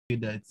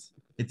that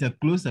it's a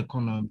closed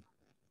economy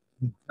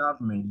with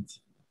government,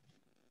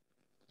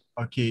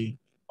 okay,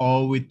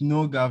 or with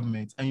no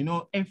government. And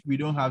if we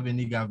don't have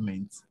any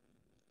government,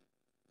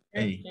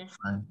 hey, Okay.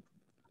 fine.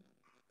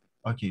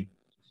 Okay.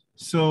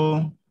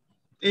 So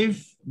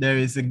if there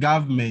is a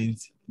government,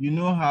 you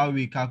know how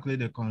we calculate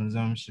the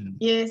consumption.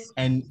 Yes.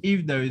 And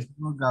if there is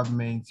no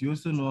government, you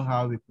also know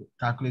how we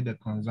calculate the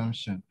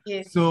consumption.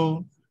 Yes.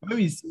 So when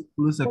we say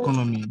closed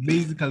economy,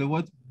 basically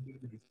what we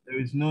do is there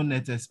is no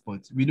net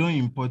export. We don't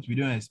import, we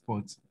don't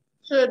export.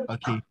 So,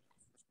 Okay.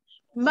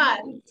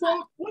 but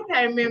from what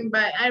I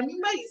remember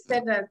you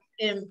said that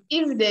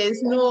if there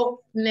is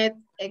no net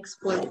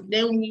export,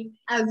 then we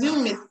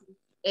assume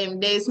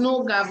there is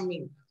no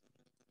government.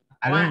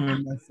 I Why? don't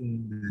remember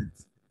saying that.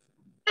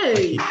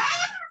 Hey.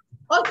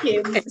 Okay.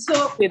 Okay, so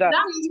Say that.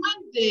 that means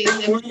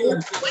when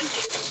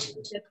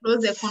there's a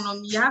closed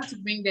economy, you have to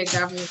bring the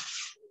government.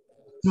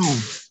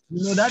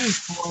 No, that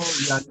is all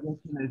we are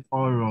getting it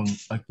all wrong.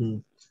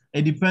 Okay.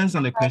 It depends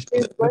on the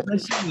question. The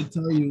question will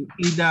tell you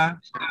either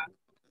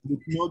with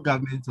no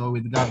government or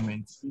with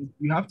government.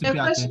 You have to The pay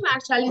question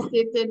attention. actually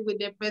stated with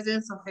the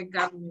presence of a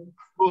government.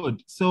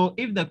 Good. So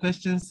if the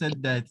question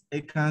said that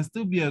it can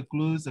still be a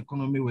closed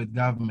economy with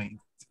government,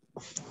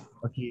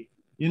 okay,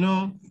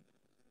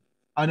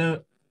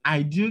 other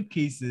ideal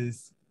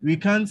cases, we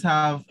can't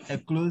have a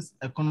closed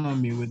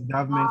economy with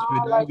government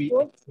without we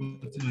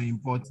exporting or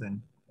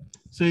importing.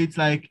 So it's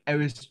like a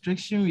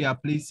restriction we are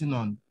placing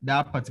on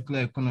that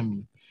particular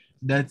economy,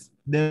 that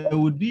there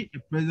would be a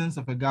presence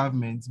of a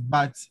government,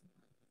 but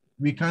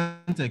we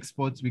can't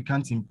export, we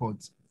can't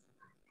import.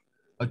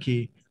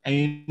 Okay.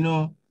 And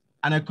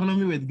an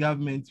economy with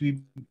government,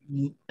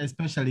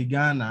 especially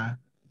Ghana,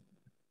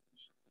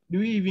 do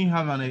we even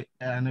have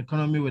an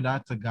economy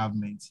without a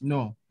government?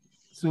 No.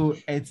 So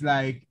it's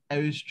like a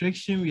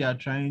restriction we are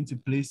trying to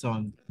place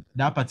on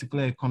that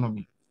particular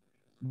economy,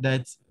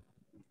 that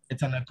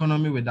it's an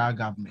economy without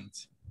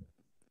government,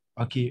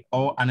 okay,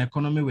 or an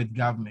economy with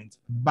government,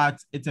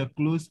 but it's a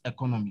closed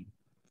economy.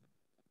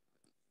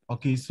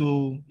 Okay,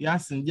 so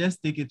yes, and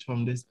just take it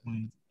from this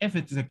point. If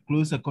it is a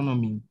closed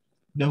economy,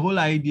 the whole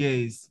idea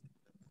is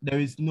there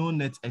is no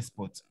net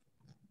export.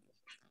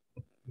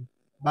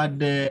 But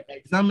the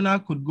examiner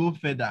could go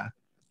further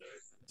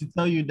to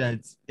tell you that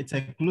it's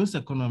a closed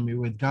economy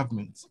with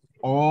government,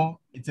 or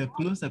it's a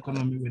closed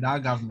economy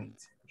without government.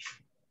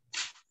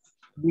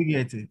 We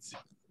get it.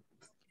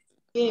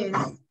 Yes.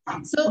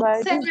 So,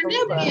 can there be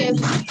a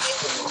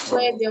case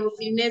where there will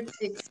be net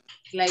export,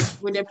 like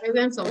with the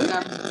presence of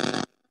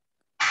government?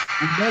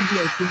 Would that be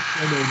a case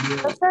where there will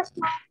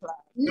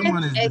be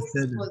someone is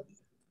disturbing?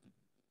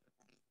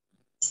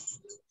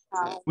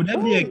 Would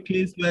that be a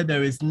case where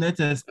there is net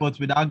export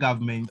without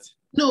government?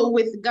 No,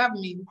 with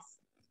government.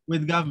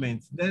 With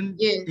government, then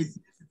Yes. it's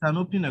an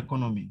open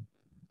economy.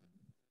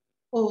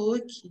 Oh,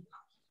 okay.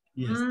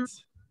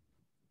 Yes.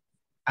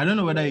 I don't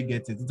know whether you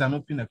get it. It's an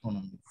open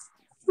economy.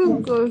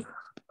 Good.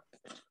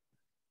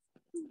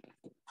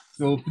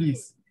 So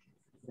please,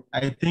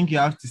 I think you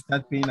have to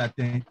start paying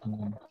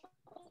attention.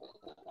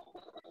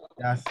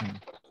 Yes.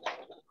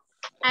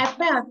 I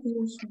pay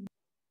attention.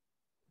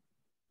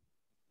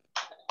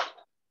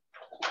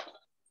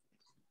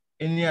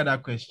 Any other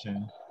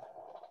question?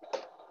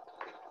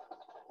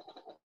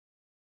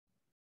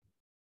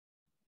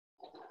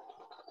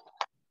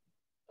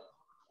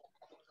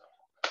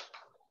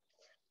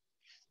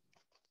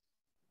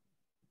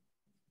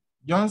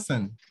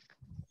 Johnson.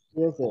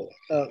 Yes,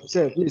 sir.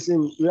 Sir, please,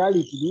 in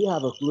reality, do you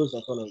have a closed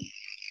economy?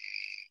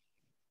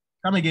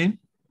 Come again?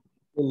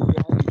 In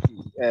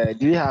reality,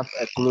 do you have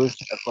a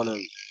closed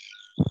economy?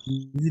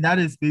 That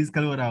is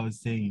basically what I was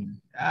saying.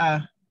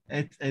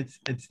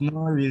 It's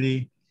not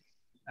really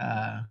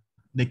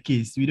the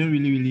case. We don't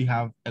really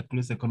have a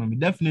closed economy.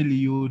 Definitely,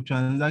 you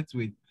transact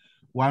with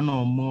one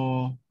or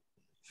more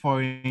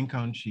foreign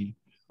country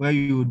where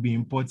you would be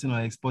importing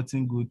or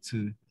exporting goods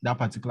to that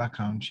particular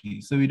country.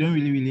 So we don't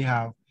really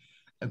have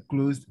a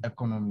closed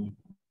economy.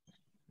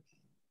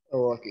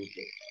 Oh, okay.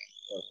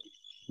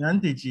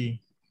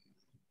 Yantechi.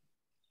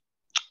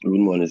 Good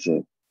morning,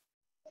 sir.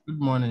 Good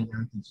morning,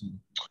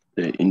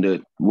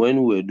 Yantechi.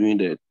 When we were doing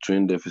the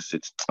trade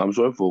deficit, I'm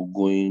sorry for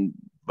going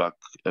back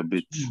a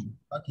bit.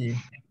 Okay.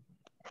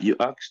 You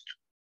asked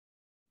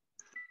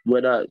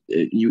whether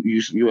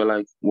you were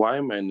like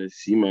Y minus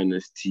C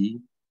minus T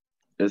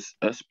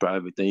as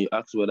private, and you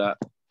asked whether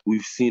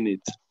we've seen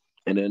it,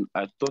 and then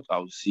I thought I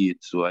would see it,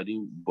 so I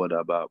didn't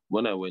bother. But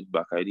when I went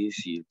back, I didn't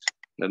see it.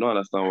 I don't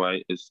understand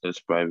why it's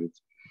private.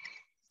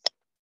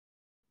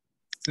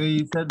 So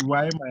you said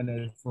Y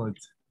minus what?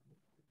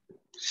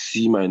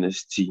 C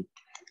minus T.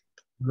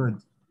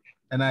 Good.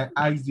 And I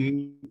asked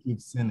you if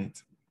you've seen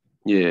it.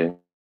 Yeah.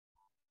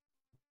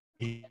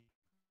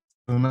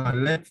 So now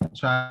let's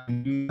try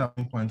and do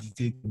something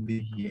quantitatively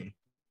here.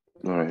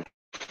 All right.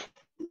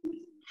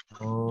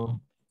 Oh.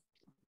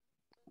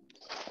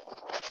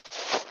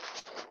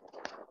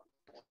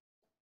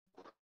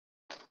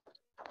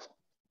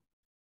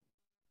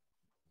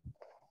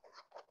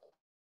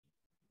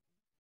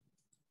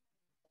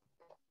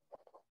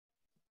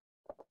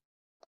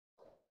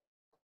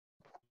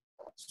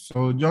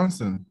 So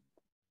Johnson,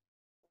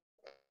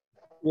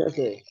 Yes,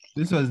 sir.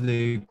 this was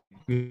the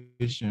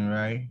equation,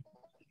 right?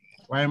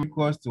 Y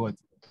equals to what?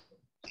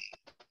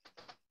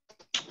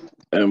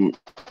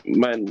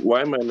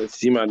 Y minus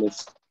C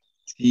minus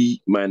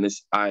T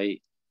minus I,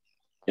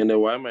 and the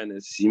Y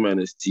minus C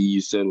minus T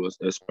you said was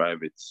S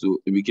private, so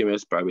it became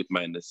S private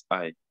minus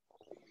I.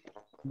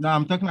 No,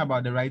 I'm talking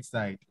about the right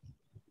side.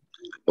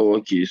 Oh,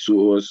 okay, so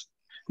it was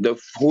the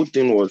whole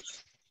thing was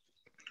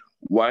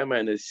Y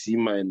minus C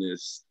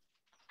minus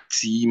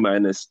T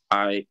minus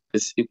I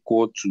is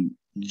equal to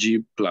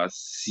G plus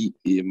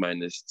CA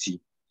minus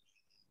T.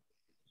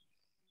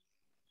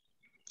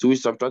 So we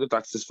subtracted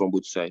taxes from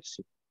both sides.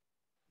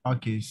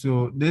 Okay,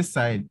 so this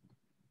side,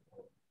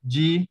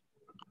 G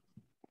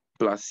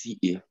Plus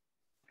CA.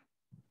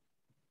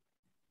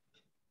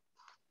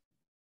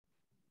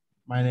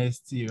 minus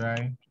T,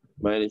 right?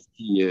 Minus T,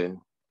 yeah.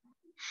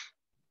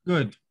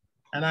 Good.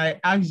 And I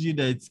asked you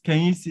that,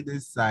 can you see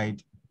this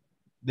side?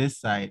 This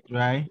side,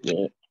 right?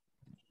 Yeah,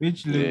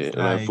 Which yeah, looks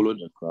and I like followed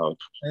the crowd.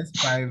 S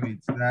private,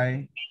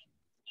 right?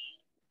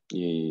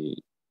 Yeah.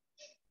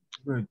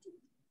 Good.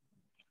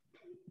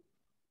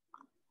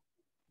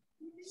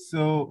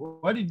 So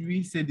what did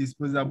we say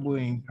disposable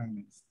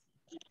income is?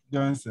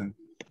 Johnson.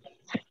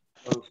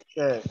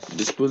 Okay.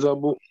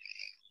 Disposable.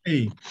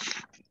 Hey,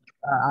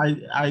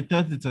 I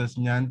thought it was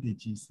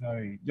Nyantichi,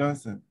 sorry.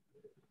 Johnson.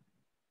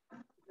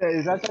 Yeah,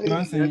 it's actually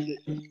Johnson.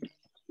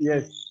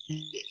 yes.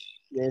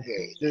 Yes,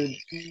 sir.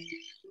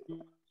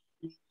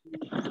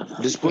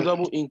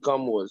 Disposable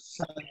income was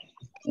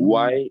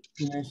Y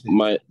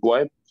No,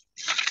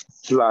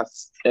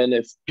 plus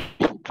NFP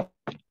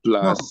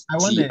plus I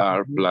want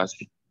TR plus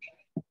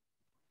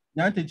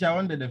Nyantichi, I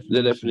want the definition.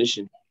 the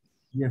definition.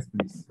 Yes,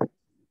 please.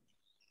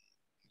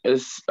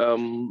 Is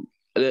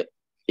the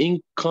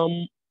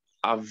income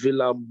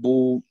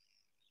available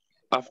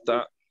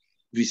after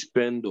we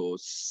spend or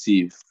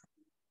save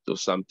or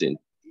something.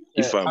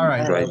 If I'm All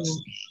right. right.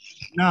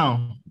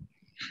 Now,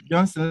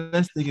 Johnson,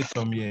 let's take it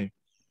from here.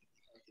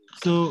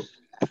 So,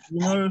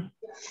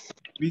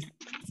 we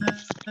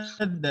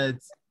said that,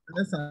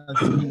 let's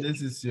assume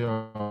this is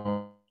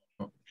your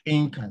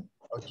income,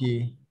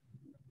 okay?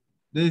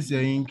 This is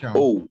your income.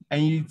 Oh.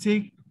 And you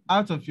take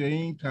out of your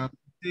income,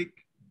 take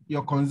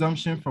your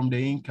consumption from the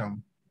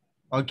income,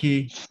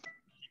 okay?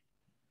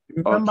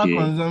 Remember,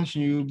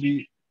 consumption, you'll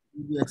be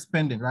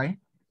expending, right?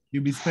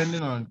 You'll be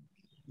spending on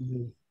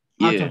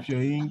out of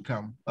your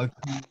income,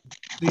 okay?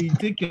 So you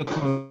take your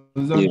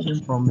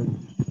consumption from it.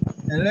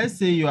 And let's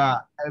say you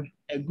are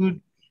a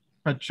good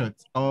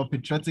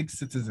patriotic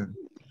citizen.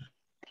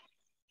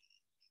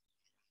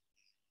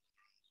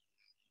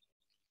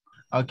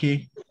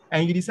 Okay.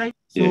 And you decide,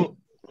 so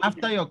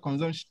after your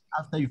consumption,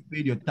 after you've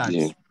paid your tax,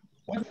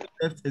 what's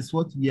left is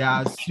what we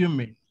are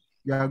assuming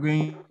you are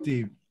going to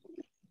save.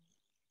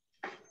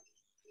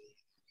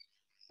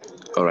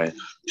 All right.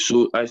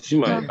 So I see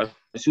where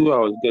I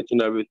was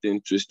getting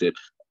everything twisted.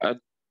 I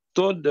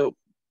thought that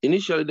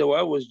initially the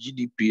Y was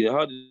GDP.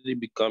 How did it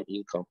become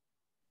income?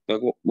 Like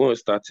when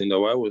was starting, the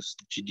Y was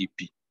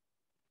GDP.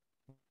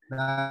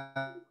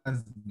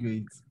 That's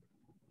great.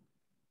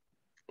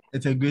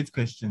 It's a great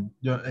question,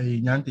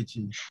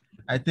 Nyantichi.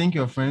 I think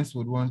your friends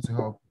would want to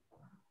help.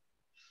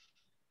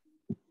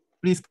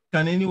 Please,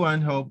 can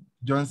anyone help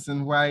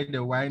Johnson why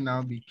the Y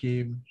now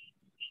became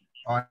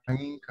our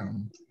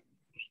income?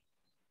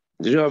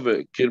 Did you have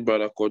a kid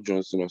brother called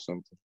Johnson or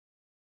something?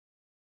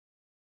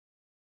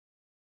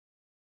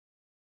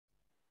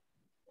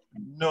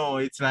 No,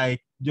 it's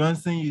like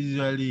Johnson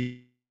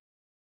usually.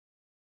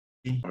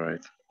 All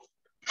right.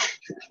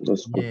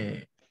 That's cool. Yeah.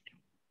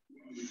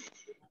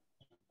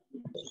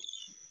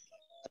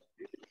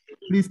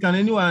 Please, can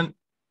anyone?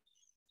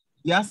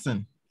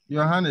 Yasin,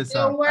 your hand is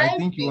up. I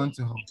think you want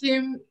to help.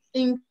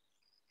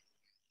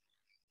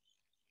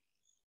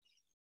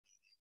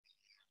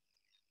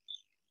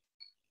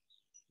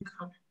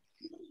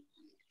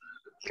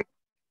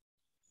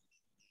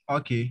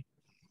 Okay.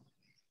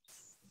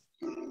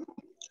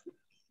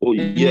 Oh,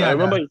 yeah. I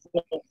remember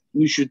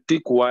we should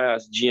take Y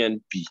as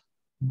GNP.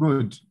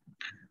 Good.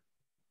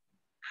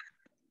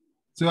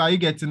 So are you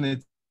getting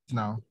it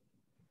now?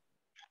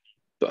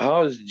 So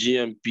how is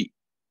GNP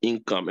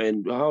income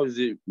and how is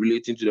it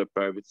relating to the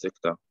private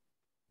sector?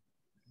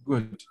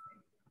 Good.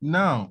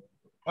 Now,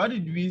 what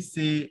did we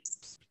say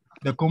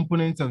the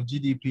components of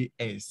GDP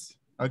is?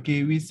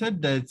 Okay, we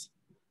said that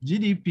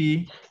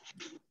GDP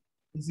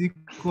is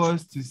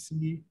equals to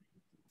C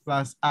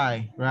plus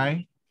I,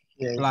 right?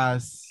 Yes.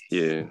 Plus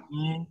G,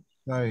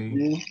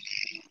 J.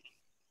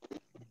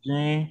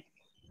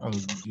 Oh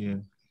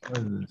dear. What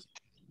is this?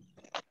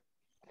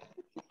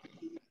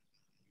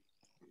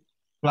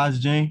 Plus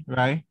J,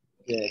 right?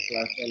 Yeah,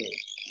 plus NX.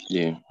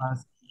 Yeah.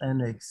 Plus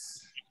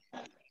NX.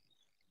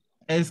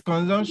 Is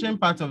consumption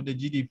part of the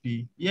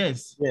GDP?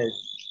 Yes. Yes.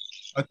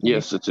 Okay.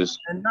 Yes, it is.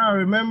 And now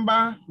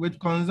remember, with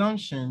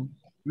consumption,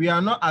 we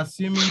are not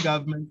assuming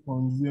government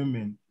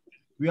consuming.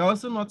 We are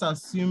also not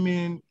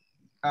assuming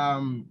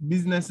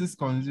businesses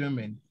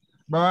consuming.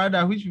 But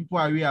rather, which people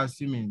are we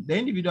assuming? The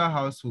individual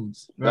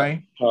households,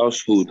 right?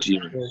 Household, yeah.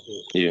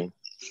 Yeah.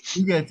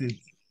 You get it?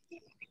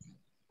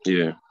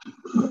 Yeah.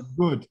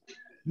 Good.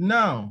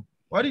 Now,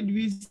 what did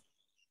we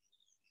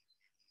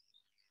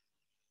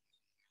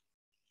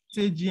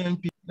say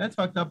GNP? Let's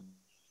factor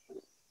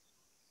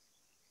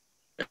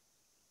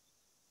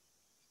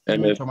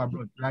payment from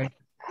abroad, right?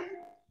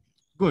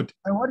 Good.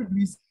 And what did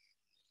we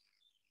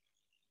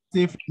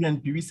say for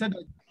GNP? We said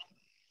that.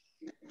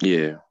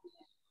 Yeah.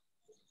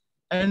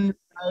 And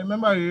I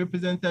remember we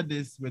represented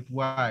this with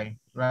Y,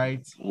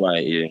 right? Why?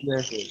 Yeah.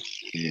 Yes, sir.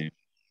 Yeah.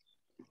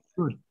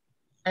 Good.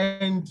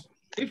 And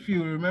if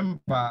you remember,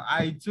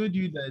 I told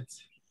you that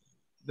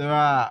there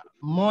are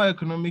more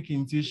economic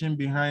intuition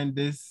behind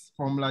this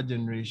formula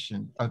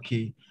generation.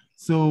 Okay.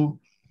 So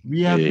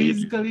we are Yeah.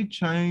 basically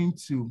trying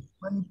to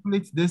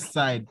manipulate this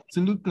side to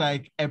look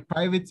like a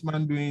private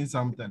man doing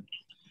something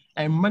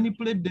and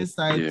manipulate this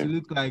side to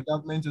look like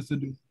government also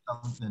doing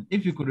something.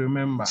 If you could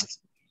remember.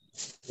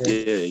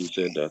 Yeah, you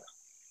said that.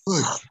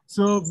 Good.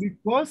 So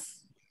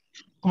because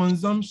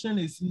consumption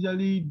is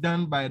usually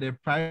done by the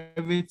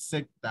private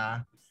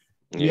sector,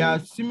 we are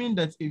assuming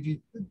that if you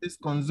take this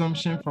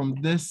consumption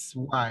from this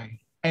Y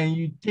and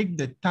you take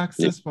the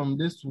taxes from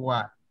this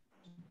Y,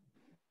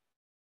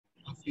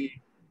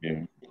 okay,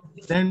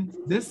 then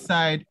this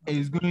side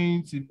is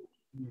going to,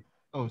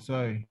 oh,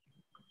 sorry.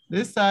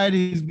 This side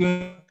is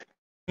going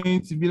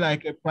to be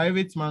like a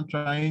private man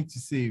trying to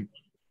save.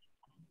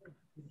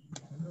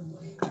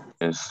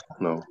 Yes,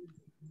 no.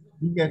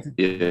 You get it?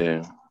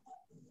 Yeah.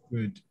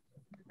 Good.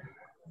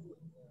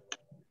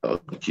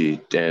 Okay,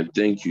 then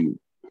thank you.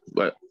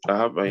 But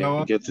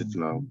I get it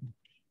now.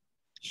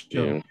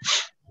 Sure. Yeah.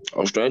 I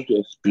was trying to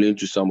explain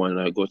to someone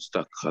and I got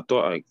stuck. I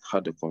thought I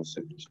had the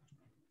concept.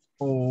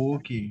 Oh,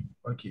 okay.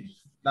 Okay.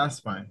 That's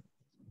fine.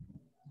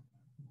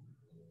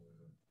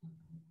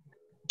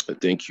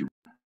 Thank you.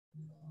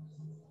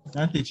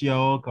 Nantechi, you're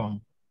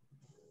welcome.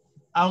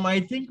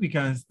 I think we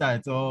can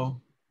start. Or,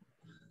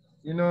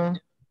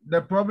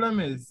 the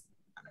problem is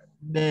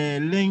the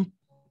link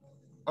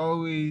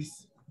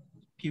always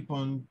keep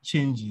on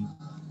changing.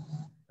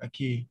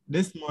 Okay,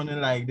 this morning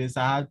like this,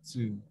 I had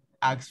to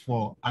ask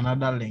for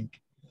another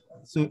link.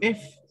 So if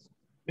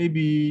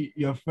maybe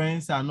your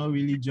friends are not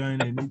really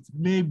joining it,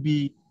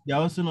 maybe they're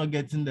also not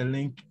getting the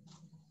link.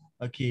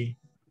 Okay,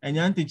 and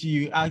Yantichi,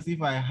 you asked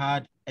if I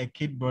had a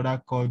kid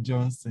brother called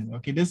Johnson.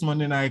 Okay, this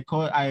morning I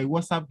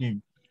WhatsApped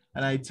him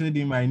and I told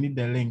him I need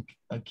the link.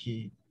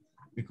 Okay,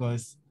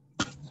 because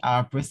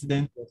our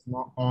president was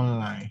not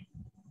online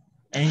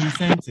and he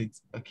sent it.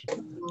 Okay,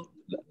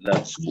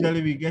 that's cool.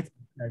 Usually we get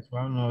like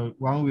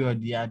one way or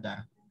the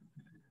other.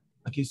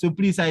 Okay, so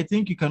please, I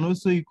think you can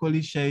also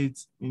equally share it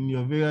in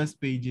your various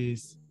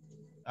pages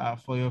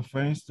for your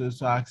friends to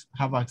also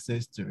have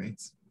access to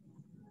it.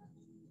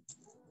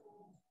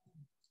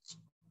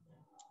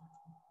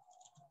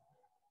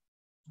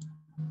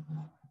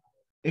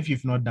 If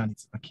you've not done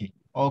it, okay.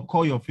 Or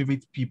call your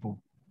favorite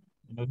people,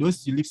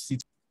 those you live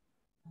city.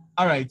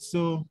 All right,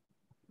 so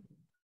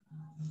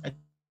I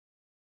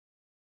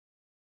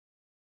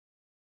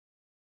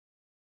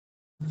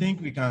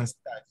think we can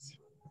start.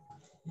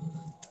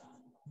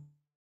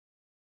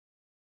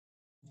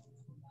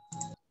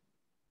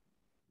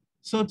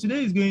 So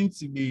today is going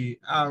to be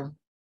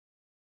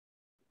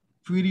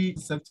pretty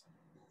concept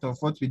of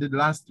what we did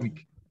last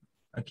week.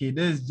 Okay,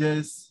 there's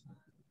just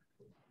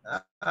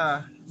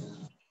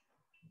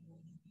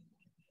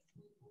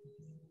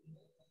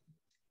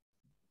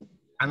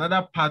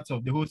another part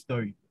of the whole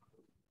story.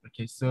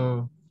 Okay,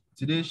 so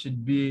today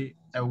should be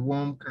a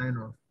warm kind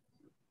of,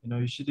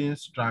 you shouldn't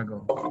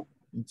struggle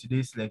in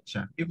today's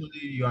lecture. If only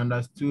you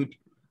understood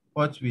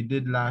what we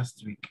did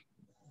last week,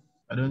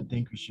 I don't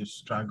think we should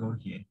struggle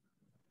here.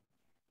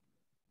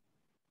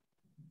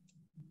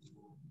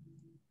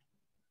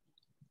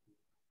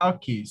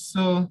 Okay,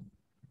 so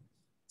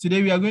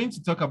today we are going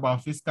to talk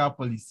about fiscal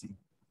policy.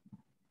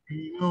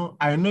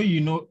 I know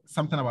you know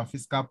something about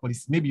fiscal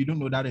policy. Maybe you don't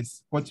know that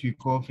is what we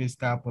call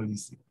fiscal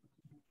policy.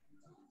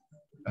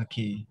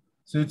 Okay,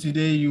 so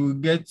today you will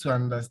get to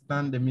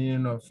understand the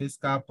meaning of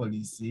fiscal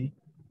policy.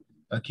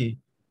 Okay,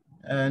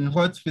 and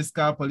what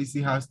fiscal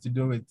policy has to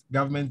do with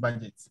government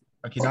budgets.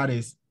 Okay, that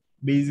is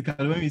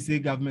basically when we say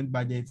government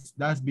budgets,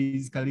 that's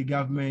basically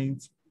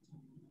government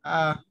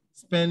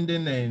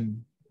spending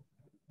and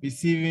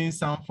receiving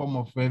some form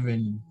of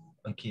revenue.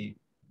 Okay,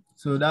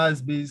 so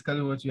that's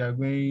basically what we are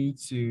going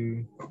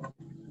to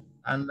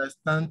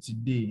understand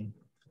today.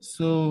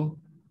 So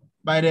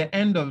by the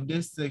end of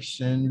this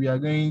section, we are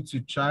going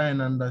to try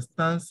and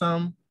understand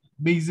some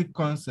basic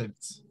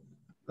concepts.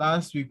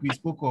 Last week, we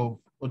spoke of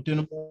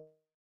autonomous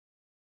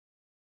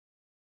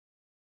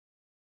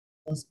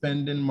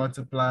spending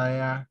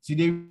multiplier.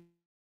 Today,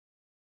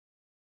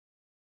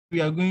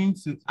 we are going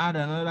to add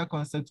another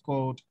concept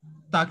called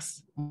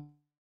tax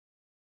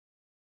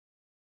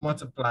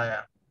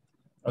multiplier,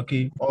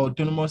 okay, or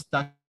autonomous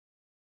tax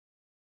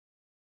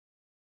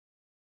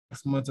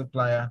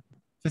multiplier,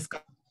 fiscal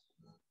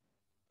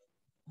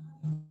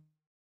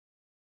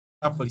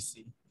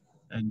policy,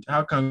 and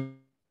how can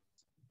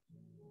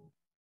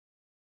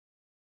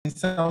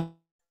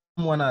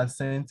someone has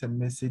sent a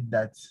message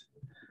that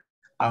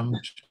I'm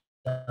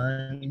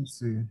trying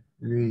to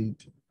read.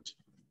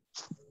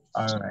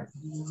 All right.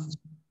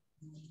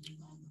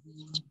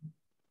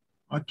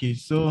 Okay,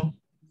 so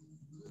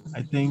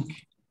I think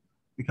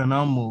we can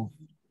now move.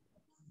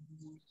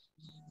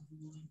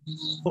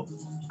 So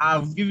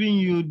I've given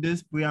you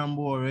this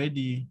preamble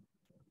already.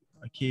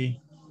 Okay.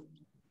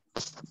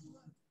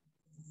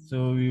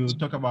 So we will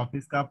talk about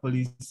fiscal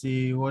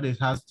policy, what it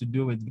has to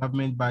do with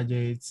government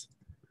budgets.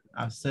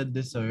 I've said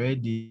this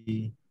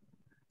already.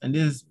 And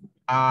this is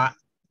our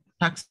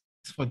tax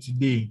for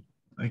today.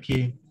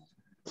 Okay.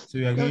 So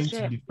we are going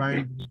to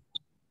define.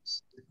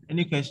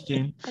 Any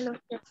question? Hello.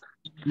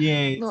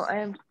 Yes. No,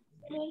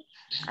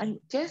 and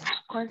just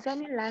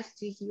concerning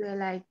last week, you were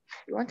like,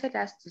 you wanted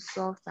us to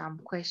solve some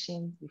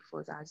questions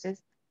before. So I was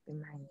just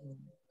reminding you.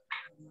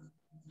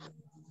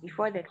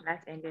 Before the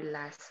class ended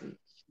last week.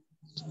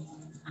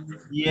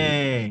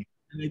 Yeah.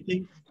 And I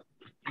think,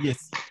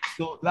 yes.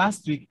 So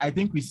last week, I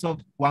think we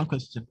solved one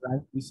question,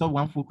 right? We solved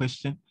one full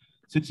question.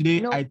 So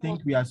today, No, I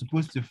think we are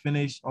supposed to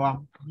finish.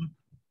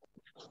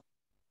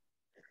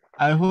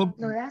 I hope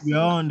we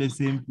are on the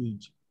same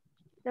page.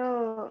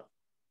 No.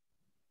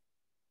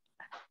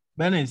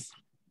 Bernice.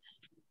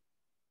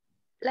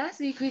 Last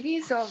week, we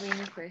didn't solve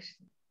any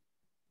question.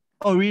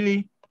 Oh,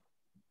 really?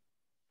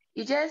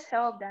 You just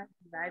helped us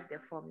write the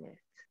formulas.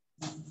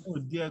 Oh,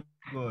 dear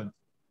God.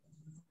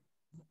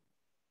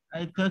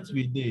 I thought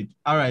we did.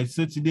 All right.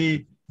 So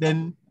today,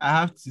 then I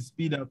have to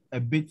speed up a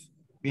bit.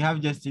 We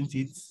have just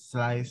 28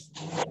 slides.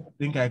 I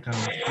think I can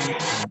finish in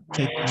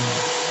 30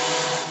 minutes.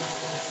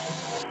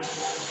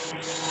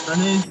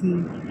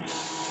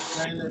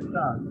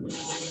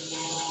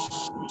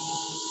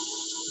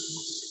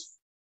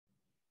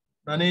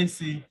 Nancy,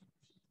 Nancy,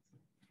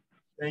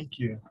 thank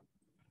you.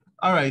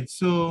 All right.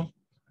 So,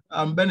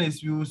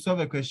 Bernice, we will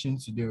solve a question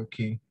today,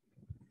 okay?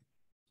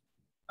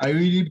 I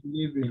really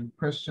believe in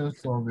question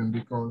solving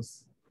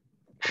because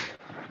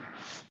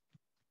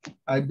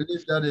I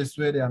believe that is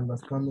where the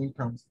understanding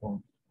comes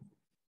from.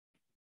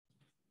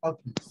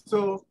 Okay,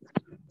 so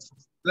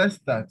let's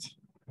start.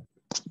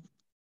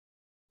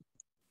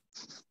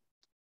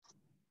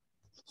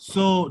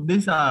 So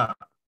these are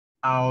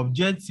our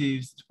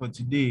objectives for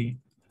today.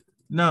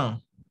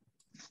 Now,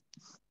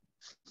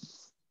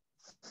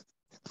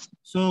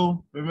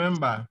 so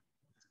remember,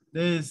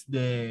 this is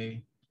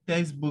the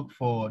textbook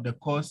for the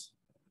course,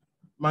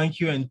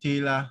 Mankey and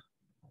Taylor.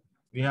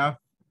 We have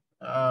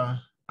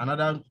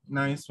another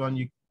nice one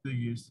you can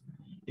use.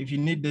 If you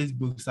need these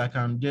books, I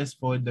can just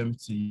forward them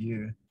to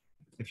you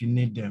if you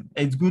need them.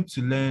 It's good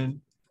to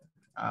learn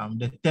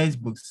the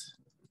textbooks.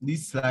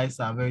 These slides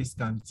are very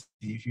scanty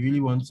if you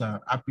really want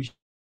to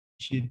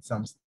appreciate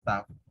some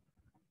stuff.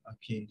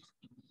 Okay.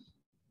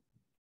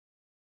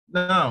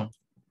 Now,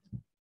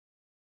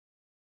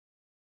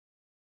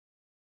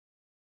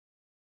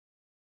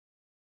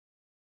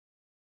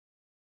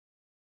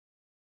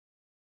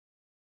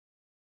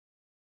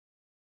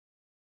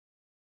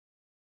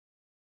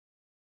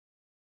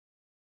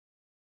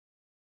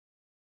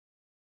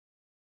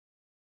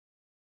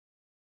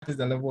 is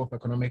the level of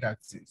economic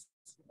access.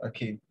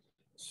 Okay.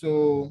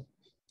 So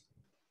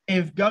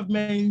if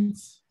government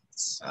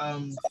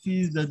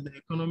sees that the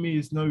economy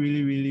is not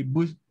really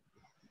boosting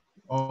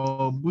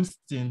or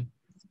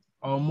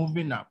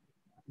moving up,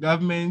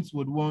 governments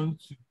would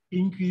want to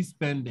increase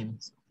spending,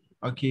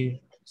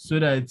 okay, so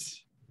that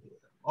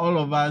all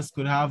of us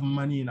could have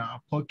money in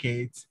our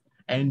pockets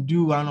and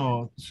do one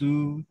or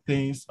two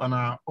things on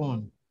our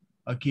own,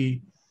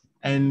 okay?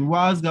 And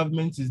whilst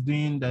government is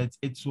doing that,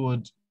 it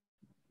would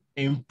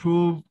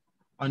improve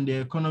on the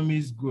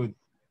economy's growth,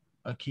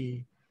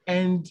 okay?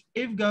 And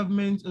if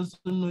government also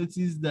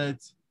notice that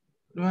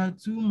there are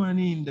too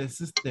money in the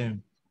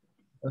system,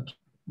 okay,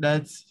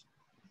 that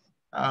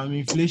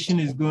inflation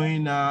is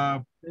going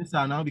up, things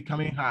are now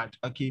becoming hard,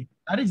 okay?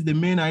 That is the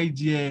main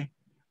idea.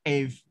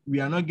 If we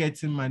are not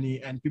getting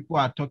money and people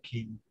are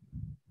talking,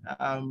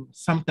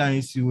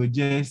 sometimes you will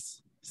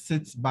just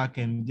sit back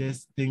and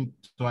just think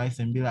twice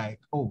and be like,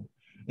 oh,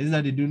 is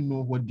that they don't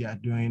know what they are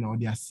doing or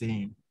they are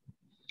saying?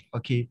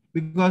 Okay,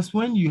 because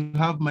when you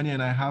have money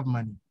and I have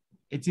money,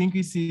 it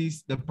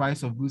increases the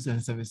price of goods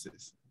and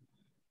services.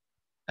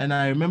 And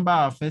I remember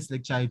our first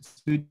lecture, I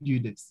told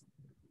you this.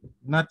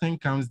 Nothing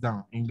comes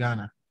down in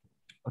Ghana.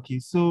 Okay,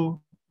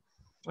 so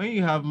when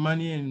you have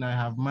money and I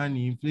have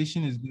money,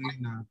 inflation is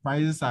going up,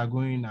 prices are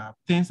going up,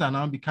 things are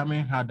now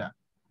becoming harder.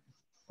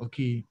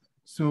 Okay,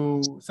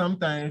 so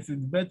sometimes it's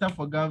better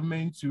for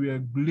government to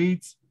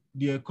regulate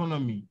the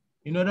economy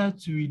in order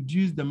to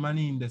reduce the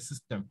money in the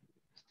system.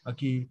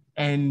 Okay,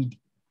 and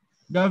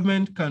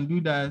government can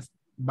do that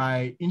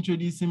by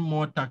introducing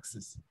more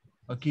taxes,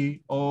 okay,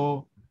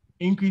 or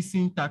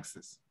increasing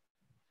taxes.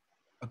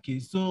 Okay,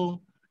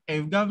 so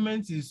if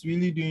government is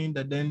really doing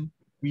that, then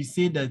we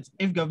say that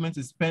if government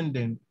is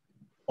spending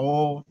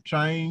or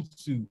trying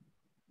to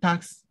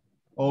tax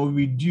or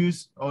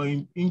reduce or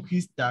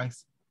increase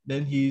tax,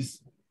 then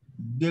he's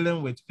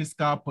dealing with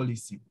fiscal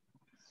policy.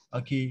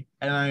 Okay,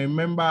 and I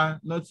remember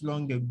not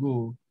long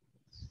ago,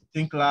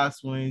 think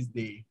last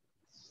week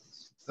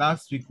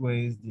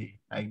Wednesday,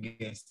 I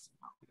guess.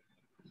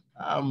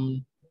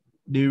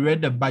 They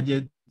read the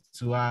budget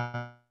to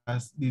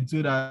us. They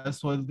told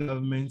us what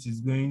government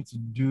is going to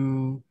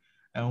do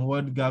and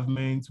what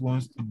government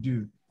wants to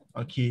do.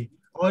 Okay,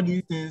 all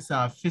these things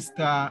are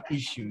fiscal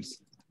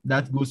issues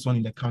that goes on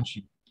in the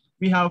country.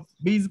 We have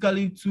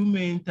basically two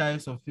main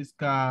types of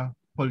fiscal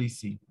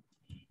policy.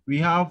 We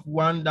have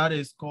one that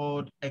is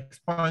called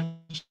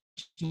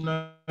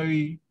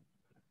expansionary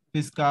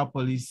fiscal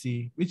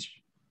policy,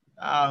 which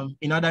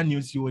in other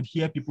news, you would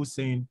hear people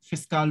saying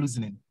fiscal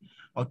loosening.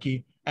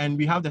 Okay. And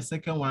we have the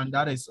second one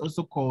that is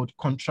also called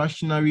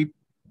contractionary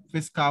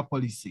fiscal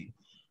policy,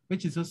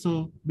 which is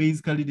also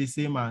basically the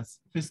same as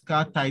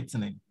fiscal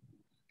tightening.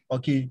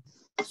 Okay.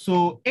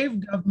 So if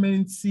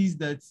government sees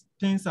that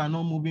things are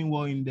not moving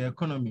well in the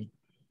economy,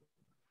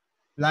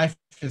 life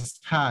is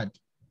hard,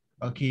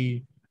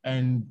 okay,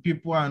 and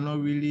people are not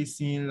really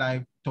seeing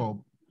life top,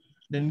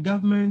 then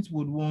government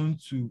would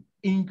want to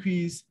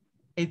increase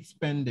its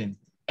spending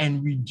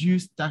and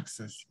reduce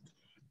taxes.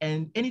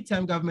 And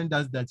anytime government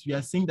does that, we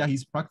are seeing that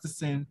he's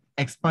practicing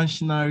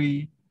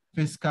expansionary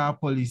fiscal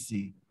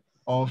policy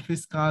or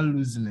fiscal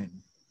loosening.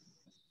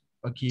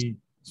 Okay,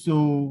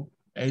 so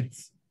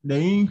it's the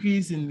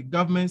increase in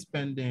government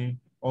spending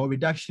or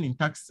reduction in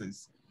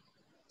taxes.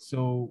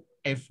 So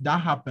if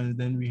that happens,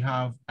 then we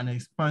have an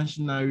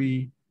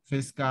expansionary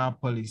fiscal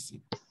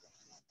policy.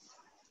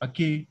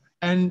 Okay,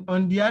 and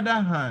on the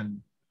other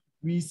hand,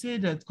 we say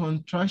that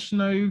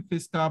contractionary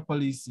fiscal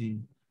policy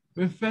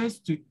refers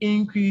to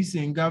increase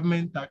in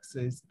government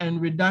taxes and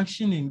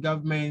reduction in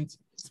government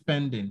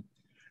spending.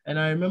 And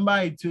I remember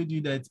I told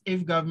you that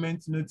if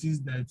government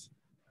notices that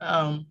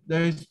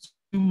there is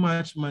too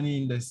much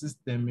money in the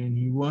system and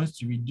he wants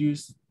to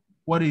reduce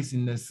what is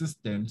in the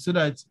system so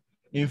that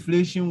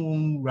inflation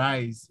won't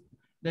rise,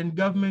 then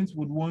government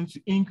would want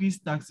to increase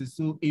taxes.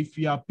 So if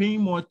you are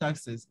paying more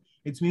taxes,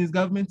 it means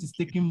government is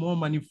taking more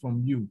money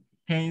from you.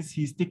 Hence,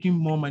 he's taking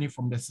more money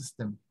from the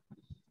system.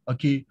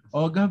 Okay,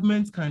 or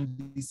government can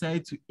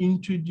decide to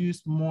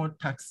introduce more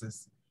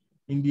taxes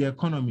in the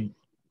economy.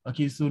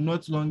 Okay, so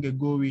not long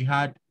ago, we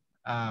had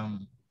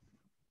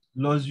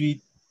luxury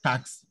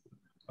tax.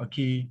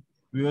 Okay,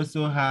 we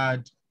also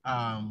had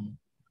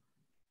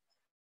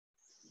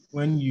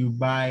when you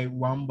buy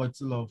one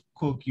bottle of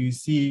Coke, you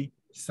see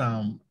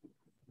some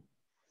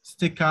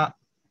sticker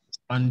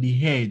on the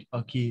head.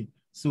 Okay,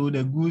 so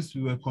the goods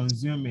we were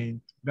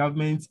consuming,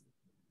 government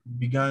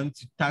began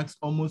to tax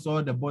almost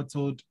all the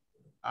bottled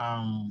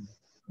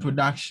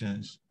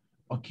productions.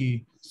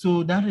 Okay,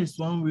 so that is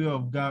one way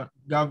of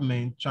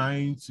government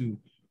trying to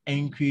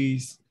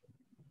increase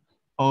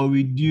or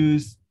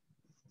reduce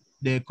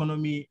the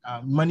economy,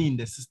 money in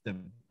the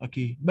system.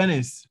 Okay,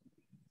 Benes.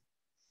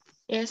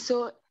 Yeah,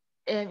 so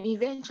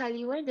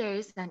eventually when there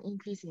is an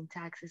increase in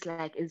taxes,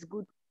 like it's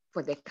good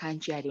for the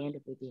country at the end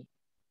of the day.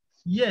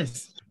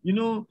 Yes, you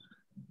know,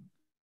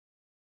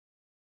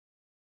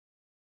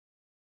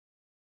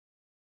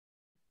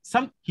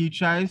 he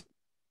tries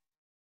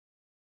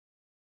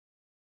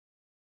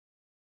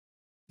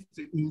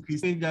to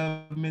increase the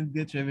government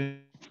get revenue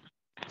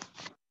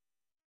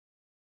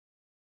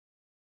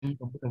from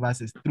both of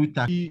us is through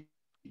tax.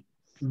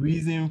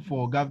 Reason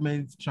for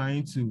government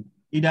trying to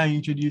either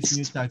introduce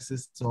new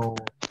taxes or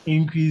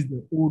increase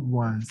the old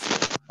ones.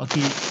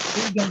 Okay,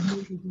 if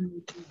government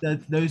notices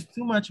that there is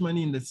too much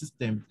money in the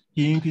system,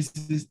 he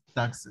increases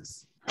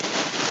taxes.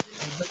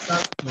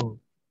 So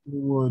we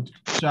would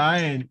try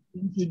and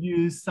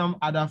introduce some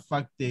other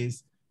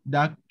factors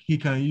that he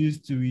can use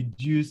to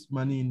reduce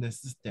money in the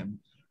system,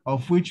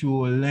 of which we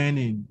will learn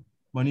in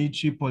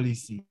monetary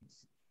policy,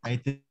 I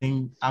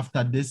think,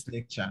 after this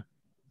lecture.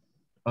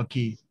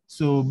 Okay,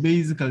 so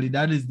basically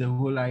that is the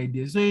whole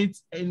idea. So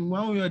it's in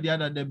one way or the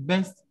other, the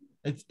best,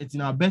 it's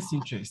in our best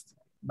interest,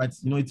 but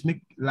you know, it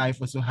makes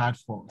life also hard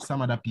for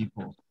some other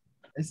people.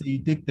 Let's say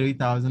you take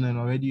 3,000 and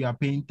already you are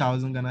paying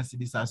 1,000 Ghana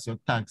cedis as your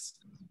tax.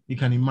 You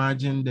can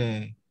imagine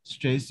the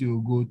stress you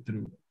will go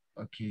through.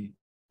 Okay,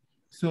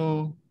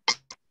 so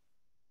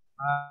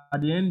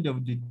at the end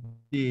of the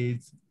day,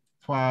 it's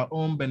for our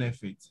own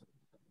benefit.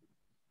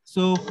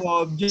 So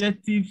for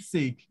objective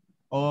sake,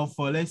 or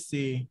for, let's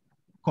say,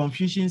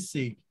 confusion's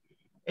sake,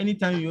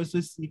 anytime you also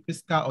see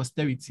fiscal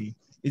austerity,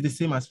 it's the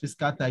same as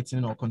fiscal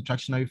tightening or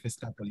contractionary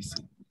fiscal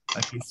policy.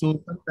 Okay,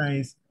 so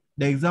sometimes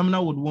the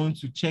examiner would want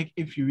to check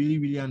if you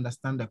really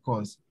understand the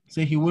course.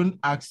 So he won't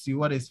ask you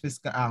what is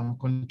fiscal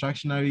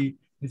contractionary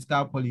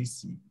fiscal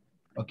policy.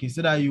 Okay,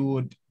 so that you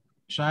would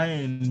try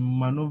and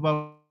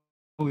maneuver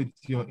with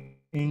your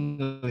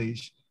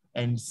English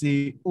and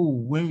say, oh,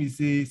 when we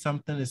say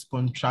something is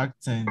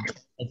contracting,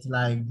 it's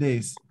like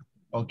this.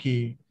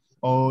 Okay,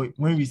 or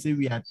when we say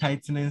we are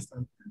tightening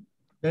something,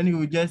 then you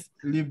will just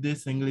leave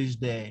this English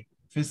there.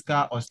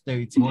 Fiscal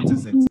austerity, what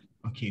is it?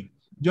 Okay.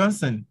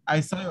 Johnson,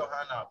 I saw your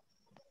hand up.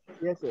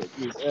 Yes, sir,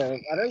 please.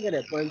 I don't get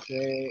a point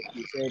where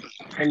you said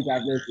when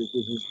government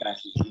increases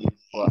taxes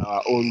for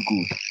our own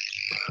good.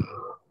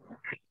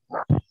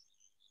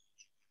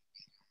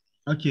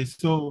 Okay,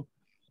 so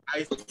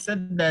I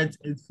said that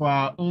it's for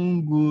our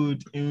own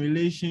good in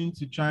relation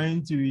to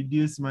trying to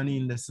reduce money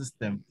in the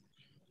system.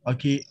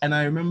 Okay, and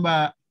I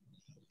remember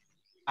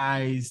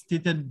I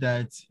stated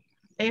that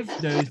if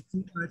there is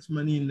too much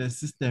money in the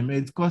system,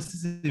 it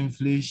causes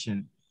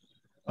inflation.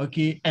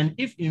 Okay, and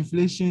if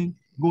inflation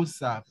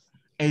goes up,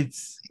 it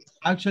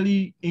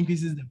actually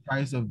increases the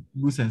price of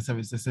goods and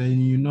services,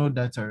 and you know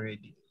that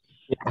already.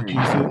 Okay,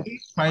 so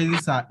if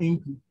prices are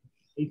increased,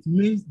 it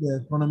makes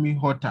the economy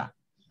hotter.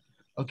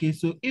 Okay,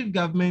 so if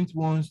government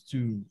wants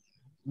to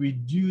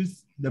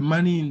reduce the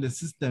money in the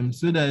system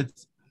so that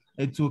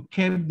it will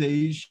curb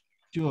the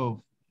issue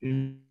of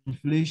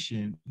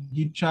inflation,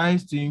 he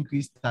tries to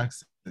increase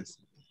taxes.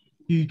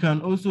 You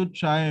can also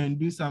try and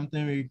do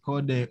something we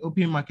call the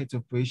open market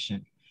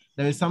operation.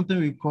 There is something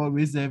we call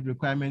reserve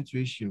requirement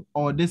ratio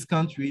or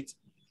discount rate.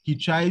 He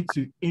tried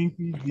to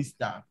increase this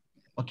stuff.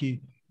 Okay,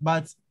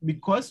 but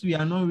because we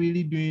are not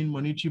really doing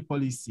monetary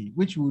policy,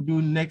 which we'll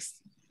do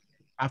next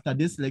after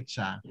this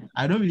lecture,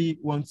 I don't really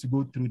want to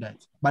go through that.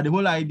 But the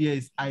whole idea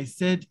is I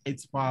said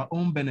it's for our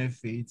own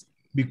benefit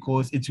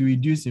because it will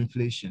reduce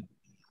inflation.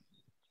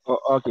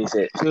 Okay,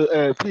 sir.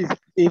 So, please,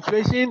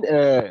 inflation,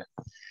 it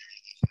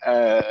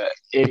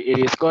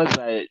is caused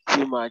by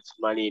too much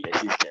money in the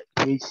system,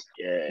 which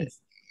it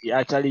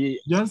actually,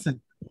 Johnson.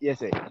 yes,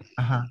 sir.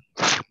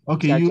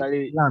 Okay,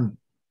 actually,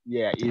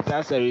 yeah, it's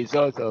as a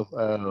result of,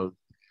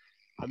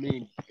 I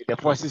mean, the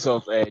forces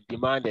of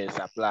demand and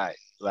supply.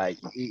 Like,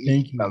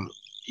 thank you.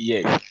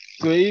 Yes.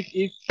 So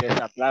if the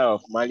supply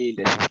of money in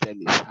the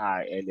system is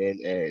high, and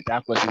then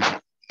that causes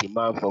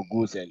demand for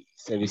goods and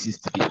services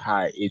to be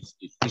high, it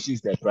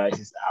pushes the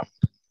prices up.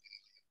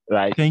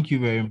 Right. Thank you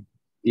very much.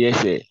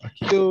 Yes, sir.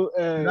 Okay. So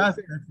that's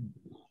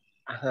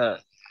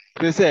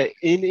so sir,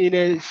 in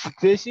a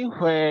situation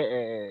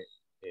where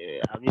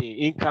I mean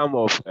income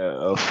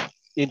of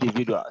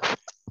individuals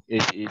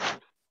is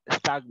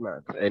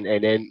stagnant, and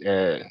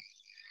then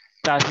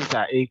taxes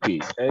are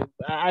increased, and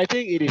I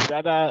think it is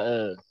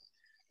rather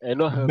and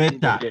not helping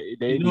better.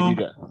 the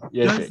individual.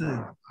 Yes, Johnson,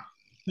 sir.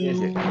 so Yes,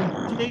 sir.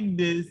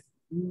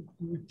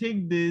 we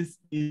take this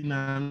in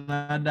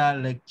another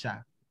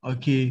lecture.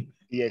 Okay.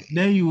 Yes.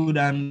 Then you would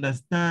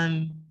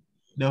understand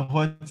the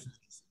hot.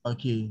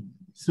 Okay.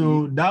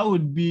 So that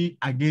would be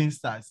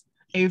against us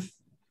if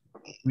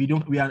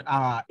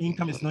our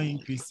income is not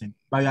increasing,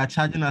 but you are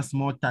charging us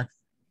more tax.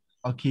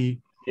 Okay.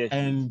 Yes.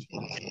 And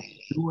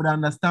you would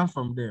understand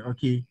from there.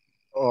 Okay.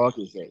 Oh,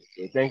 okay, sir.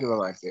 Okay. Thank you very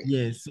much, sir.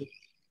 Yes.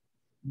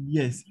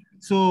 Yes.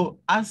 So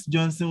as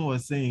Johnson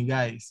was saying,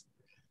 guys,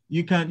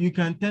 you can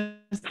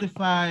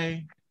testify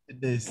to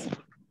this.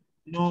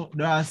 You know,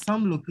 there are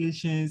some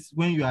locations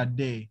when you are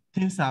there,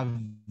 things are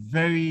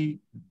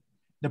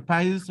the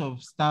prices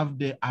of stuff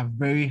there are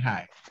very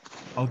high.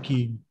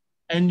 Okay.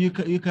 And you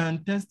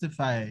can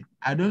testify.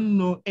 I don't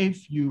know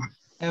if you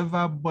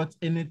ever bought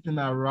anything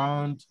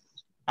around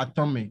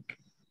Atomic.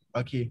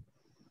 Okay.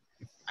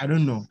 I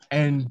don't know.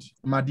 And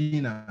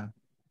Medina.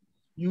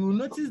 You will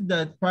notice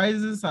that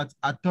prices at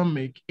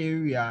Atomic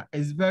area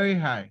is very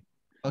high.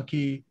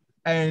 Okay.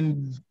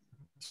 And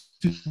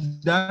to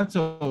that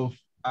of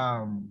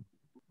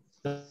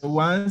the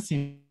ones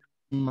in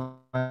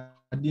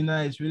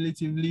Medina is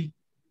relatively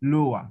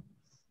lower.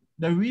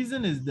 The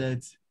reason is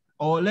that,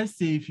 or let's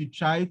say if you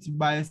try to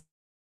buy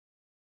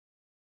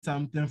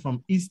something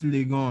from East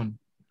Legon,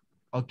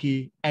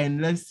 okay,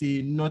 and let's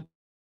say North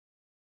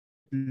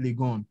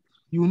Legon,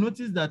 you will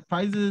notice that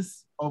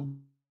prices of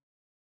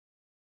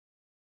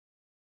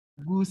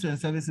goods and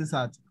services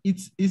at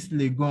East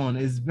Legon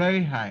is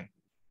very high.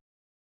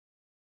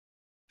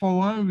 For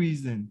one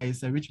reason,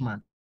 it's a rich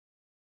man.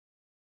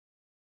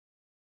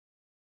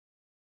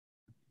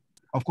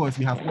 Of course,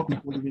 we have poor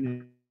people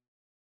living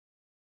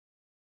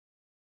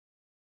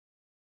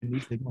in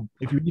East Legon.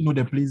 If you really know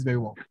the place very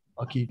well,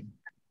 okay.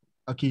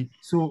 Okay,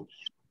 so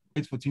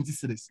it's for 20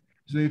 cities.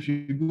 So if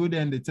you go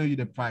there and they tell you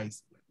the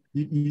price,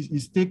 you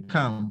stay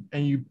calm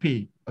and you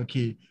pay,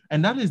 okay?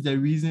 And that is the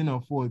reason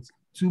of what?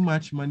 Too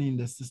much money in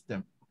the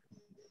system.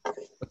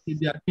 Okay,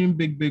 they are doing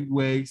big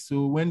work.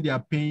 So when they are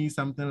paying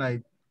something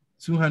like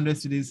 200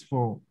 cities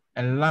for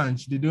a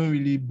lunch, they don't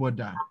really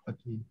bother,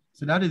 okay?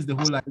 So that is the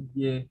whole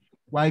idea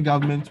why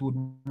government would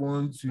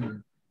want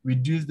to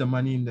reduce the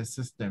money in the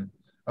system,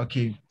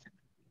 okay?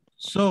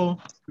 So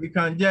we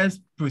can just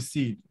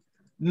proceed.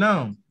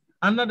 Now,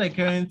 under the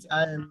current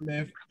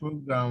IMF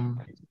program,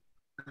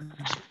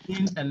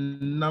 in a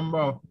number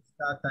of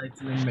fiscal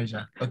tightening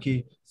measures.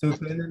 Okay, so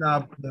cleaning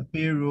up the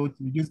payroll to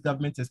reduce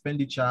government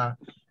expenditure,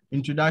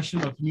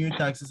 introduction of new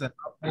taxes, and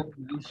upward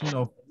revision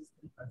of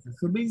existing taxes.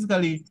 So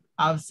basically,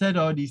 I've said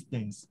all these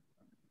things.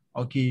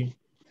 Okay,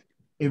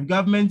 if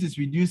government is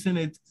reducing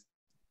its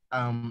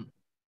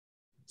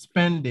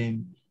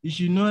spending, you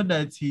should know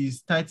that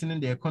he's tightening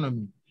the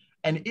economy,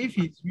 and if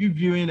he's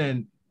reviewing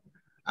and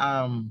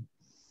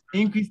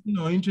increasing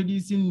or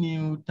introducing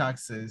new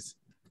taxes,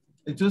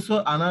 it's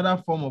also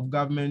another form of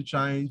government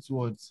trying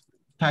towards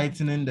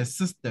tightening the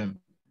system.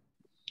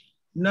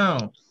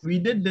 Now, we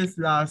did this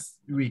last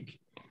week,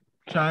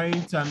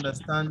 trying to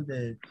understand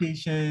the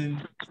patient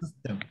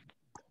system.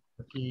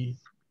 Okay.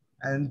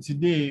 And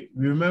today,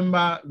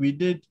 remember, we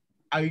did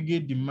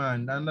aggregate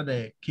demand under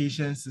the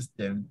Keynesian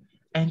system.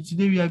 And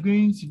today we are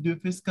going to do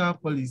fiscal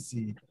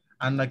policy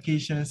and the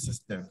Keynesian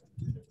system.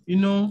 You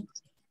know,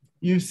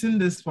 you've seen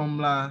this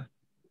formula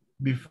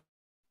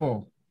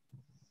before.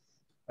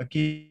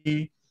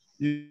 Okay.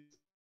 You've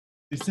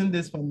seen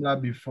this formula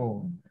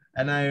before.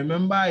 And I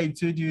remember I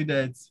told you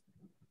that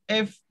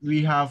if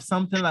we have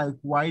something like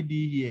YD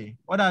here,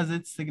 what does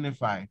it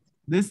signify?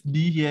 This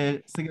D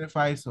here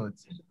signifies what?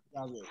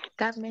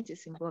 Government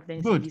is involved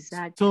in Good.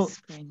 research. So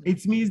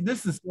it means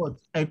this is what?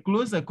 A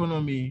closed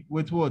economy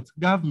with what?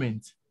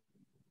 Government.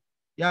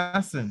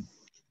 Yes.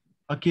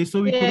 Okay,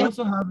 so we could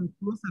also have a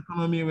closed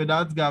economy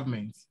without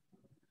government.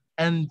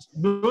 And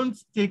don't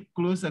take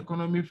closed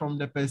economy from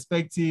the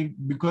perspective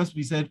because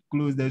we said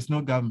closed, there's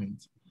no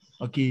government.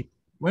 Okay,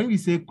 when we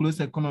say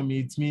closed economy,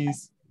 it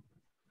means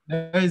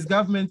there is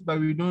government, but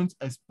we don't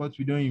export,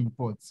 we don't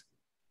import.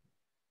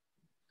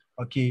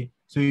 Okay,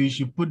 so you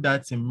should put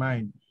that in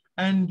mind.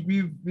 And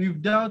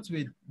we've dealt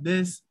with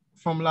this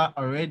formula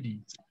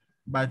already,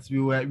 but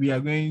we are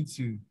going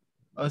to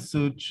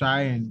also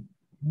try and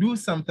do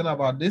something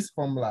about this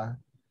formula,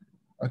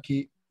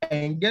 okay,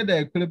 and get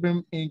the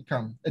equilibrium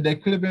income, the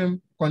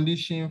equilibrium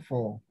condition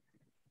for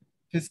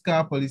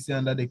fiscal policy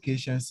under the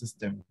Keynesian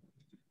system.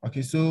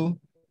 Okay, so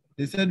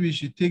they said we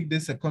should take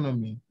this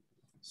economy.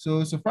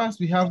 So far as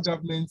we have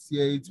governments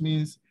here, it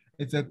means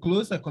it's a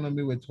closed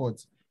economy with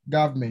what?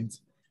 Government.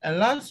 And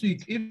last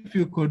week, if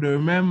you could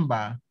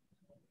remember,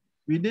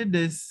 we did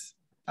this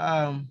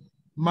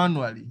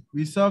manually.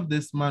 We solved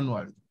this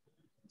manually.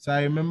 So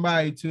I remember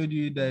I told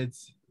you that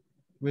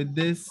with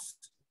this,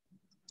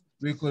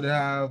 we could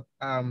have,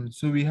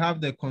 so we have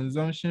the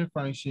consumption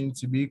function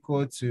to be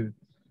equal to,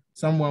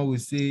 someone will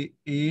say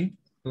A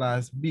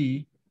plus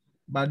B,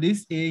 but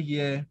this A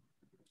here,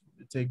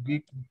 it's a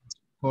Greek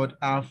called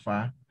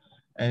alpha,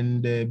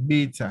 and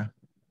beta,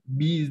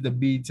 B is the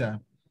beta.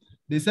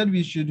 They said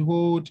we should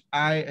hold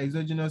I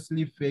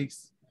exogenously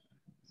fixed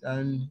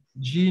and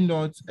G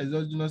naught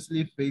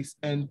exogenously fixed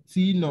and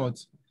T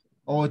naught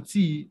or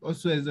T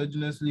also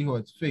exogenously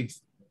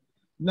fixed.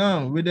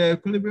 Now, with the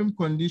equilibrium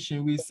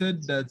condition, we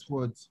said that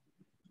what?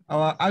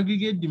 Our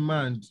aggregate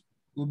demand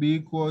will be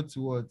equal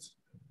to what?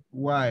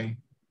 Y.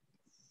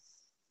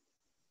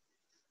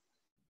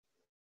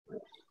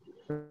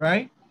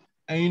 Right?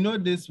 And you know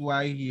this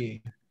Y here,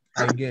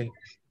 I get.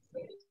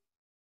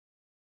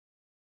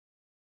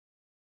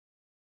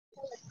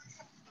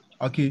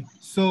 Okay,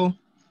 so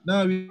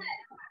now we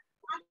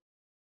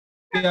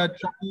are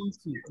trying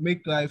to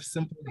make life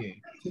simple here.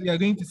 So we are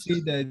going to say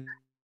that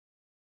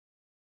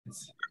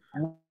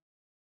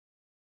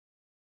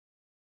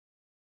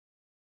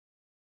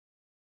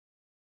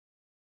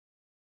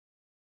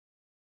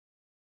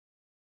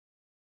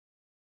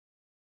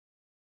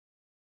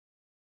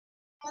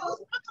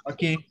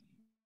okay.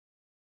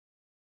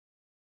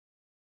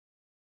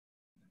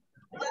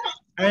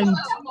 And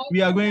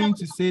we are going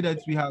to say that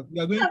we are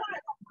going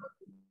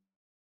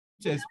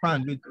to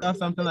expand. We have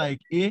something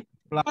like A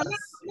plus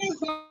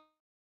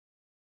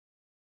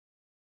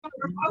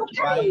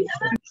Y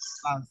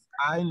plus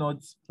I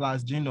naught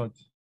plus G naught.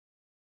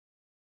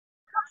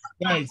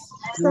 Guys,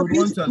 you would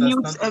want to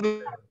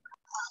understand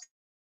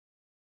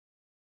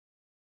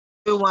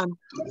everyone.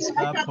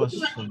 that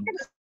possible.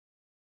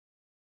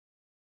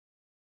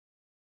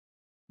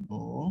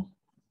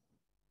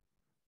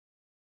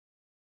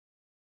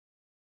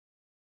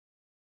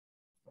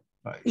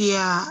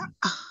 Yeah.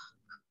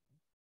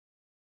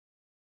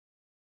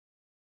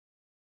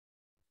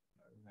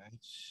 Right.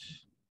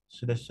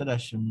 So they said I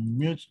should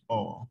mute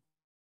all.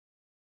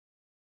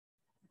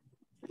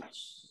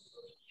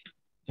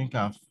 Think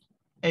of,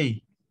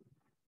 hey,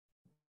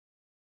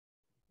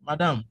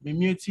 madam, me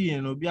mute you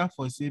and be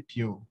for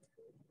CPO.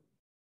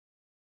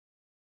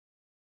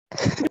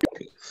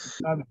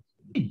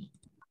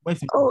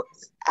 Oh,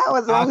 I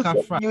was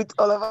on mute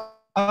all of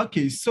us.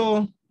 Okay,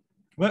 so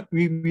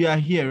we are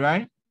here,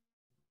 right?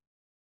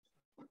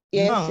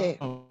 Yes, now, sir.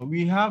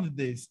 We have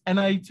this, and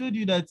I told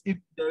you that if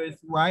there is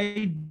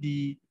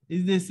YD,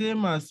 is the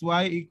same as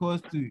Y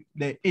equals to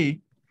the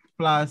A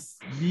plus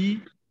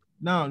B.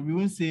 Now, we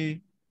won't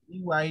say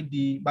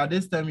YD, but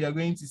this time we are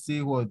going to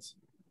say what?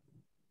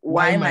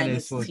 Y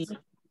minus what?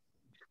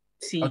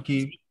 T.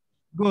 Okay,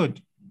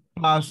 good.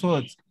 Plus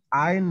what?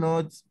 I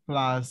naught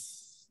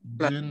plus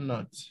G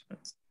naught.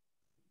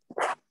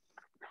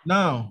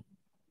 Now,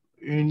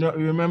 you know,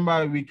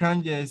 remember, we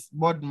can't just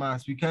board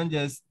mass, we can't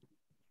just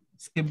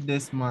skip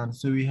this man,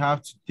 so we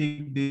have to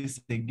take this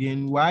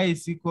again. Y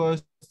is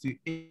equals to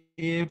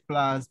A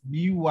plus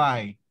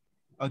BY,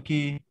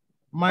 okay,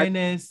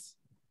 minus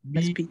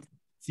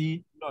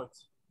BT naught.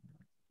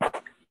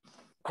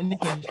 Any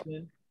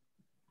question?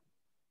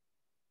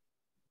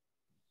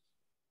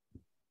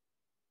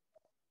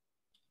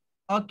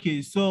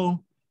 Okay,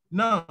 so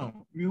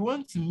now we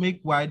want to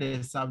make Y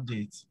the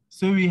subject.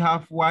 So we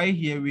have Y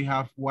here, we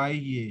have Y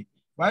here.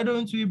 Why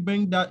don't we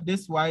bring that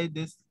this Y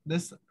this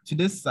to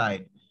this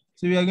side?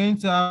 So we are going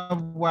to have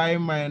Y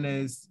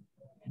minus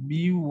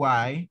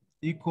BY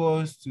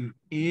equals to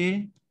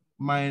A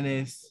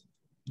minus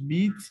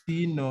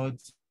BT naught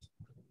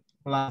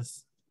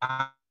plus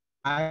I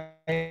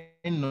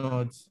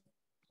naught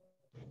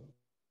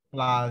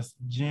plus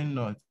G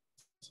naught.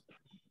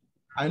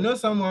 I know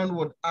someone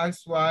would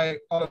ask why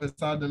all of a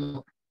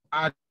sudden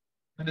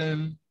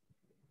adding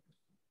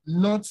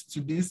not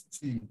to this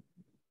T.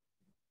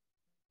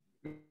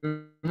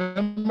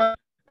 Remember,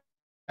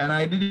 and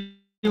I didn't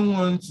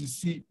want to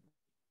see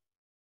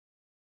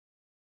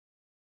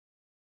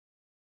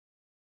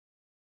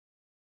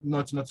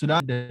not so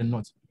that the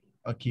not.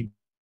 Okay.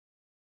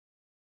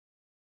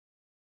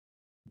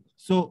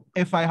 So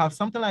if I have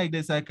something like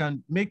this, I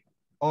can make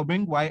or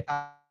bring y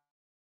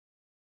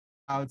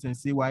out and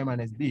say y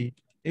minus b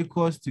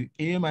equals to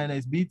a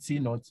minus bt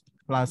naught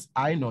plus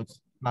I naught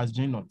plus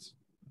G naught.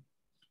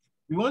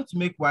 We want to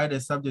make y the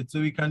subject,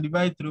 so we can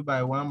divide through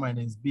by 1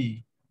 minus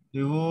b.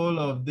 The whole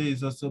of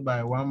this also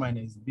by 1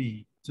 minus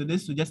b. So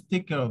this will just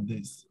take care of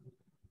this.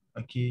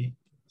 Okay,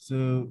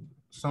 so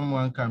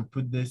someone can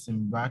put this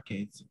in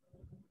brackets.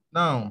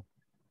 Now,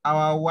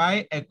 our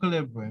y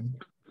equilibrium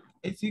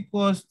is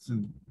equals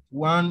to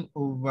 1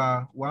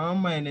 over 1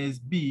 minus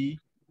b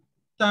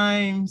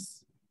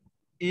times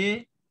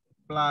a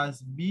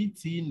plus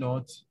bt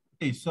naught.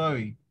 Hey,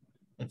 sorry,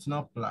 it's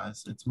not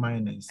plus, it's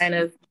minus.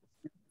 Minus.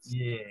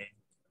 Yeah.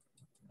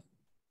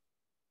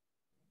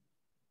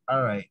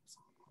 All right.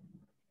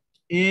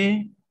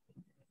 A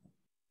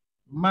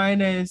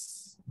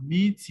minus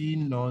bt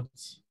naught,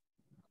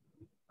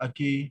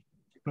 okay,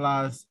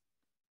 plus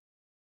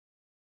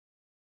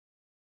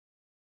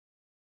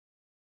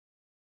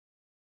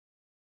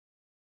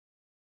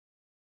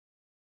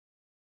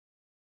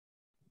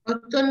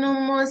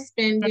autonomous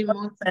spending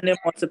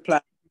Multiply.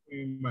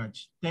 very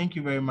much. Thank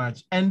you very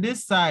much. And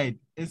this side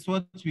is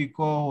what we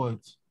call what?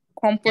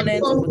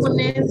 Components.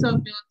 Components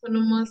of the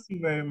autonomous.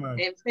 Thank you very much.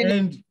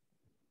 And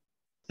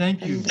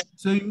thank you.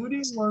 So you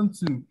wouldn't want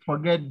to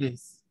forget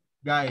this,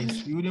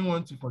 guys. You wouldn't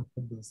want to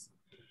forget this.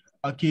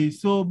 Okay,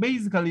 so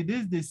basically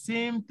this is the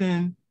same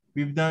thing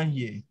we've done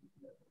here.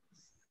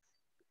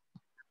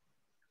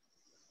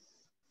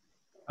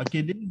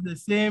 Okay, this is the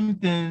same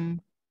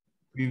thing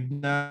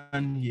we've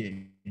done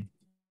here.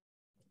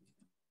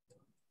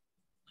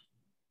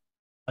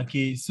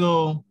 Okay,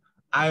 so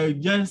I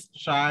just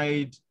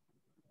tried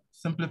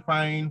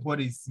simplifying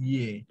what is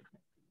here.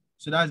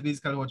 So that's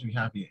basically what we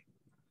have here.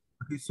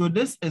 Okay, so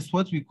this is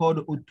what we call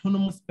the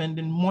autonomous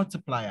spending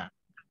multiplier.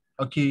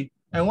 Okay,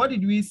 and what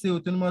did we say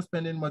autonomous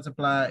spending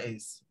multiplier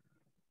is?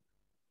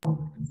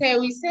 So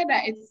we said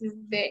that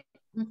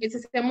it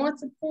is a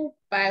multiple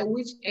by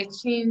which a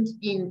change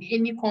in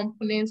any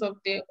component of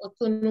the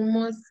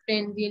autonomous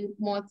spending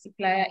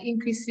multiplier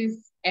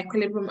increases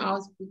equilibrium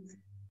output.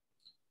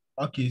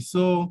 Okay,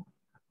 so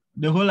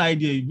the whole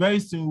idea, very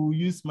soon we'll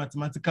use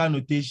mathematical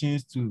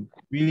notations to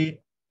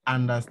really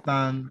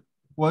understand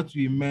what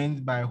we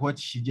meant by what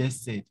she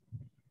just said.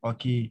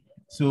 Okay,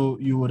 so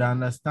you would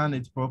understand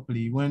it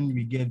properly when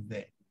we get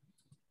there.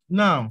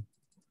 Now,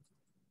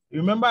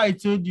 remember I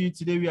told you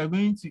today we are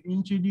going to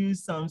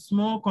introduce some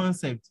small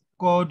concept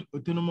called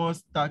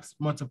autonomous tax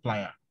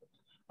multiplier.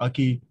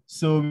 Okay,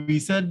 so we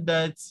said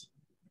that,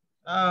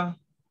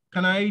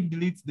 can I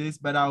delete this?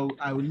 But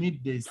I will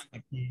need this.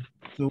 Okay,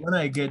 so when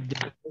I get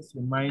there, just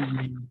remind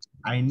me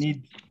I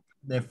need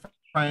the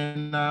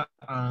final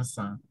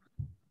answer.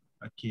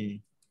 Okay,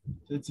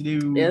 so today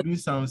we will do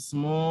some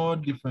small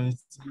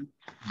difference.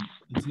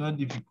 It's not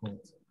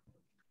difficult.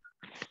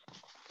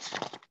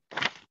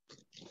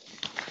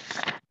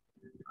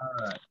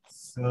 All right,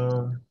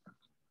 so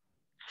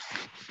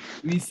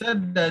we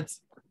said that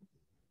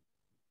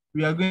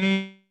we are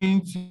going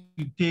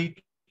to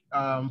take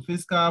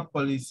fiscal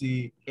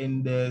policy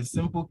in the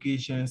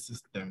simplification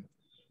system.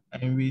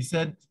 And we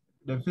said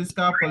the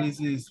fiscal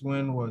policy is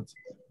when what?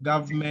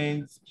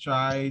 Government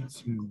try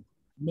to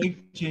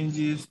make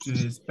changes to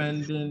the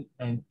spending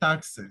and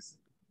taxes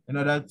in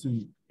order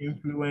to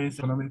influence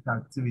economic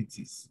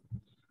activities.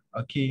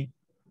 Okay,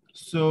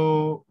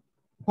 so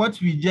what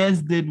we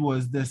just did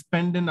was the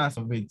spending as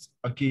of it.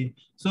 Okay,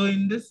 so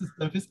in this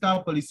system,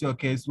 fiscal policy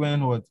occurs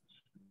when what?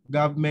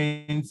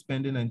 Government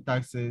spending and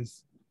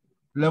taxes,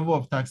 level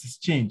of taxes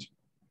change.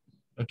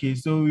 Okay,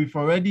 so we've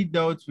already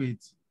dealt with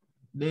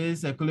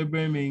this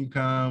equilibrium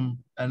income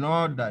and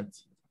all that.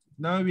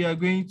 Now we are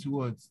going to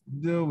what?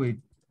 Deal with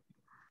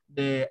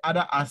the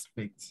other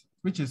aspect,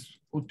 which is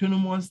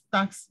autonomous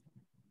tax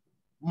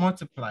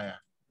multiplier.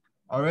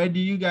 Already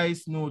you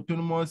guys know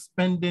autonomous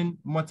spending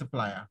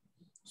multiplier.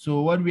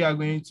 So what we are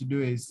going to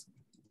do is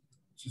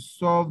to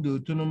solve the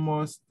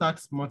autonomous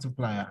tax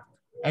multiplier.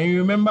 And you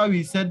remember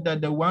we said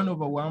that the 1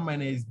 over 1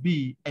 minus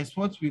b is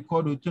what we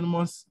call the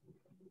autonomous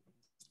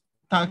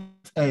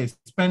tax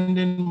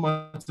spending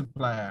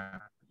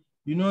multiplier.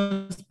 You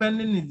know,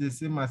 spending is the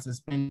same as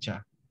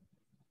expenditure.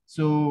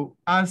 So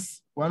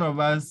as one of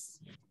us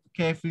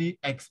carefully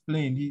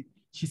explained,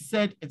 she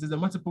said it is a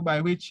multiple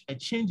by which a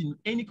change in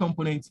any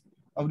component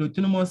of the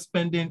autonomous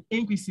spending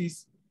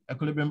increases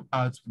equilibrium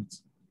output.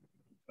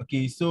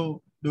 Okay,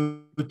 so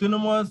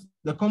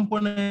the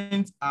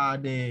components are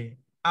the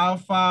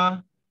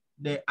alpha,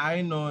 the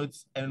I naught,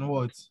 and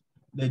what?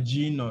 The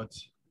G naught.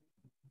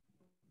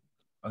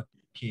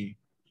 Okay.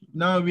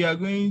 Now we are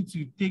going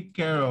to take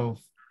care of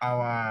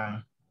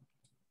our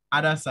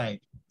other side.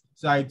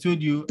 So I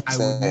told you I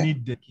would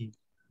need the key.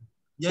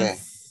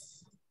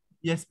 Yes.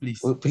 Yes, please.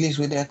 Please,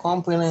 with the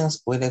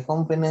components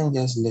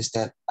just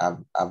listed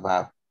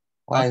above,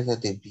 why is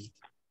it the BT?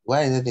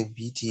 Why is it the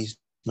BT is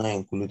not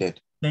included?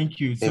 Thank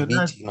you. The so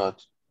BT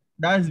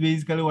that's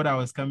basically what I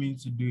was coming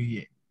to do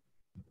here.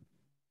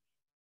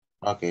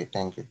 Okay,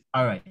 thank you.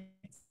 All right.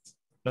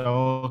 You're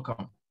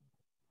welcome.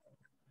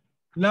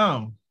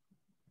 Now,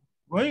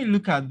 when you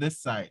look at this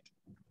side,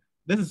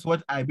 this is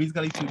what I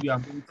basically told you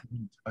I'm going to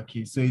need.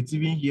 Okay, so it's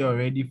even here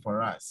already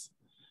for us.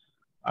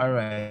 All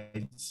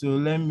right, so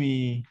let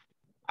me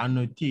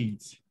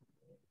annotate.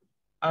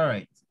 All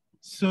right,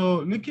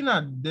 so looking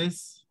at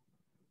this,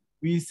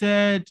 we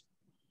said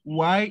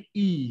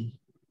YE,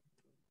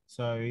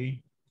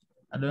 sorry,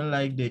 I don't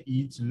like the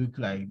E to look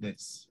like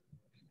this.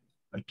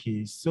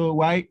 Okay,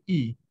 so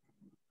YE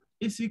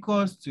is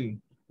equals to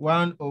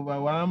 1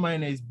 over 1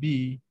 minus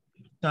B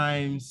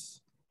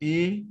times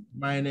A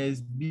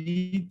minus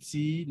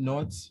BT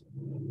naught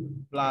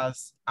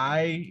plus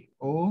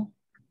IO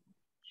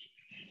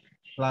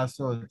plus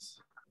what?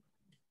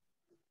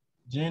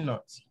 G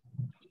naught.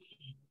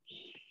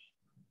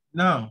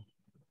 Now,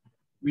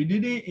 we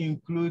didn't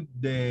include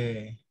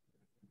the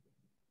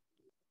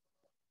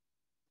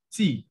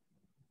T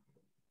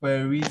for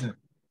a reason.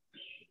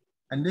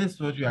 And this is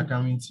what we are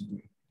coming to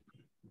do.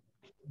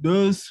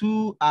 Those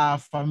who are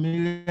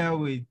familiar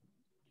with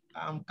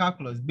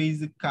calculus,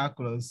 basic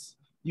calculus,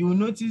 you will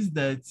notice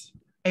that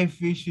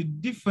if we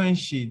should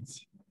differentiate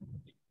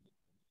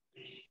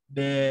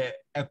the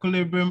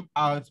equilibrium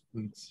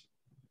output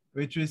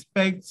with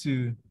respect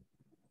to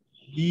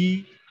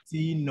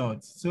dt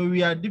naught. So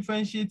we are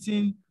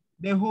differentiating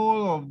the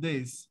whole of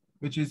this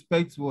with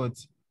respect to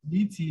what?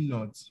 Dt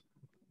naught.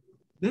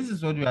 This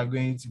is what we are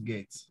going to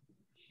get.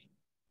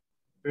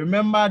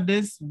 Remember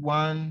this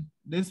one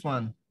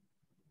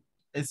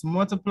is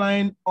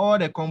multiplying all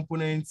the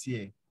components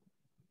here.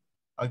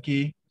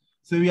 Okay,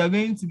 so we are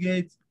going to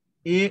get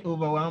A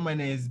over 1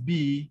 minus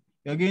B.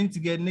 We are going to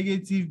get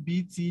negative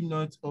BT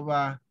naught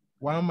over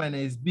 1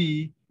 minus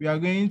B. We are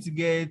going to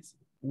get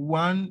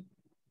 1,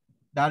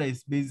 that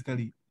is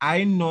basically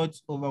I naught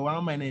over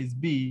 1 minus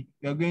B.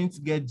 We are going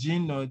to get G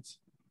naught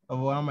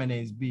over 1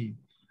 minus B.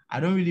 I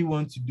don't really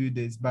want to do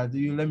this, but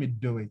you let me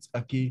do it,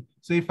 okay?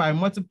 So if I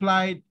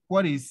multiply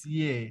what is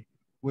here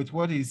with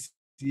what is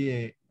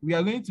here, we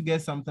are going to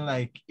get something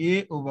like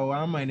A over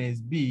 1 minus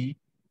B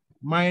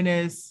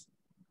minus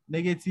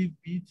negative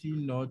BT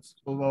naught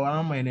over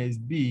 1 minus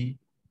B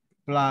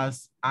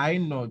plus I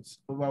naught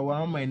over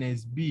 1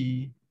 minus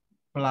B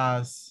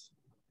plus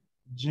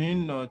G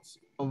naught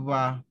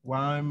over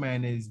 1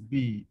 minus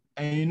B.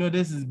 And you know,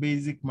 this is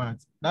basic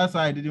math. That's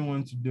why I didn't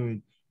want to do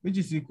it, which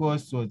is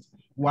equals to what?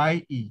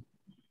 YE.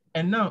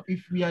 And now,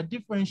 if we are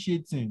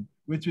differentiating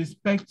with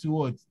respect to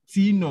what?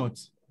 T naught.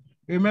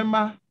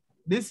 Remember,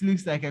 this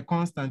looks like a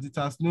constant. It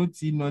has no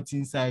T naught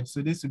inside,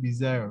 so this will be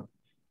 0.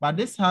 But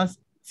this has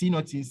T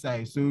naught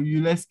inside, so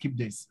let's keep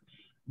this.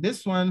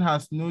 This one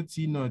has no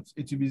T naught,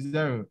 it will be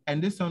 0.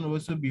 And this one will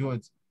also be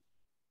what?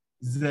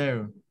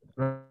 0,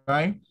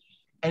 right?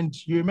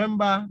 And you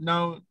remember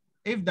now,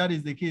 if that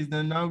is the case,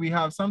 then now we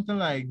have something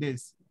like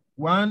this.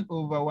 1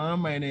 over 1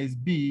 minus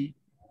B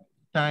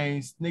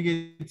times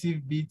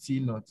negative BT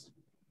naught.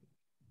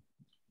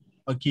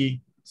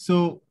 Okay,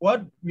 so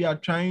what we are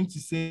trying to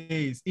say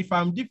is, if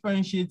I'm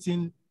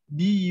differentiating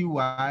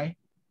DEY,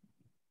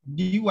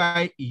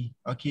 DYE,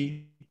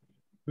 okay,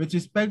 with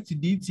respect to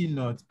DT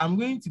naught, I'm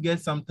going to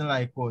get something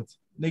like what?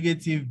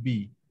 Negative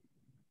B,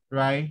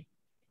 right?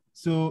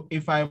 So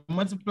if I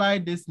multiply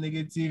this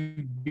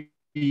negative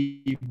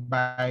B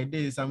by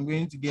this, I'm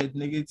going to get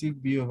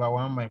negative B over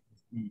 1 minus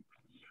B.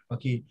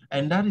 Okay,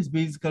 and that is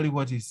basically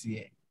what is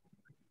here.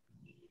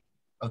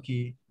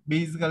 Okay,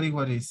 basically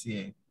what is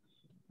here.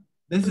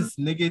 This is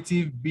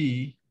negative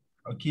B,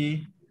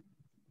 okay?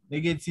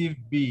 Negative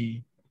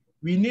B.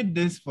 We need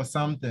this for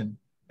something,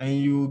 and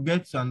you will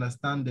get to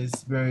understand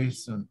this very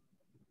soon.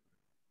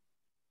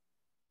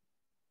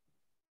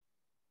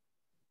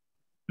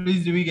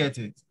 Please, do we get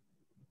it?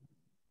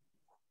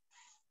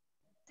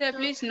 Sir,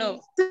 please,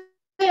 no.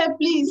 Sir,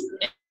 please,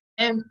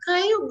 can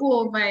you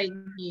go over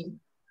again?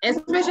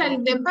 Especially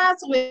the part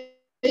where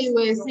you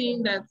were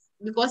saying that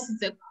because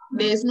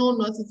there's no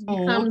note, it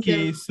becomes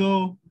okay.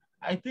 So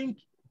I think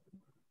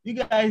you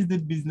guys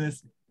did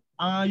business.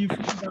 You've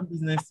done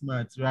business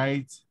math,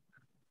 right?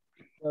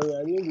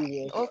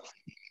 Okay.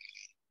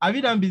 Have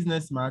you done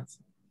business math?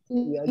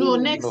 No,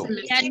 next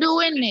semester. We are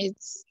doing it.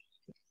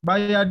 But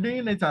you are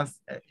doing it as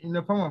in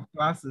the form of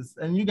classes,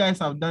 and you guys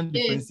have done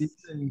differentiation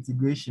and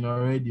integration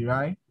already,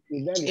 right?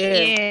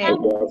 Yeah.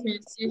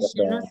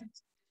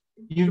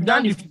 You've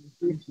done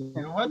differentiation,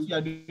 and what you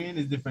are doing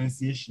is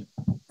differentiation.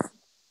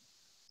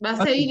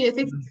 But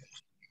okay.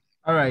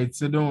 All right,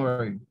 so don't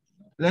worry.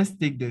 Let's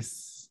take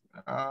this.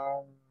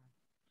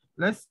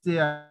 let's say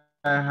I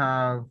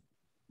have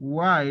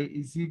y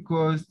is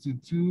equals to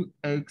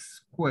 2x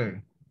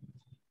squared.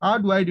 How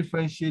do I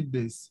differentiate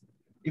this?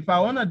 If I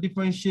want to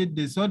differentiate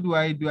this, what do?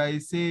 I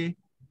say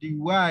the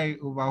y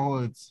over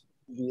what?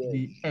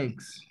 The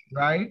x,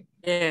 right?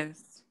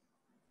 Yes.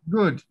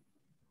 Good.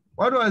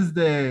 What was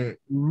the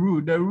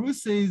rule? The rule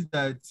says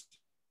that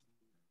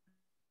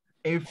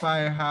if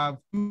I have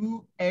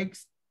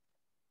 2x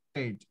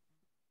squared,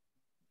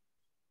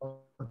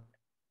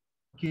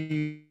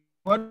 okay,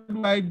 what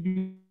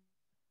do?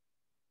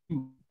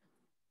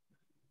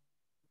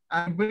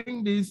 I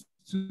bring this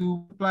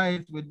to apply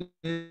it with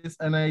this,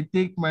 and I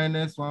take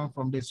 -1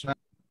 from this, right?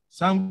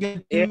 So I'm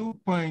getting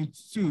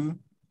 2.2,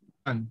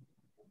 and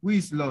who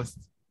is lost?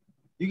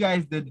 You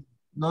guys did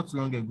not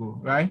long ago,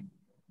 right?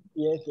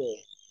 Yes, sir.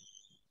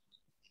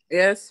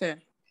 Yes,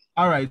 sir.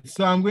 All right,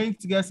 so I'm going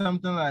to get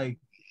something like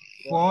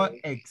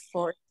 4x.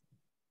 4.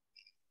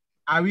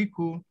 Are we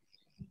cool?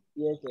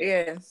 Yes, sir.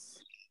 Yes.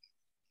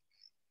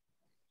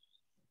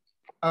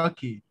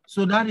 Okay,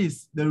 so that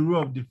is the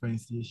rule of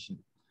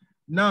differentiation.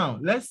 Now,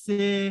 let's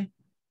say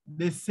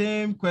the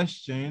same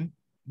question,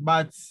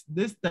 but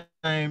this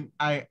time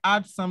I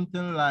add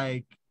something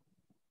like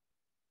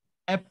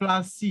a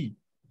plus c.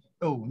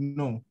 Oh,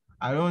 no,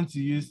 I don't want to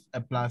use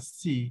a plus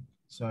c.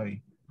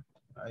 Sorry.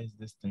 Why is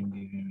this thing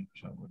giving me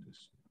trouble?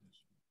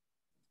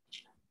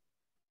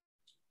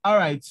 All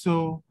right,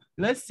 so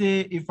let's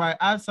say if I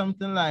add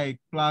something like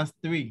plus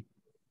 3,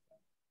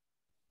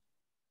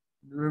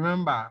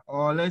 remember,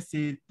 or let's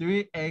say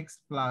 3x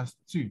plus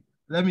 2.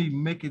 Let me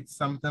make it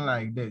something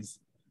like this,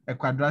 a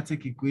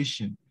quadratic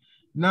equation.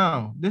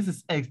 Now, this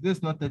is x, this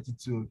is not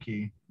 32,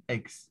 okay,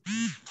 x.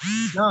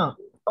 Now,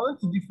 I want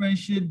to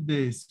differentiate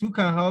this. Who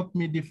can help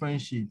me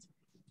differentiate?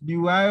 The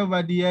y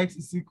over dx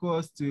is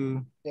equals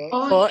to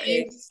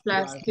 4x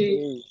plus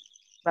 3.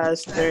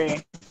 Plus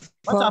 3.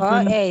 what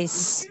happened?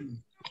 4x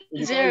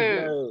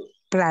 0.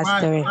 plus Why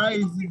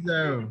 3. is it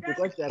 0?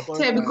 Because it's a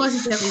So because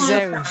it's a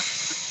Zero.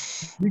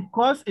 constant.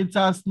 Because it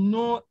has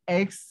no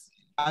x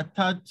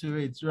attached to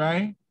it,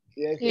 right?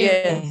 Yes, sir.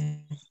 Yes.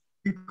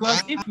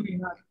 Because if we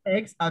had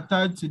x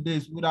attached to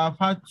this, we would have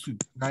had 2,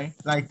 right?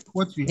 Like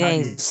what we had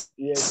here. Yes.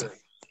 Yes, sir.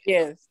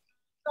 Yes.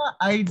 The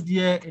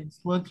idea is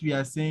what we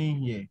are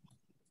saying here.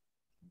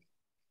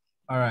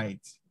 All right.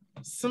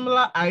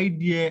 Similar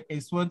idea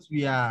is what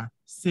we are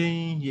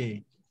saying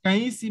here. Can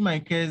you see my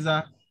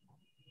cursor?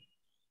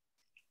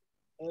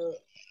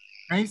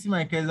 Can you see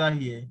my cursor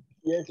here?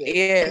 Yes, sir.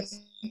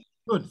 Yes.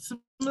 Good.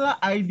 Similar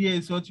idea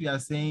is what we are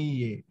saying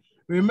here.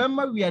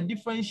 Remember, we are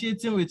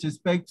differentiating with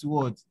respect to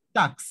what?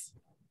 Tax.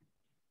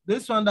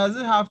 This one, does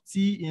it have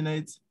t in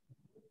it?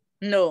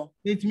 No.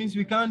 It means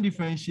we can't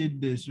differentiate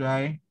this,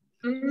 right?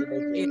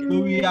 Mm.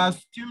 So we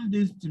assume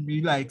this to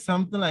be like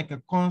something like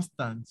a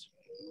constant.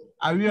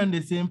 Are we on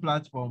the same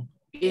platform?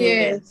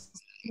 Yes.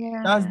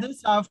 Yeah. Does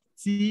this have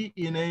t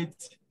in it?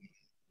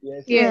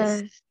 Yes, sir.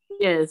 Yes.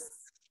 Yes.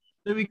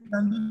 So we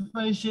can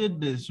differentiate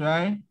this,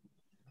 right?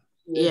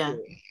 Yes, Yeah.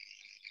 sir.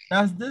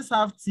 Does this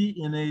have t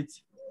in it?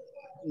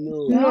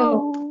 No.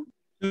 No.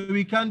 So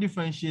we can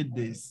differentiate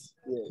this.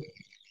 Yes.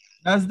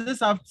 Does this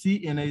have t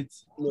in it?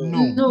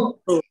 No. No.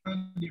 We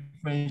can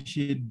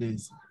differentiate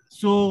this.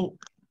 So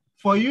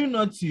for you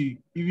not to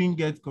even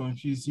get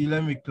confused,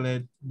 let me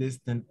clear this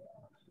thing.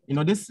 You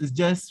know, this is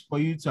just for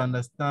you to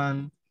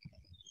understand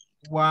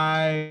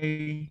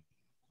why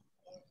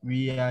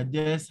we are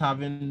just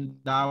having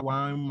that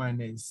 1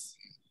 minus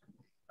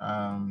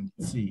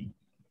t.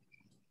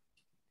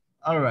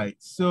 All right,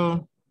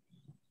 so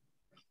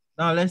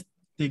now let's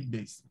take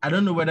this. I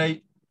don't know whether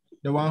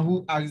the one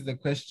who asked the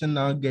question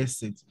now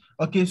gets it.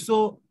 Okay,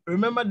 so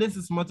remember this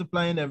is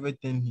multiplying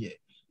everything here.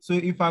 So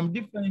if I'm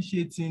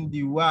differentiating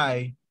the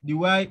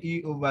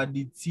ye over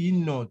the t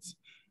naught,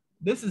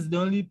 this is the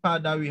only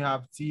part that we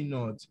have t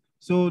naught.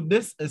 So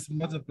this is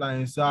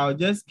multiplying. So I'll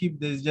just keep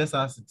this just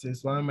as it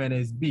is, 1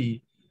 minus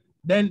b.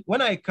 Then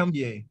when I come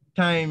here,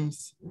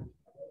 times,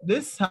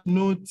 this has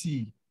no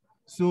t.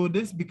 So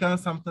this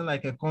becomes something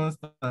like a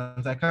constant.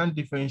 I can't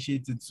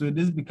differentiate it. So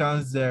this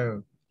becomes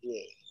 0.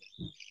 Yes.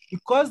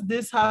 Because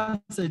this has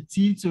a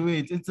t to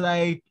it, it's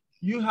like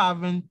you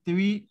having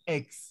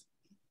 3x.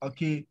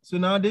 Okay, so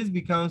now this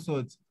becomes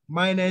what?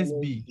 Minus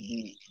b.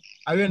 B.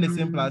 Are we on the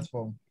same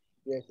platform?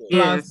 Yes, sir.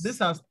 Plus, Yes. this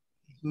has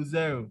to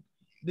 0.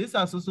 This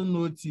has also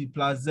no t,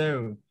 plus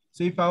 0.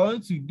 So if I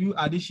want to do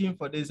addition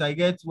for this, I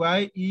get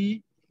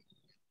ye,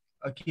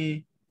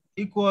 okay,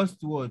 equals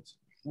to what?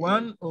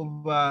 1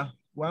 over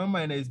 1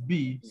 minus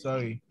b,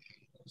 sorry.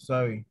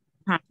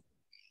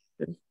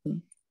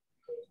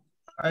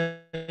 I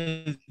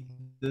is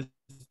this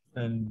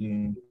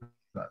and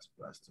plus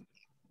 2.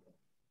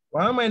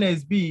 1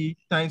 minus b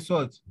times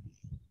what?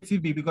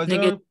 Negative b, because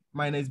 0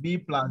 minus b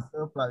plus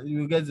 0 plus, you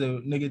will get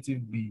the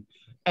negative b.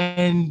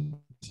 And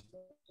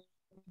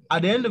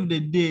at the end of the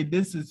day,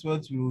 this is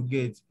what we will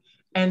get.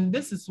 And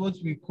this is what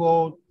we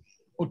call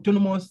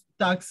autonomous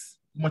tax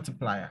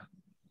multiplier.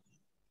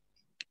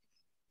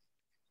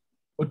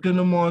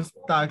 Autonomous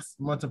tax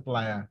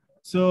multiplier.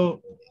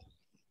 So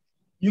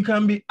You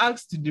can be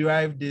asked to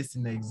derive this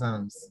in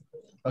exams.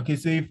 Okay,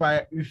 so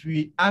if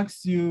we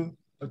ask you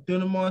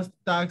autonomous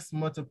tax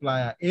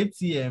multiplier,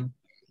 ATM,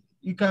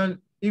 you can,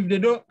 if they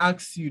don't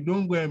ask you,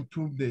 don't go and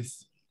prove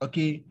this.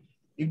 Okay,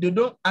 if they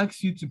don't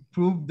ask you to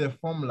prove the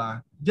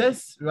formula,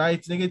 just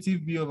write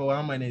negative B over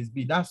 1 minus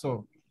B. That's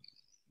all.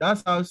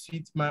 That's how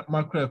sweet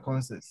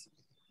macroeconomics is.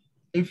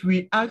 If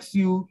we ask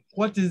you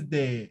what is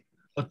the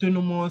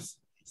autonomous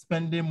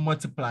spending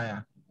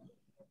multiplier,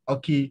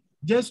 okay,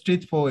 just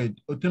straightforward,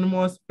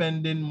 autonomous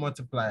spending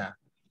multiplier,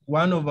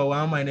 1 over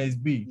 1 minus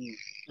B.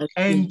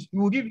 And we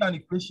will give you an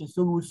equation.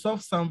 So we'll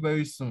solve some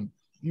very soon.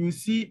 You will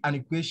see an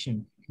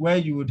equation where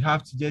you would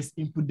have to just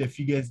input the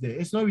figures there.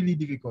 It's not really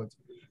difficult.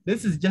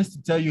 This is just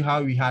to tell you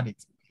how we had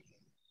it.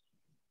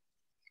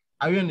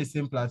 Are we on the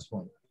same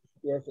platform?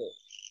 Yes, sir.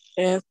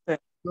 Yes, sir.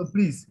 So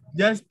please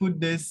just put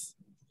this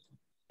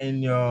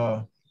in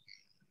your,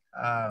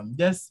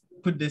 just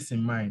put this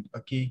in mind,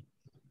 okay?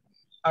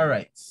 All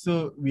right,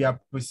 so we are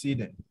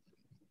proceeding.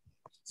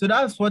 So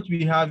that's what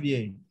we have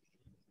here.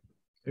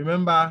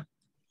 Remember,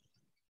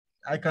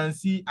 I can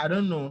see, I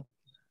don't know,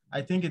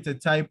 I think it's a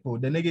typo.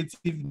 The negative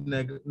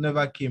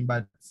never came,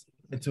 but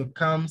it will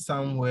come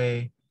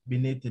somewhere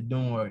beneath it,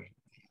 don't worry.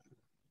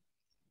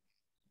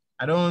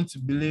 I don't want to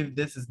believe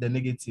this is the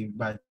negative,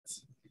 but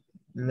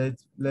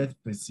let's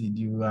proceed,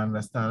 you will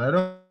understand. I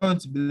don't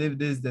want to believe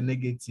this is the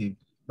negative,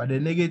 but the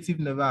negative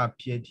never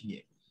appeared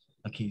here.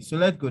 Okay, so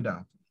let's go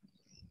down.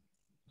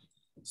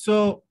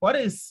 So what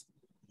is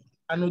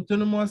an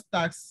autonomous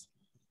tax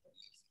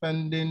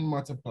spending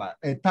multiplier,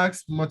 a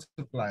tax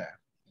multiplier?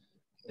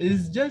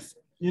 It's just,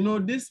 you know,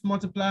 this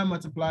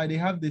multiplier, they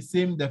have the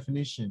same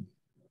definition.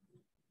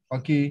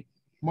 Okay,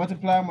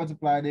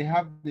 multiplier, they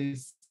have the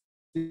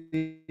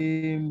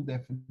same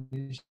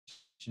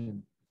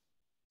definition.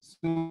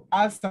 So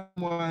as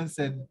someone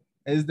said,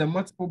 is the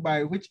multiple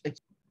by which,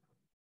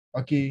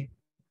 okay,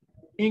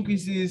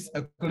 increases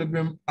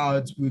equilibrium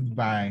output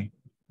by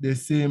the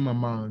same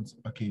amount.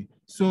 Okay,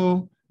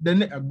 so then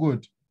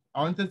good.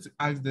 I wanted to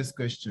ask this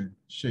question.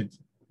 Shit.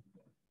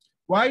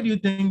 Why do you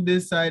think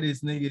this side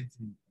is negative?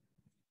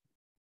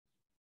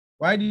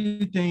 Why do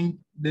you think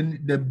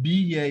the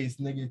B here is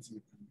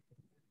negative?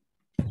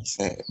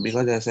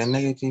 Because there's a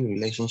negative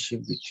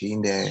relationship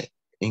between the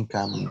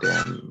income and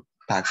the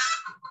tax.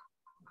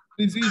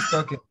 Please, who is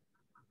talking?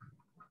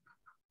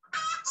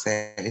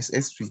 Say it's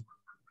SP.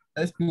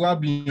 SP, what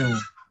be you?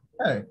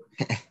 Hey.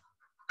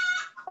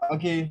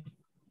 Okay.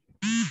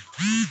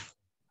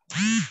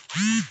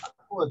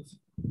 What?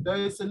 There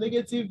is a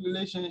negative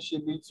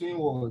relationship between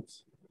what?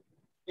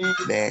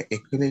 The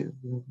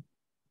equilibrium.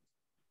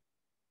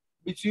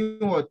 Between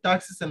what?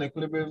 Taxes and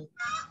equilibrium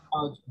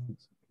output.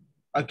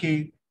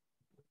 Okay.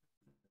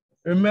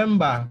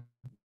 Remember,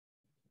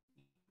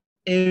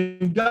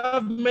 if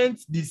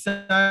government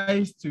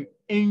decides to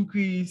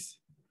increase,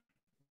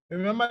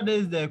 remember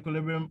this is the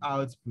equilibrium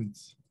output.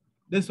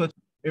 This what,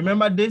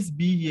 remember this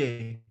B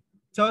here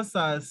tells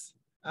us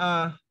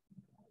the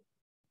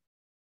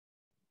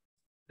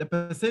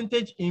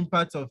percentage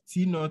impact of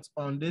T naught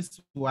on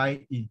this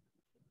YE.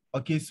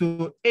 Okay,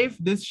 so if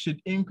this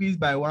should increase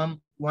by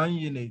one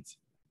unit,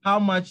 how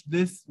much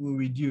this will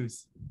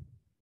reduce?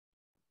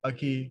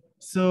 Okay,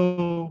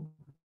 so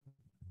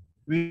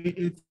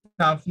it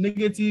have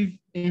negative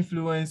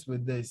influence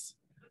with this.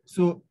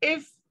 So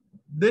if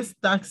this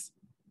tax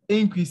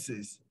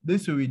increases,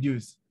 this will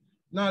reduce.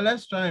 Now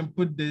let's try and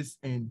put this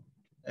in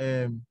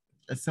a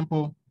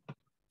simple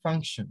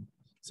function.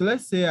 So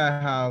let's say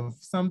I have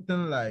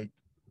something like,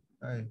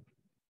 all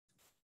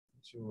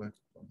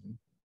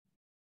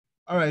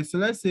right, so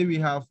let's say we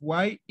have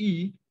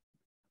YE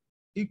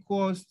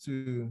equals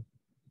to,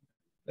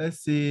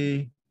 let's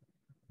say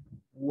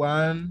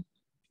 1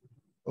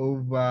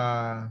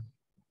 over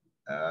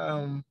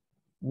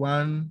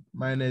 1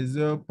 minus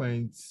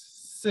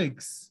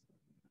 0.6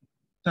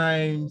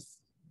 times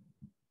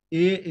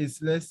A is,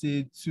 let's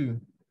say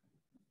 2.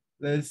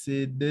 Let's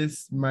say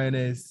this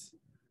minus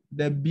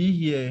the B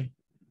here,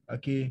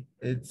 okay,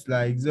 it's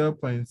like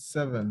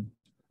 0.7.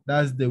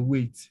 That's the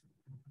weight.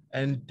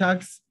 And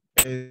tax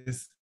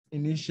is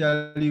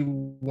initially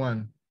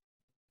 1.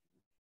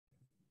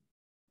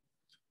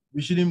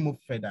 We shouldn't move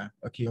further.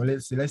 Okay,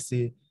 let's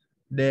say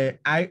the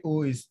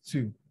IO is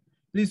 2.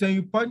 Please, when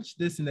you punch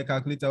this in the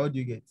calculator, what do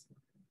you get?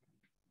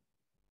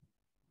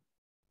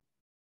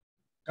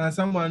 Can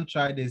someone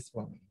try this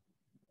for me?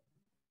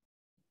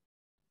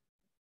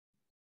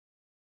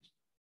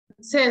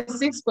 It says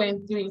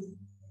 6.3.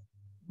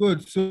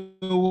 Good. So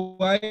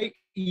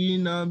YE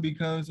now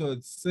becomes what?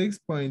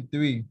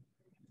 6.3.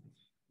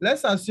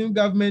 Let's assume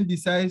government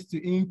decides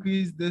to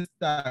increase this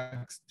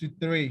tax to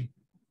 3.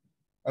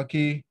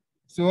 Okay.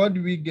 So what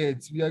do we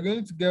get? We are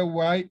going to get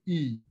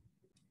YE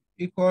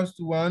equals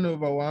to 1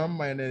 over 1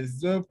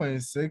 minus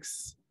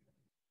 0.6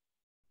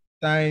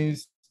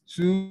 times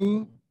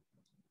 2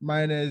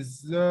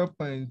 minus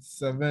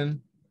 0.7.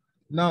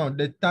 Now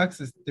the tax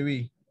is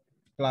 3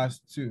 plus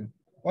 2.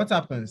 What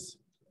happens?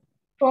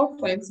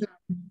 4.9.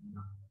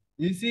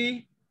 You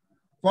see,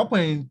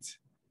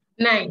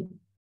 4.9.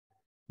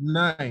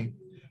 9.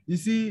 You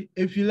see,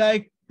 if you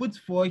like, put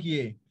 4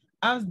 here.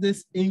 As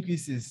this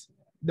increases,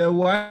 the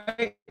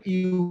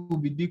YE will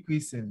be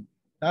decreasing.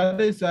 That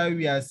is why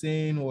we are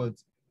saying what?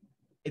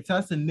 It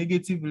has a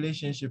negative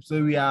relationship.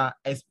 So we are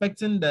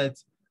expecting that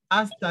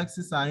as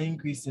taxes are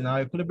increasing,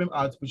 our equilibrium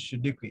output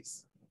should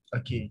decrease.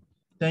 Okay,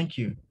 thank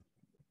you.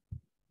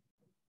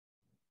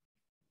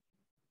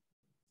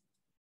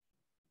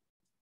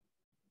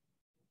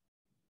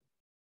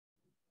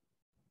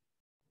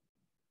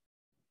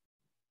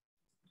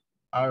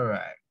 All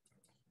right.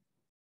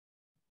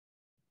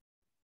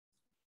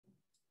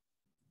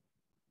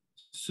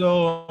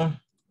 So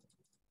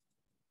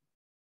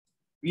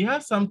we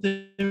have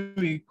something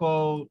we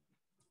call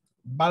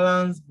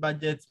balanced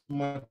budget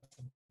multiplier.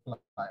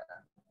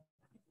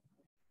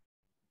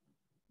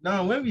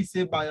 Now, when we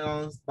say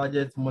balanced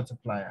budget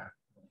multiplier,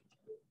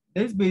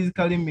 this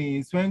basically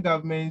means when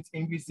government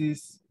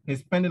increases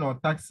its spending on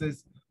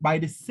taxes by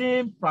the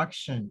same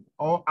fraction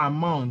or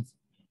amount,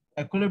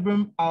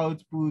 equilibrium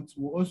output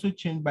will also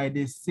change by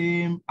the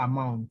same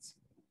amount.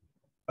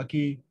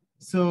 Okay,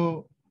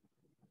 so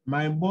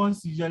my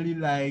boss usually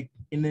like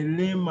in a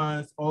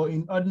layman's or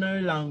in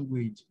ordinary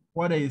language,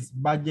 what is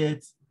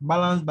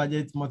balanced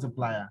budget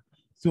multiplier?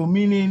 So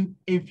meaning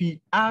if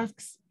he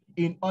asks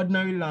in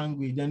ordinary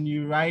language and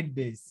you write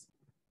this,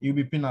 you'll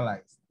be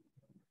penalized.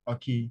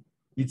 Okay,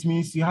 it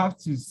means you have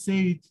to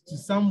say it to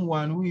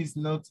someone who is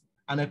not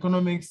an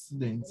economics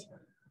student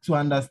to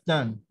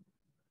understand.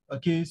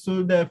 Okay,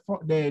 so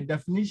the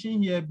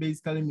definition here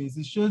basically means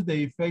it shows the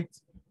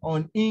effect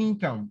on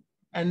income.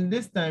 And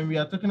this time we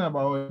are talking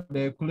about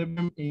the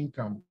equilibrium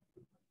income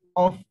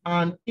of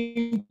an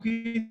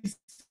increase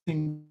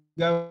in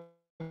government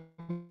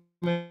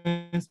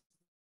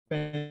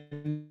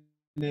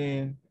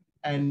spending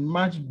and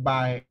matched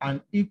by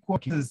an equal.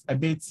 This is a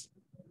bit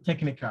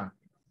technical.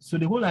 So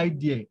the whole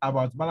idea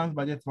about balanced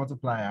budget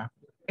multiplier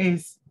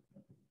is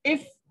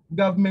if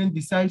government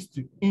decides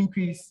to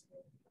increase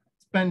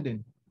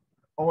spending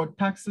or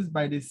taxes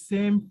by the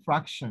same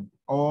fraction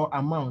or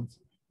amount,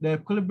 the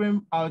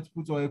equilibrium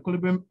output or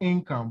equilibrium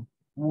income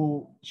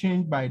will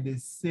change by the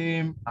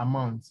same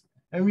amount.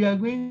 And we are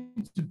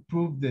going to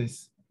prove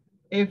this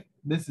if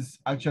this is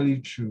actually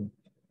true.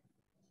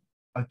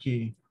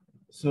 Okay,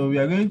 so we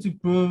are going to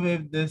prove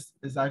if this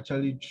is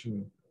actually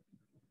true.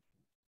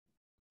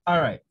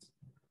 All right,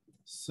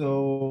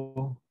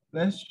 so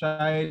let's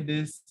try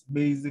this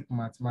basic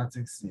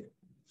mathematics here.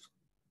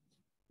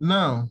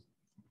 Now,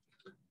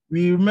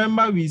 we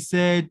remember we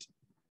said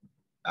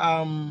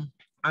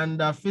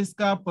under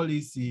fiscal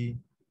policy,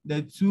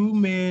 the two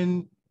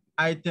main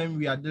items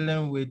we are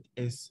dealing with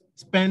is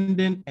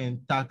spending and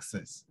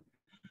taxes.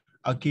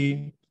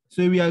 Okay,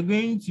 so we are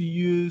going to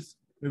use,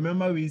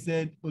 remember we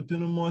said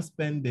autonomous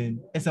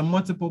spending as a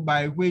multiple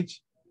by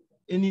which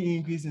any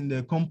increase in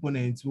the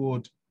components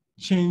would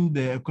change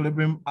the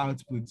equilibrium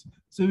output.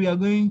 So we are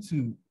going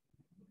to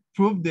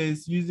prove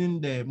this using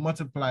the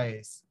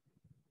multipliers.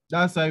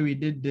 That's why we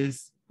did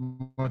this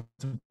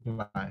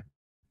multiply.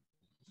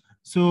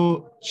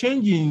 So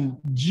changing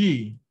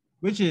G,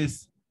 which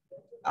is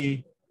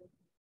A,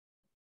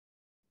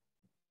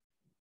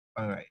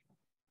 all right,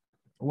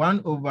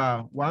 1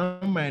 over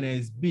 1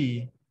 minus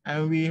B,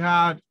 and we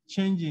had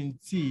changing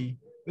T,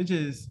 which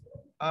is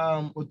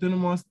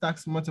autonomous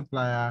tax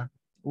multiplier,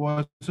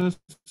 was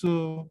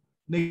also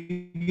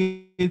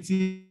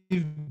negative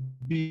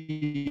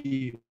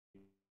B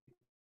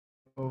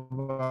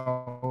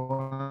over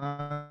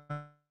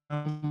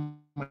 1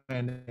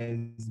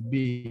 minus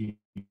B.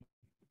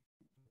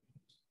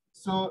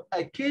 So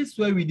a case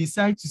where we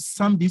decide to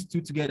sum these two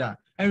together.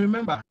 And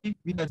remember,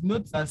 we have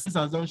note that this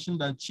assumption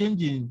that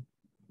changing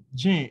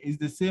J is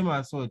the same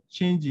as what?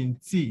 Changing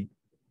T.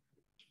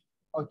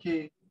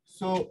 Okay,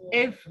 so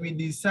if we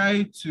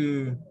decide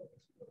to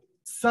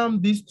sum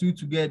these two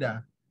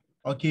together,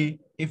 okay,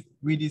 if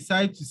we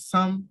decide to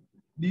sum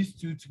these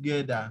two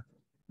together,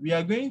 we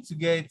are going to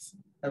get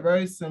a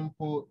very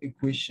simple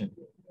equation.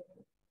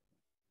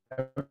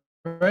 A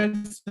very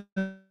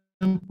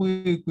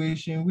simple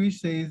equation which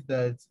says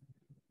that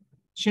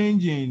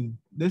changing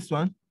this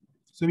one,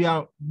 so we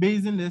are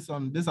basing this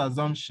on this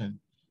assumption,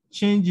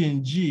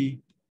 changing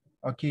G,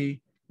 okay,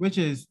 which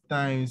is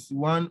times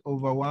 1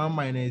 over 1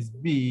 minus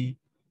B.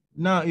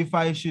 Now, if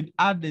I should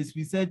add this,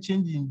 we said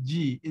changing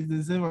G is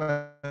the same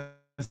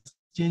as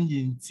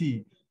changing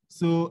T.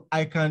 So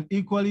I can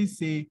equally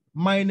say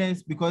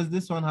minus, because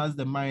this one has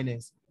the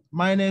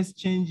minus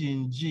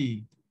changing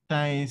G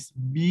times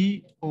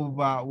B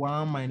over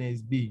 1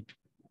 minus B.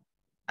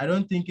 I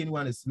don't think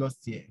anyone is lost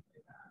here.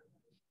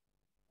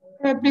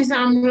 Please,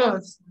 I'm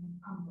lost.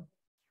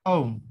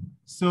 Oh,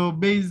 so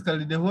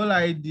basically the whole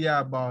idea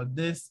about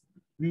this,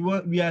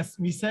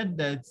 we said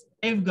that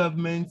if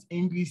government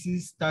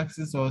increases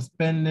taxes or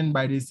spending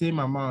by the same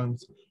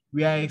amount,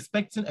 we are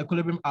expecting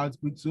equilibrium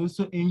output to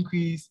also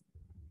increase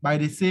by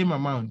the same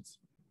amount.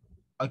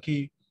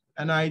 Okay,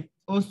 and I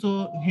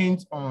also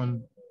hint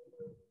on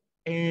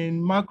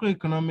in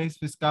macroeconomics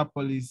fiscal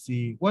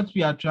policy, what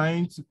we are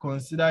trying to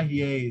consider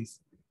here is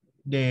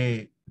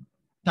the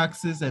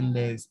taxes and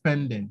the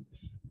spending.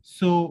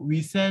 So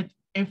we said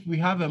if we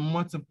have a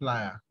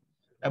multiplier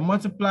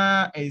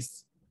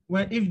is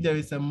when if there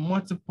is a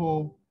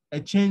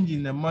change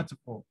in a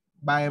multiple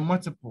by a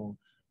multiple,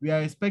 we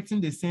are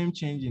expecting the same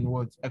change in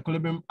what?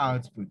 Equilibrium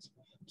output.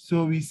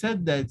 So we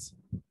said that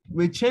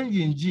with change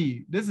in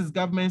G, this is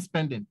government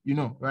spending,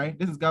 right?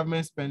 This is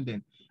government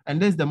spending, and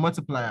this is the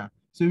multiplier.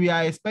 So we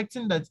are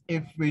expecting that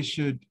if we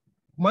should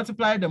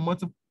multiply the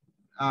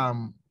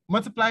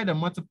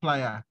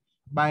multiplier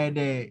by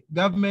the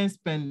government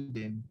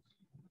spending,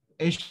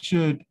 it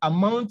should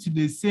amount to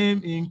the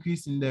same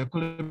increase in the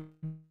equilibrium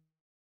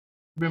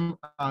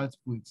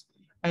output.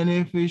 And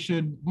if we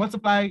should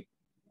multiply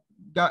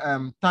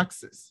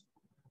taxes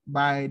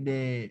by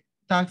the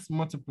tax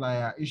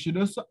multiplier, it should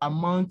also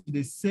amount to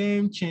the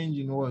same change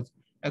in what?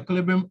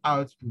 Equilibrium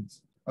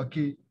output.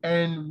 Okay.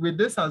 And with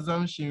this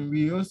assumption,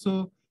 we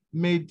also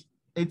made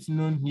it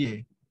known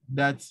here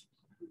that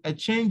a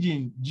change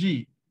in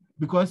G,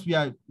 because we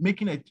are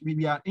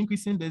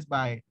increasing this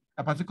by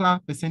a particular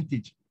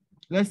percentage.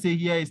 Let's say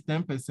here is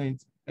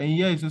 10% and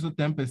here is also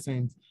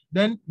 10%.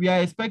 Then we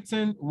are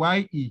expecting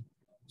YE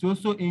to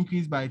also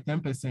increase by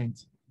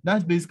 10%.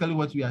 That's basically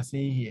what we are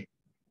saying here.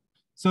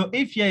 So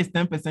if here is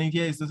 10%,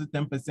 here is also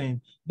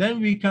 10%, then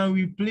we can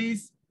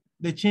replace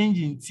the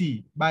change in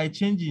T by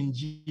change in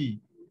G.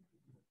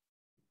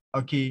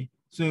 Okay,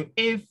 so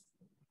if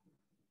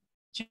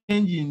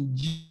change in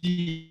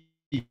G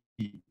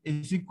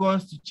is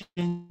equals to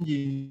change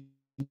in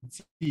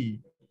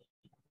T,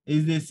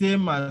 is the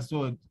same as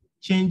what?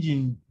 Change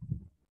in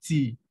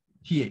T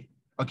here.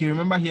 Okay,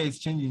 remember here is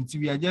change in T.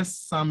 We are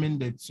just summing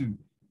the two.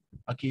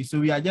 Okay, so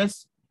we are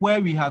just,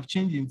 where we have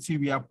change in T,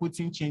 we are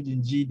putting change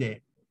in G there.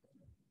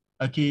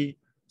 Okay,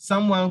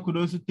 someone could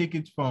also take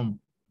it from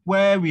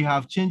where we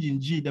have change in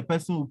G, the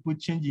person will put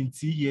change in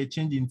T here,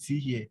 change in T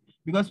here.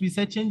 Because we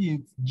said change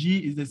in G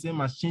is the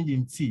same as change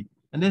in T.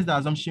 And that's the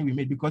assumption we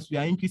made because we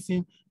are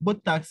increasing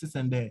both taxes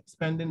and the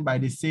spending by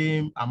the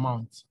same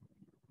amount.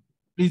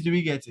 Please, do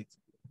we get it?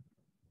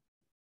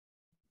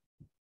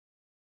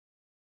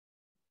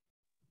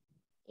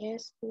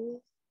 Yes, please.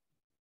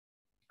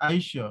 Are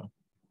you sure?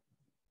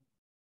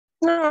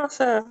 No,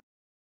 sir.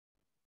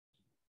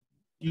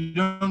 You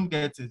don't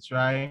get it,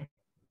 right?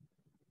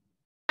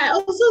 I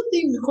also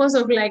think because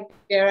of like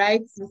the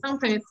writing,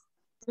 sometimes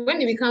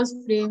when it becomes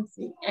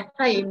plenty, I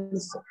can't.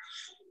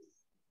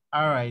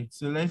 All right,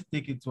 so let's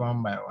take it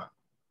one by one.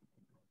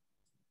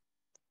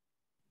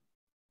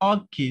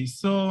 Okay,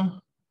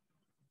 so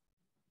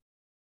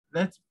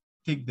let's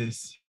take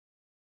this.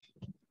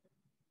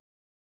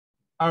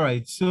 All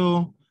right,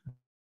 so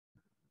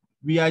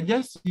we are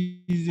just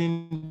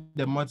using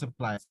the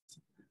multipliers.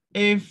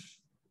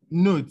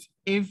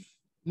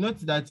 Note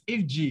that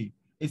if G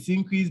is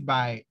increased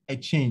by a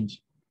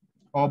change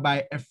or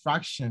by a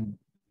fraction,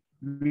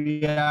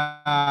 we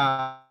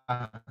are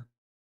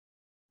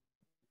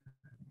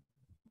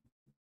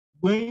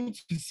going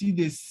to see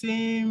the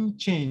same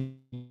change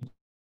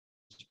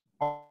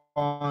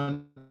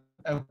on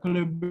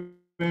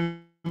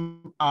equilibrium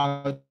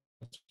output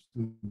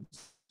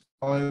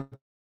or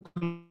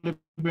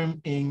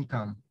equilibrium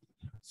income.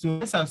 So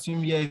let's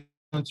assume here I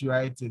want to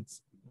write it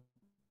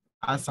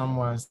as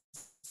someone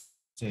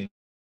said,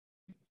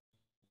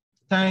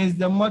 times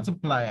the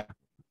multiplier.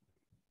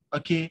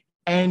 Okay,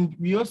 and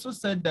we also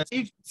said that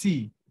if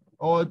T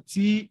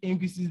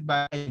increases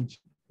by change,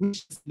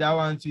 which that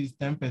one too is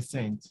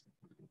 10%,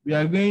 we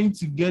are going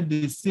to get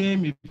the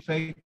same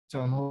effect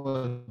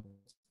on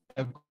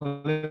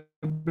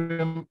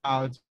equilibrium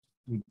output.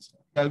 We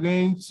are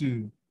going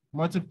to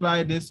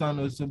multiply this one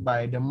also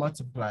by the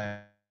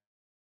multiplier.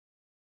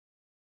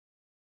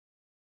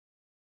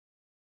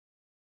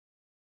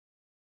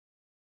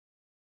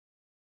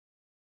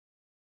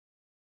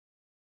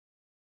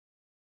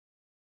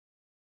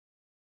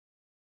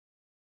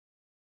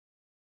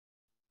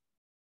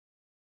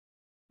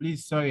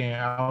 Please, sorry,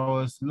 I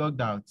was logged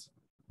out.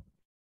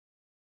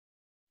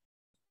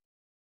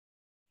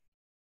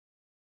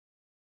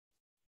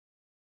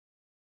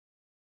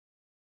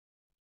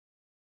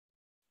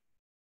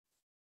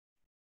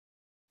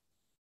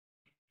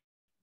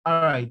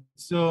 All right,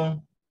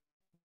 so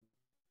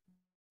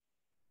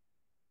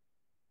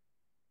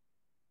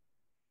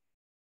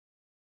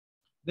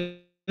this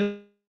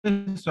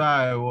is where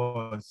I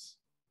was,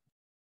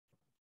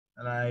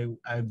 and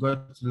I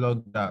got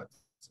logged out.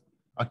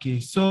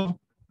 Okay, so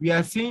we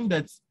are saying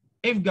that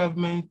if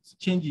government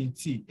change in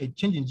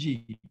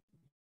G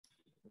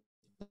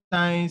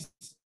times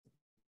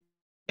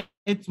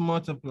its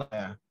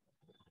multiplier,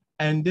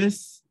 and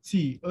this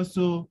T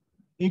also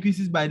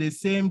increases by the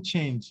same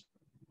change,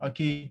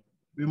 okay,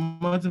 we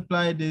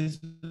multiply this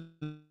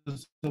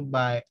also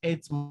by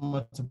its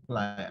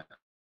multiplier.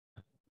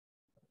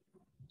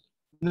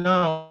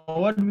 Now,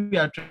 what we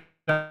are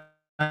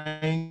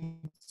trying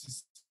to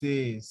say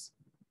is,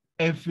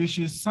 if we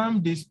should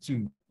sum these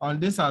two on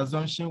this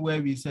assumption where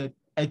we said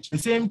the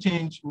same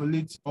change will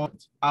lead to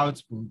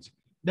output,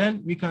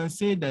 then we can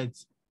say that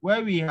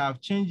where we have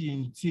change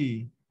in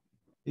T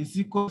is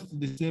equal to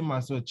the same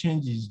as what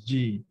change is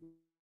G.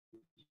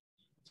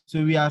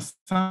 So we are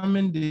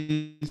summing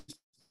this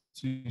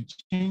to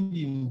change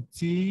in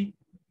T,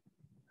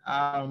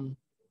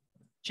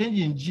 change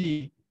in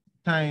G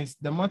times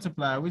the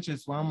multiplier, which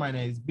is 1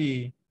 minus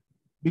B.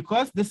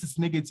 Because this is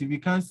negative, we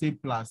can't say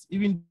plus,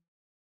 even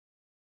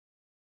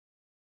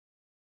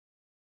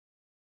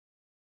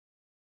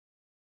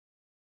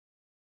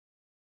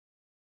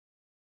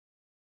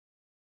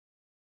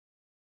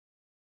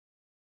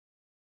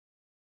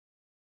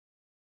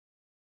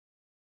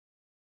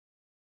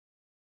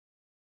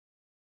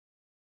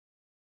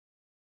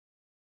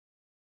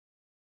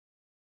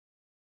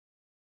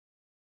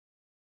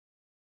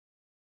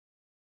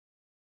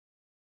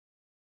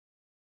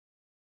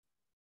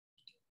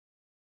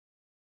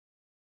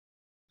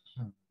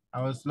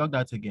I was logged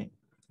out again.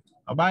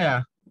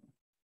 Abaya.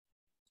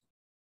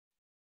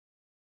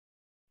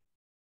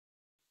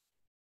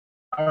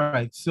 All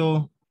right,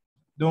 so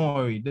don't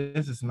worry,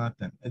 this is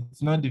nothing.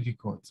 It's not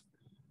difficult.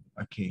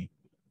 Okay.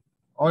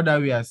 All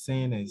that we are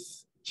saying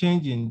is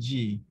change in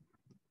G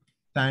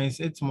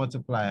times its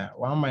multiplier,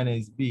 1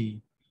 minus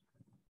B.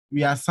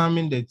 We are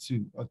summing the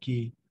two,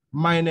 okay?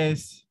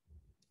 Minus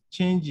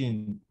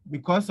changing,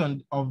 because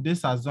of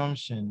this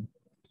assumption,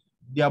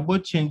 they are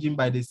both changing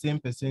by the same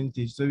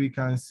percentage. So we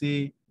can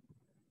say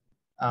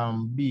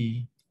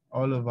B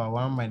all over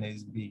 1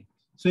 minus B.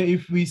 So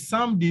if we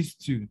sum these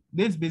two,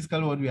 this is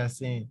basically what we are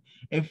saying.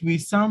 If we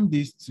sum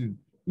these two,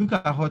 look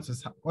at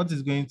what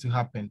is going to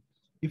happen.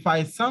 If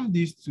I sum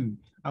these two,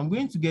 I'm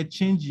going to get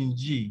change in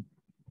G.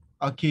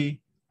 Okay,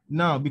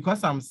 now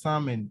because I'm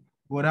summing,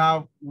 we'll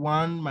have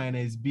 1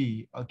 minus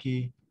B,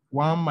 okay,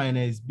 1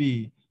 minus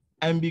B.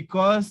 And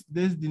because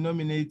this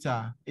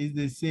denominator is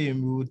the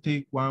same, we will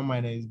take 1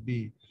 minus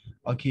B,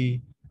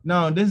 okay.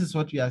 Now, this is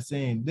what we are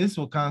saying. This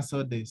will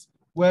cancel this,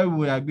 where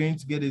we are going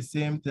to get the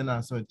same thing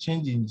as a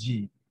change in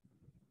G.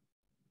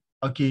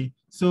 Okay,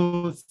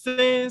 so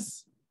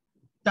since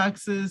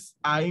taxes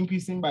are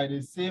increasing by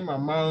the same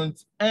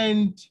amount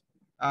and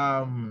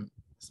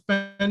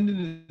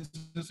spending is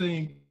also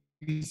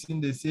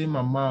increasing the same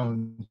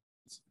amount,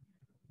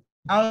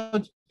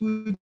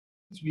 output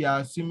we are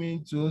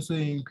assuming to also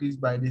increase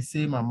by the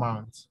same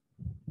amount.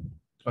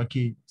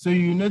 Okay, so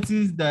you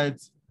notice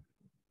that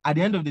at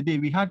the end of the day,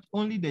 we had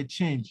only the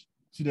change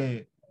to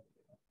the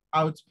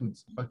output.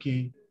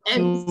 Okay,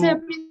 And so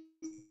please,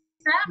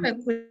 I have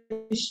a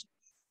question.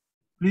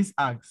 please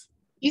ask.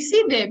 You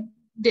see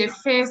the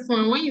first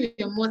one, when you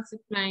are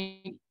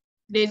multiplying,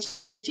 the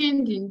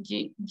change in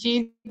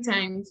G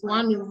times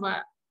 1 over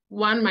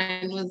 1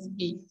 minus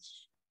B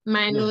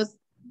minus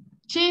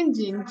change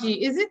in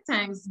G, is it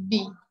times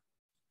B?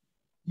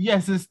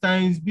 Yes, it's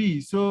times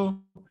B. So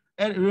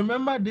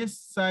remember this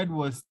side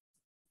was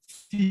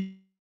T.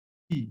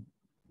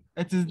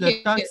 It is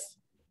the tax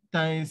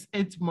times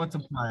its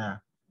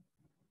multiplier.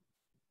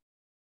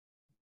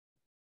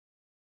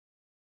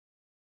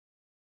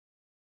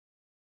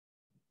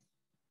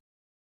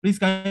 Please,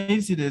 can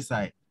you see this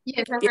side?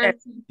 Yes, I can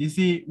see. You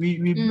see,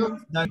 we built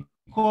that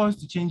cause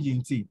to change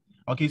in T.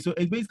 Okay, so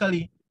it's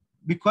basically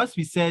because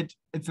we said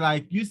it's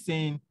like you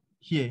saying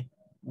here,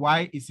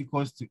 y is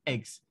equals to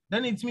x.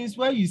 Then it means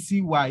where you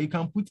see y, you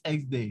can put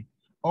x there.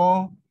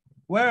 Or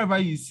wherever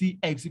you see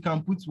x, you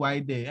can put y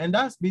there. And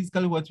that's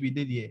basically what we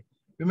did here.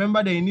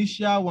 Remember, the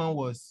initial one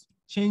was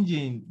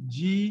changing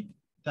G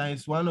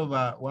times 1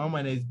 over 1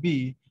 minus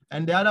B.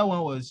 And the other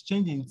one was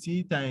changing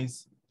T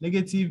times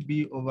negative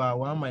B over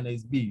 1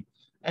 minus B.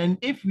 And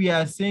if we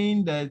are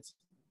saying that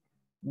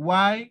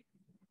y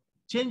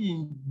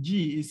changing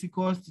G is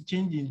equals to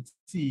changing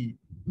T,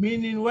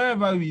 meaning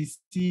wherever we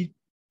see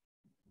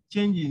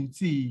changing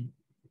T,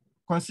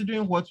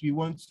 considering what we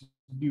want to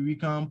do, we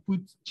can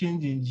put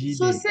change in G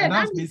So there. sir, And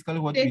that's basically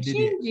what we did here.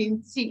 The change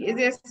in T is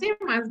the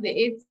same as the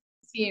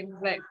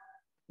ATM, like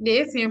the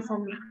ATM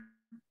formula.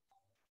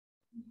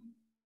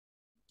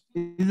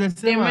 It's the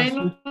same as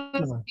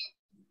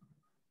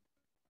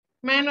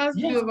minus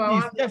B over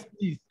 1. Yes,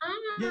 please.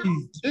 Yes,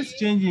 this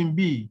change in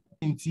B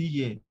in T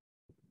here.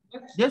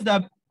 Just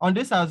that on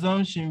this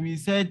assumption, we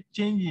said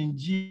change in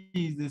G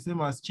is the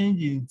same as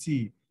change in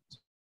T.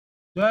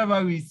 So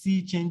wherever we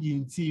see change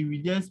in T, we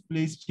just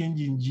place change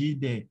in G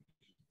there.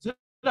 So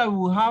that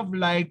we'll have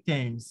like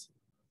terms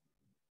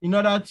in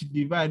order to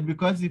divide,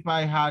 because if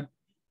I had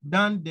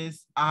done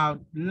this, I have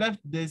left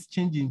this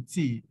change in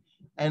T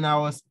and I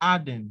was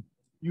adding,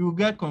 you will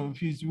get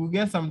confused. You will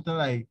get something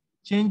like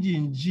change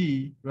in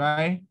G,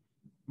 right?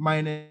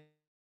 Minus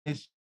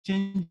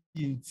change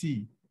in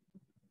T.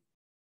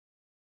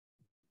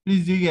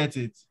 Please, do you get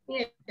it?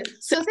 Yes.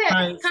 So say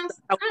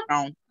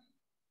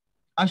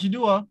I should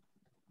do what?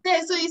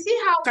 So you see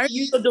how can we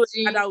use do it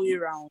the other way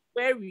around,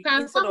 where we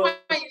instead of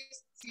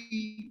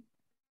T.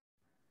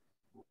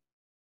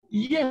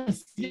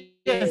 Yes,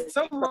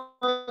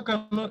 someone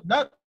cannot.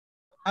 That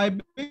I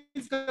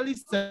basically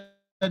said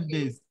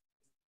this,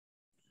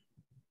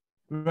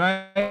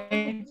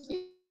 right?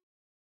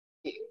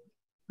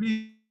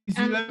 Please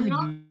let me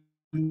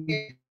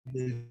do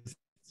this.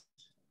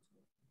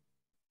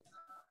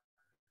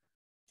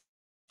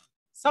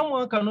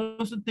 Someone can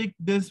also take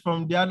this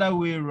from the other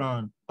way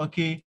around,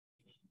 okay?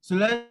 So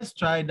let's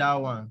try that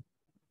one.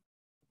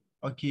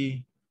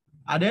 Okay.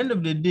 At the end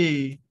of the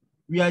day,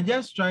 we are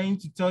just trying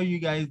to tell you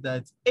guys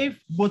that if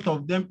both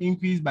of them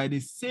increase by the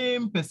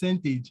same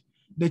percentage,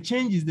 the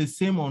change is the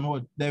same on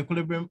what? The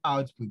equilibrium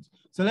output.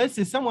 So let's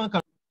say someone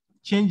can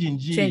change in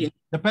G.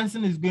 The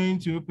person is going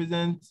to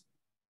represent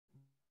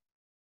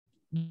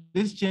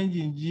this change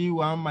in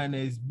G1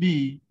 minus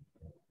B.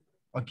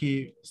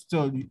 Okay,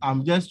 still,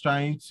 I'm just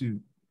trying to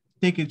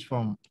take it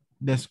from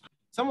the screen.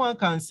 Someone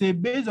can say,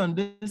 based on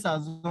this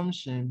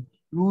assumption,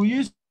 we will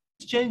use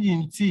change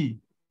in T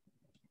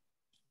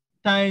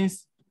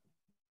times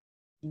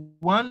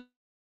 1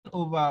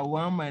 over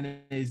 1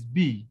 minus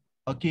B,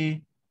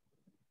 okay?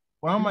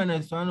 1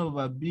 minus 1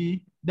 over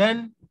B,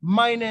 then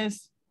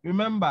minus,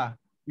 remember,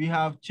 we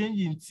have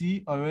change in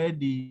T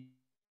already,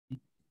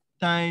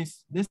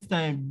 times this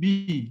time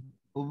B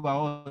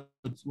over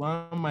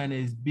 1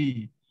 minus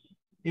B.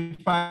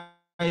 If I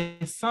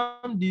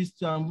sum these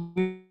two, I'm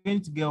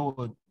going to get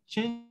what?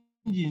 Change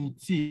in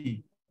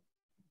T,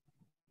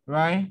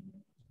 right?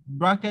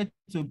 Bracket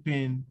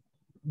open,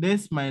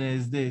 this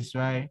minus this,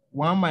 right?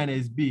 1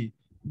 minus B.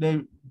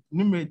 The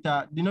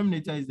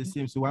denominator is the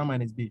same, so 1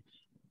 minus B.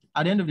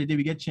 At the end of the day,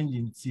 we get change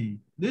in T.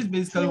 This is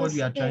basically what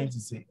we are trying to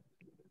say.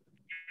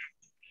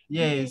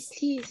 Yes.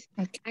 Please,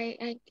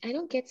 I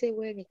don't get it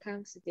when it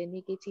comes to the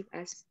negative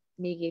as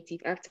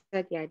negative after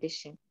the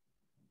addition.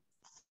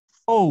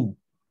 Oh,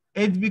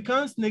 it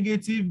becomes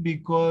negative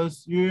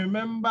because you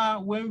remember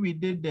when we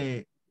did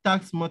the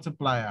tax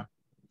multiplier,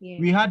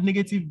 we had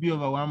negative B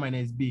over 1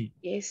 minus B.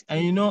 Yes.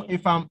 And you know,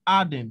 if I'm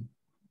adding,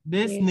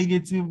 this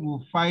negative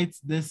will fight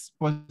this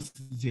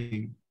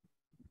positive.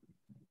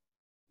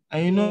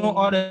 And you know,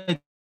 all the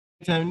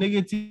time,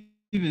 negative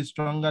is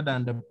stronger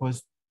than the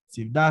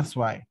positive. That's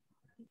why.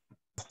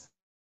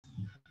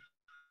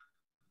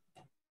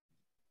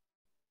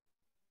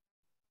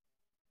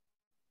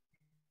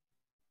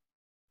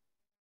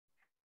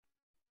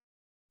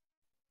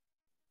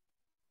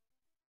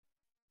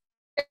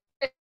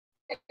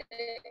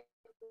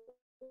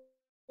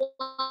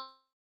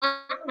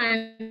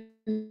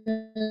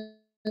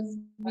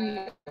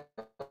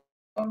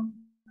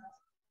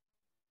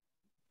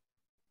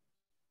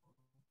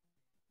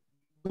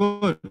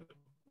 Good.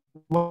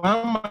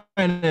 1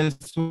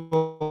 minus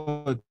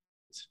what?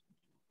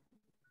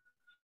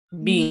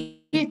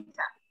 B.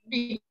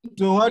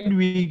 So what do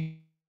we get?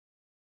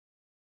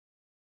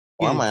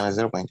 1 minus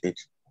 0.8.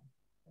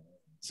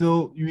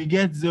 So we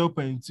get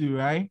 0.2,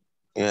 right?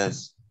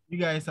 Yes. You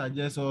guys are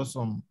just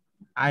awesome.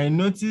 I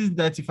noticed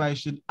that if I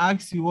should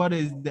ask you what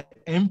is the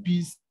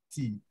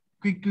MPC,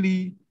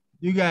 quickly,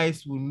 you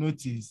guys will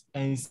notice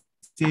and say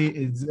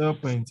it's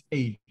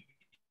 0.8.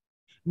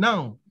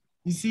 Now,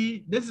 you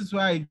see, this is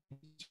why I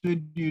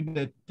told you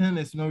that 10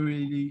 is not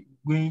really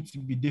going to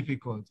be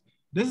difficult.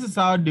 This is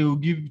how they'll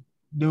give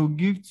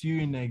to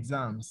you in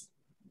exams.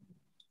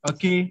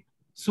 Okay,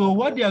 so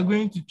what they are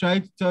going to try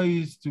to tell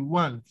you is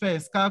to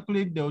first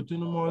calculate the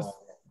autonomous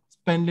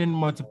spending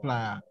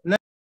multiplier. Let's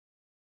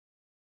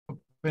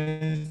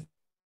to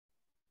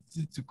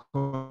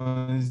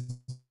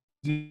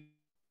consume.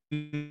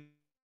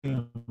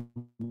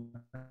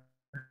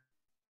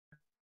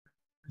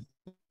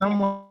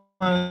 Someone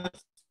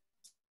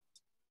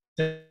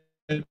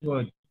said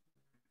what?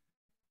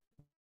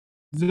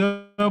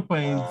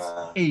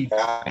 0.8.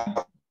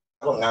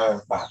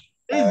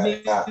 This is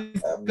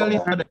basically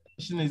how the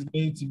question is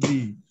going to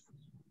be.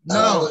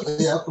 Now,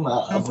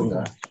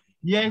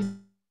 yes.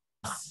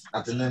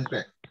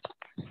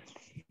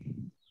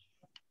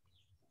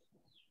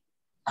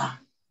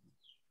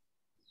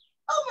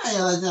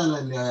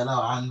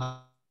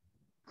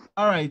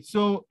 All right,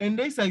 so in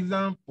this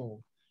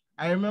example,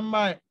 I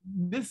remember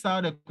this is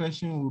how the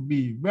question will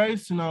be. Very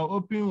soon I'll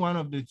open one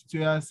of the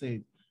tutorial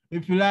sets.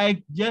 If you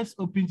like, just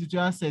open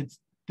tutorial sets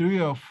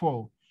 3 or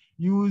 4.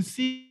 You will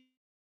see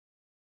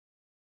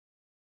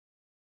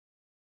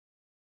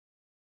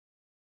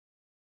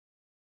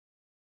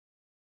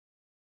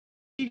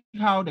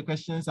how the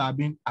questions are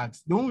being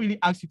asked. Don't really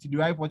ask you to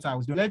derive what I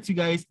was doing. Let you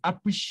guys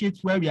appreciate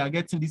where we are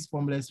getting these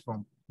formulas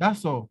from.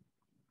 That's all.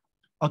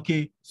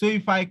 Okay, so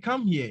if I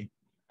come here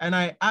and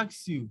I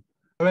ask you,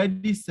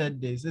 already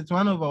said this, it's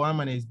 1 over 1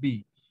 minus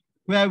B,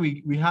 where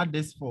we had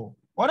this for.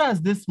 What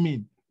does this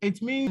mean?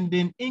 It means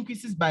then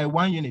increases by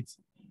 1 unit.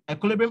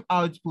 Equilibrium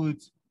output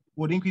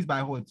would increase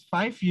by what?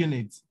 5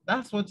 units.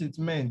 That's what it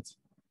meant.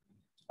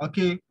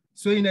 Okay,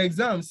 so in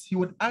exams, he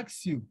would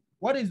ask you,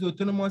 what is the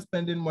autonomous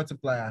spending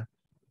multiplier?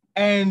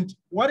 And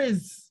what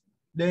is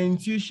the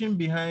intuition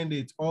behind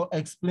it, or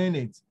explain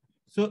it?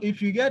 So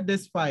if you get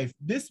this 5,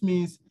 this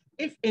means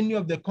if any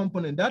of the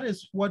component, that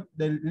is what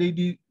the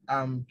lady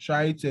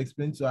tried to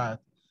explain to us.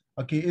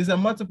 Okay, is a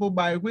multiple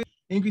by which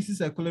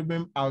increases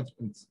equilibrium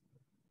output.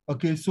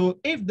 Okay, so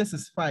if this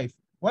is 5,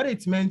 what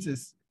it meant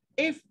is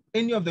if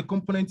any of the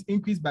components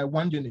increase by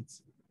 1 unit,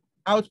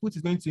 output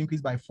is going to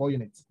increase by 4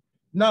 units.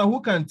 Now, who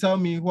can tell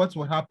me what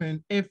will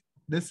happen if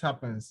this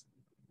happens?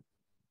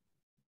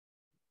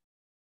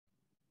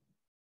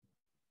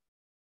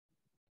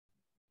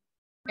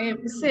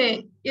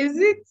 Say, is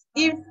it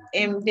if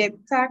the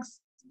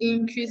tax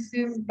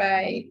increases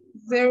by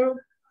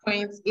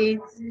 0.8,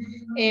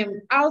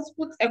 equivalent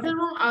output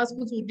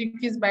will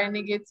decrease by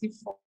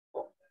 -4?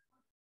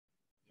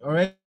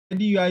 Already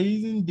you are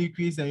using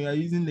decrease and you are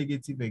using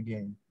negative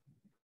again.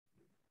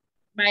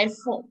 By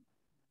 4.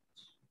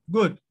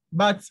 Good.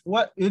 But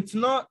what it's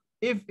not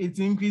if it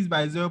increased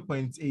by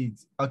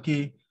 0.8,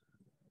 okay?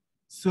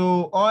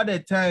 So all the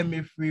time,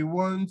 if we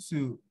want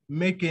to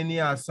make any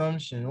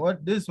assumption,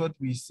 this is what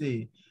we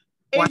say.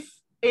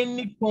 If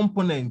any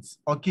component,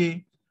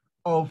 okay,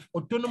 of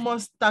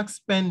autonomous tax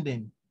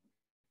spending,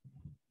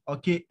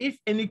 okay, if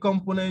any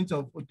component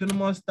of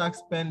autonomous tax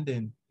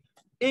spending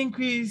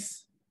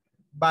increase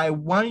by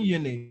 1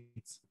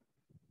 unit,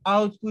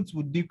 output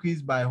would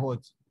decrease by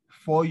what?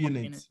 4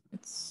 units.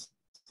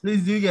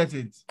 Please, do you get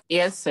it?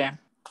 Yes, sir.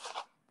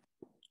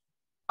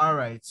 All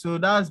right, so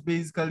that's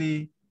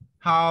basically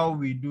how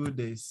we do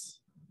this.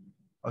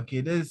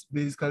 Okay, this is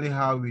basically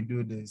how we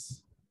do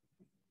this.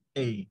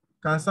 Hey,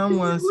 can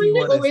someone see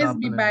what is always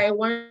happening? Be by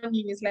 1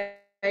 unit,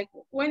 like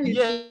when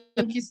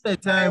it's the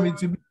time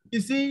it will be.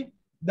 You see,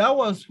 that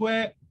was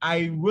where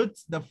I wrote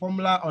the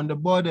formula on the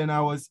board and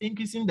I was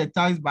increasing the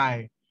tax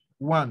by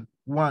 1,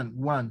 1,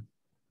 1,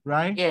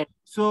 right? Yeah.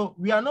 So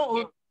we are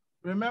not,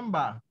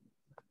 remember,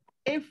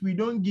 if we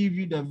don't give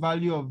you the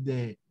value of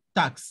the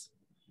tax,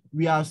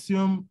 we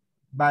assume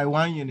by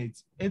 1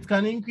 unit, it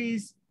can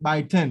increase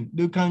by 10.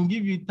 They can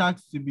give you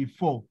tax to be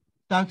 4,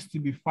 tax to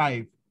be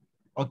 5.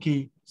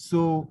 Okay,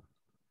 so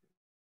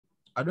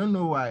I don't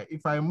know why.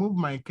 If I move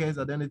my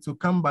cursor, then it will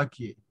come back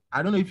here.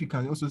 I don't know if you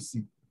can also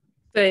see.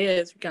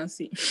 Yes, we can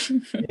see.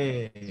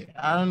 Yeah,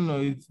 I don't know.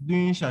 It's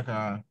doing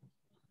shakara.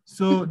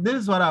 So this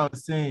is what I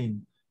was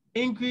saying.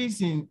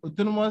 Increase in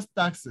autonomous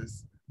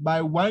taxes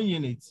by 1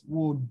 unit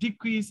will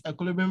decrease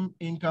equilibrium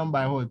income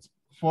by what?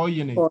 4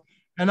 units. 4.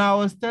 And I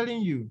was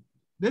telling you,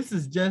 this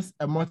is just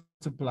a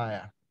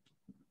multiplier.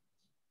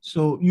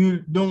 So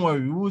you don't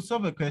worry, we will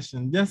solve a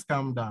question. Just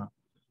calm down.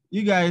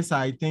 You guys,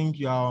 I think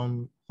you are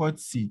on hot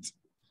seat.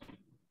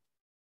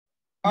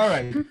 All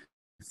right.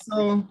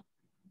 So,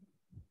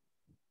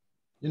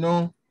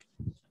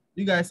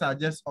 you guys are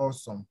just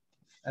awesome.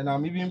 And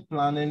I'm even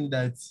planning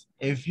that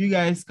if you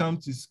guys come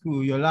to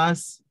school your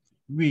last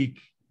week,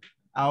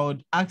 I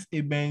would ask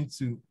Eben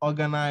to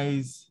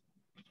organize,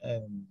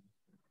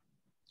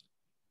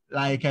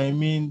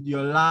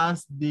 your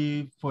last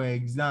day for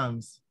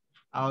exams.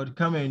 I would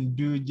come and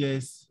do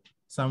just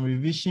some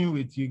revision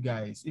with you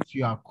guys if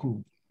you are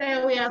cool.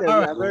 We are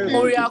very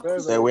cool. Yeah.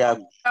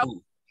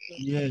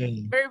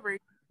 Very, very.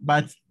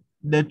 But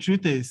the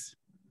truth is,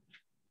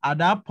 at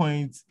that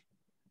point,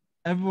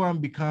 everyone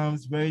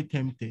becomes very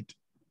tempted.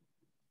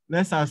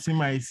 Let's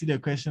assume I see the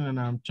question and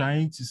I'm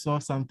trying to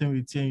solve something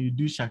with you and you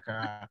do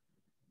shakara.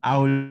 I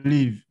will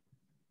leave.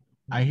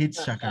 I hate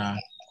shakara.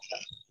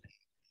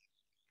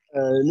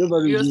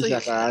 Nobody does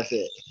shakara.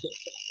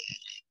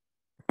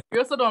 You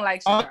also don't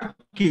like shakara.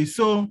 Okay,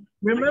 so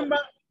remember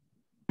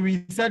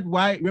we said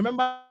y.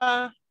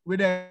 Remember with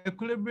the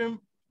equilibrium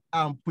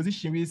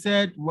position, we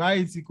said y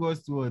is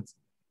equals to what?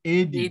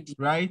 AD,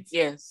 right?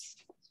 Yes.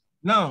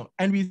 Now,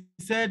 and we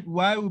said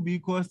y will be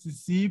equals to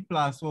C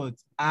plus what?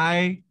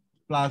 I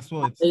plus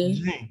what?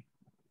 G.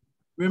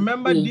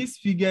 Remember, these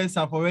figures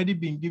have already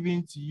been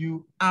given to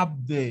you up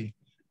there,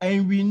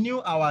 and we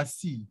knew our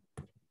C.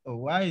 Oh,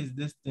 why is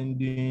this thing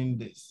doing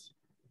this?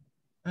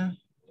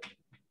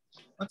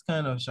 What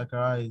kind of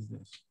shakara is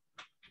this?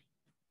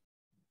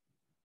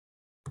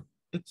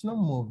 It's not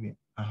moving.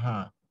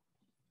 I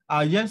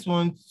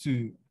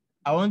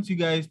want you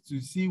guys to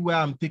see where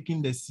I'm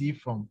taking the C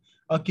from.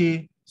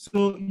 Okay,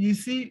 so you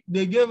see,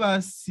 they gave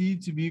us C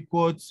to be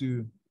equal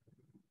to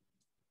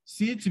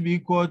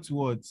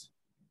what?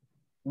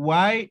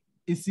 Y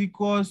is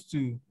equals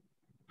to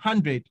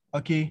 100,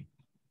 okay,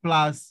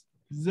 plus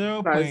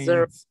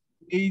 0.8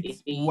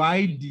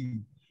 YD.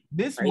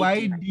 This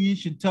YD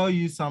should tell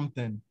you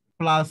something.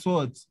 Plus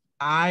what?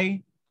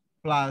 I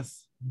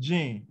plus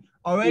J.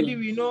 Already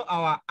we know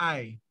our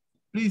I.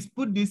 Please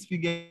put these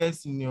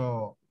figures in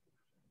your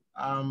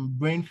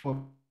brain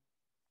for.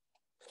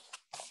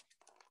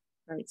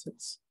 Right.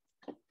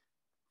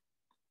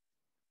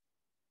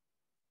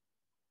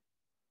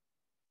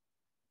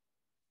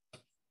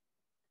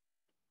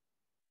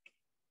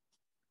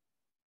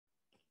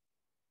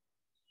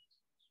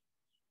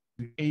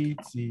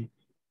 80,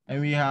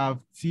 and we have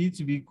T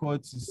to be equal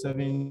to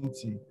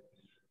 70.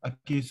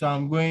 Okay, so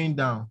I'm going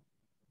down.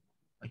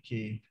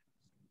 Okay.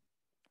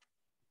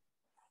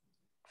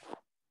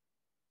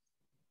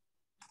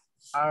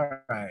 All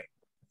right.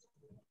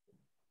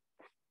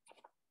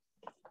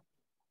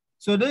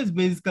 So this is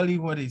basically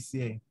what it's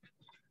saying.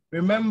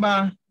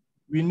 Remember,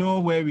 we know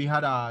where we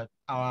had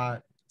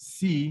our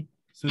C,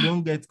 so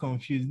don't get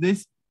confused.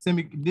 This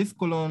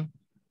colon,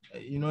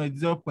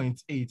 it's 0.8,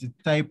 it's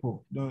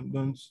typo.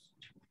 Don't.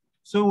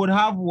 So we'll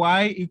have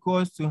y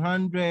equals to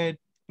 100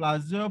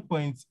 plus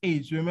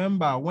 0.8.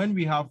 Remember, when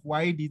we have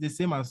yd, the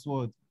same as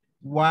what?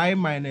 Y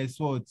minus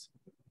what?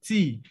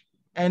 T.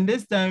 And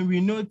this time we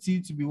know T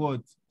to be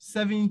what?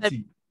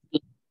 70.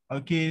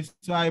 Okay,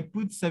 so I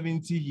put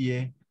 70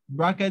 here,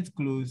 bracket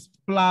close,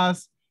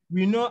 plus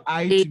we know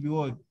I to be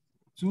what?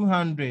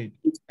 200.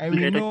 And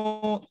we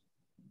know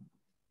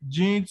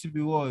G to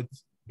be what?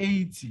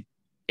 80.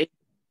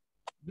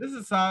 This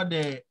is how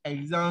the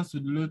exams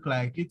would look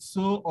like. It's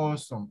so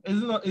awesome.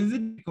 Is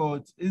it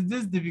difficult? Is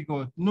this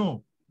difficult?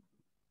 No.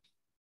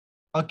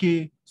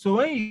 Okay, so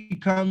when you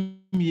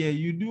come here,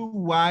 you do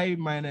y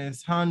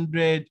minus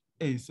 100,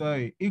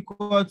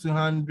 equal to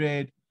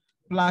 100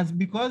 plus,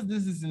 because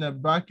this is in a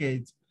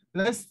bracket,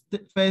 let's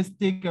first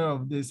take care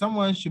of this.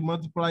 Someone should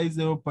multiply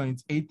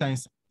 0.8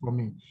 times for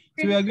me.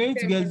 So we are going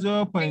to get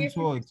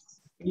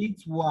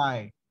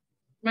 0.8y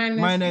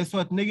minus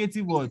what?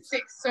 Negative what?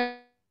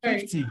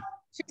 50.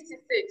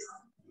 56.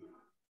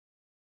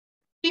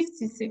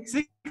 56.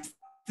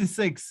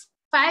 66.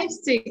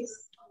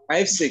 56.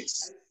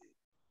 56.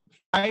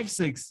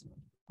 56.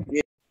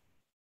 Yeah.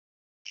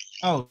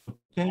 Oh,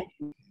 thank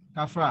you.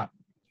 Kafra.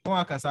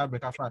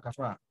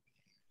 Kafra.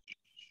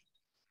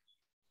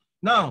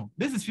 Now,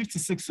 this is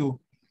 56. So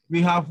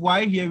we have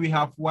y here, we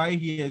have y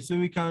here. So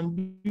we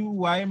can do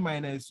y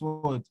minus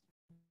what?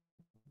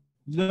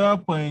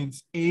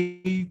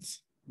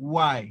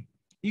 0.8y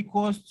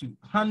equals to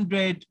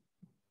 100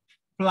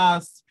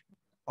 plus,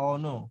 or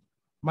no,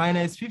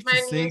 minus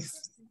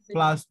 56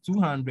 plus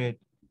 200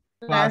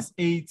 plus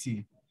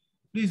 80.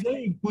 Please, when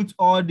you put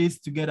all this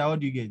together, what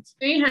do you get?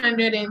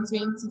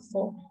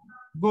 324.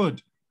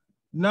 Good.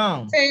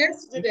 Now, so you have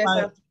to do the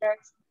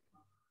subtraction.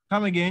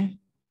 Come again.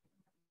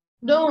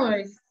 Don't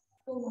worry.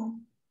 All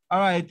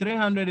right,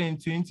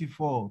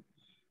 324.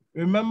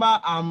 Remember,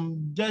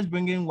 I'm just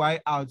bringing y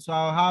out, so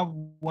I'll have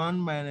 1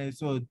 minus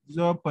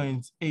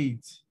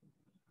 0.8.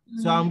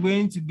 So I'm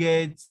going to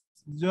get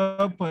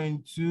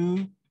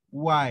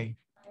 0.2y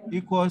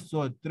equals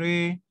to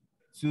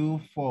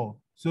 324.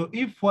 So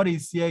if what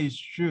is here is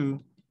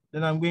true,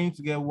 then I'm going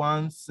to get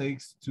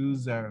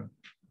 1620.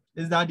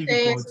 Is that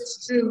difficult? Yes,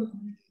 it's true.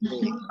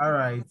 All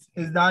right.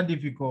 Is that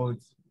difficult?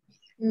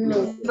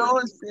 No.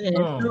 No.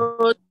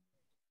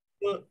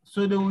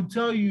 So they will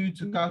tell you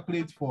to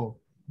calculate for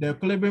the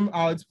equilibrium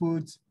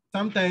output.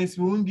 Sometimes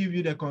we won't give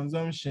you the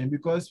consumption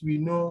because we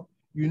know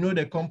you know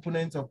the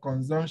components of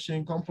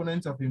consumption,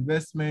 components of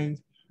investment.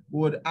 We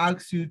would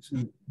ask you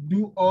to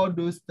do all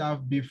those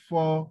stuff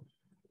before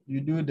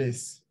you do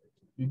this.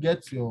 You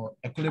get your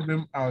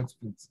equilibrium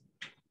output.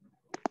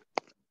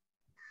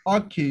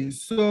 Okay,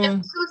 so I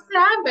have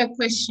a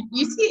question.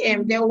 You see,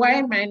 the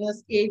y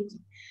minus 80.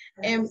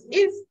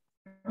 If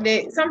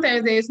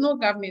sometimes there is no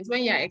government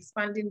when you are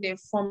expanding the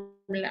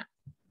formula.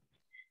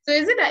 So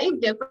is it that if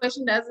the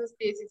question doesn't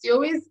state it, you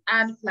always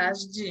add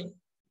plus G?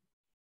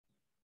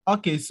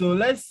 Okay, so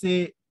let's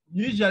say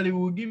usually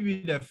we'll give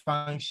you the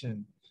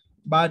function,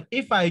 but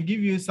if I give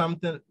you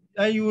something,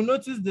 and you will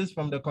notice this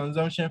from the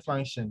consumption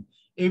function.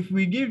 If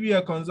we give you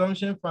a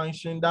consumption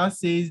function that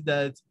says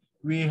that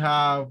we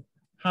have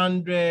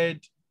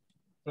 100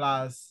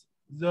 plus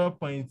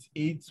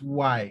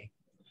 0.8y,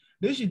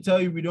 this should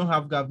tell you we don't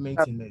have government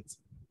in it.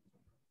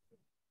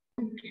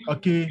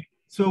 Okay,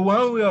 so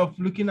one way of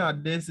looking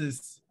at this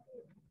is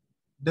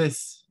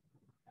this,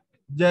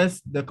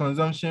 just the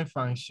consumption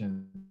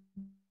function.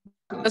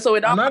 So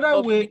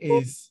another way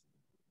is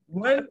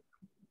when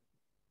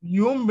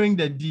you won't bring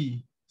the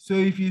D. So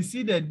if you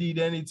see the D,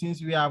 then it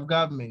means we have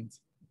government.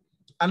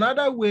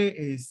 Another way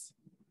is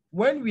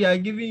when we are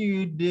giving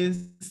you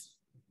these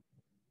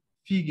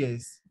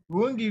figures, we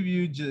won't give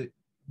you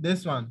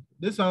this one.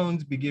 This one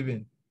won't be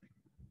given.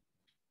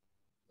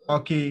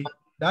 Okay,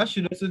 that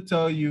should also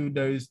tell you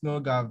there is no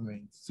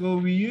government. So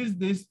we use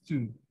this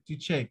to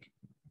check.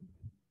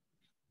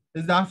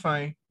 Is that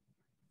fine?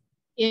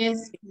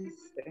 Yes.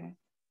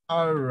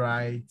 All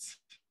right.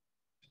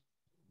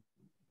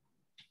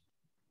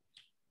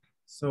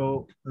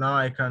 So now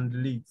I can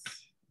delete.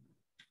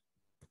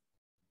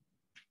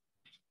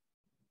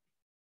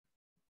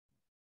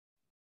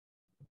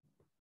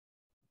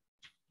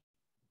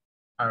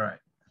 All right.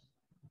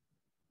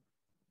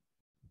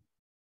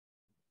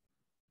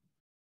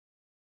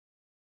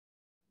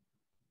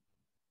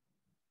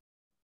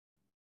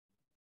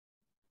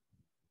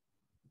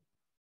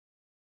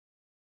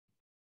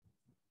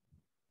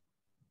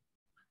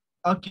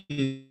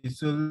 Okay,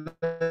 so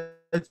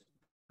let's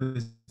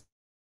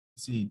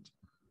proceed.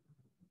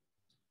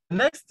 The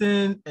next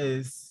thing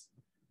is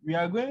we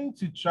are going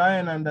to try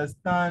and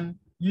understand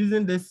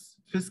using this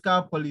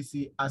fiscal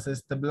policy as a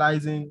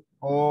stabilizing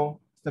or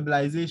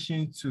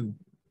stabilization tool.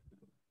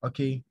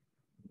 Okay,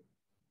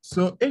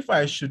 so if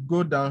I should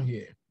go down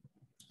here,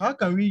 how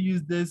can we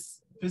use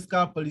this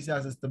fiscal policy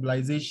as a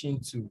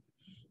stabilization tool?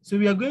 So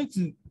we are going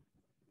to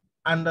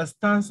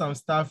understand some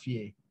stuff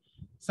here.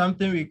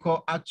 Something we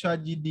call actual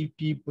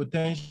GDP,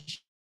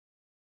 potential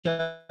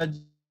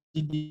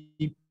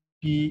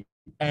GDP,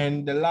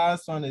 and the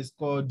last one is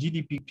called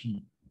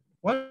GDP.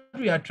 What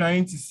we are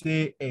trying to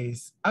say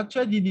is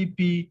actual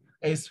GDP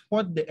is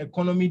what the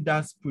economy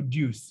does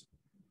produce.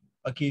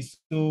 Okay,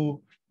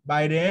 so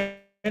by the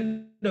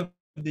end of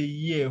the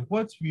year,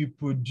 what we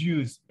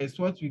produce is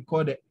what we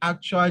call the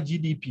actual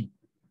GDP.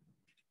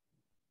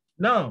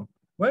 Now,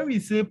 when we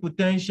say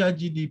potential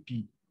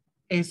GDP,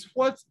 is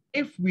what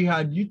if we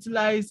had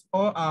utilized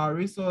all our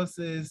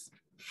resources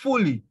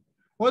fully,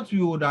 what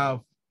we would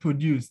have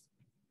produced.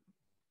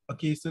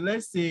 Okay, so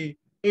let's say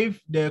if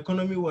the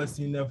economy was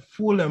in a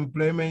full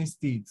employment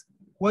state,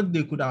 what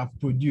they could have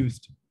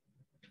produced.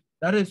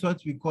 That is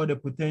what we call the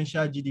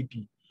potential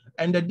GDP.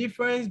 And the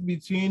difference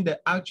between the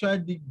actual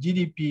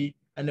GDP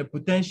and the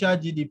potential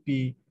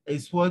GDP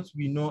is what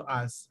we know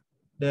as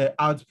the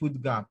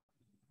output gap.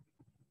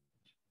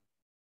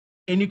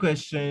 Any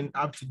question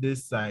up to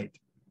this side?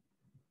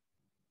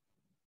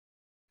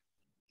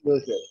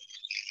 Okay.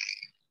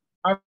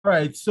 All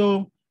right,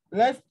 so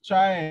let's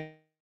try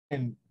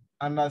and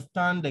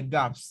understand the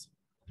gaps.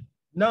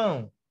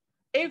 Now,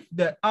 if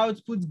the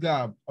output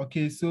gap,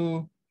 okay,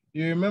 so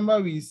you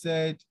remember we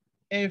said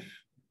if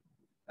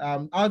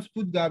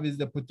output gap is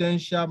the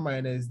potential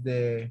minus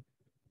the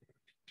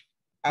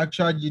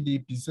actual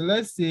GDP. So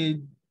let's say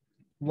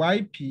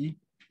YP,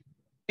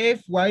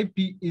 if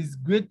YP is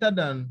greater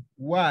than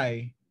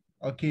Y,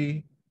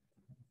 okay,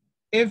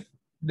 if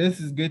this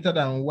is greater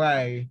than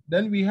Y,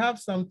 then we have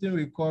something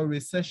we call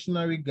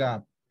recessionary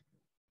gap.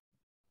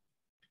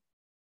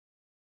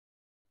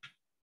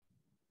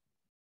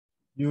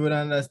 You will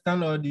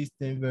understand all these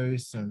things very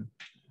soon.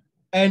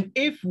 And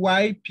if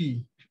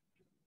YP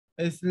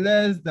is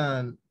less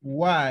than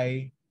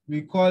Y,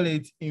 we call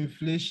it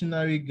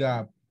inflationary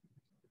gap.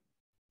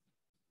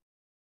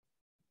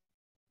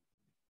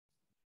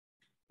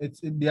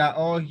 They are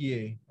all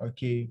here,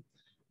 okay?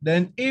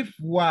 Then if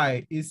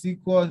Y is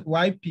equal,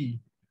 YP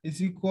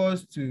is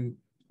equals to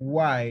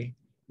Y,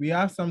 we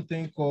have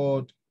something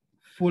called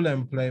full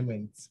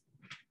employment.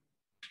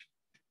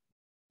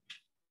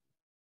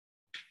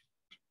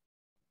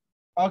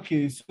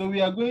 Okay, so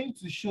we are going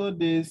to show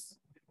this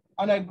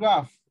on a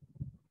graph,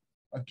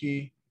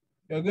 okay?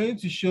 We're going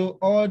to show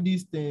all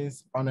these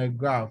things on a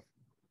graph.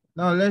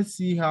 Now let's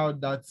see how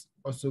that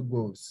also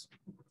goes.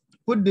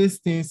 Put these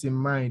things in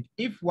mind.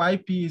 If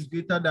YP is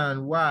greater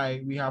than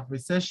Y, we have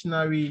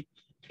recessionary.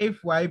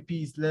 If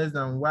YP is less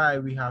than Y,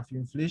 we have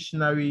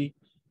inflationary.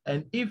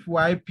 And if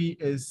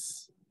YP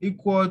is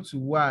equal to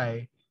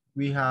Y,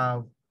 we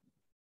have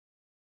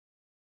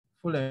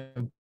full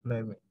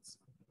employment.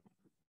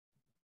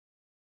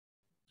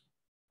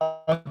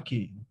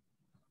 Okay,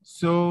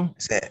 so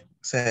let's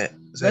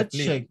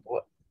check.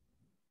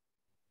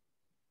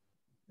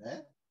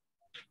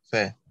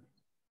 Sir.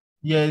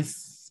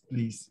 Yes,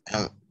 please.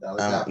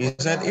 You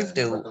said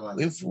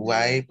if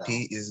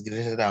YP is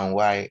greater than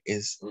Y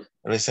is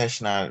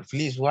recessional.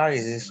 Please, why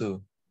is it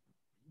so?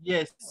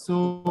 Yes,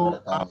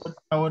 so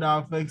I would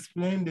have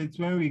explained it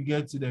when we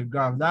get to the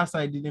graph. That's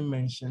why I didn't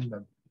mention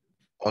them.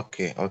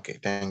 Okay,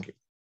 thank you.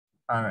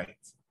 All right.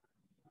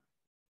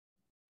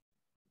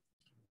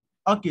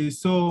 Okay,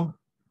 so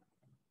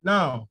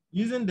now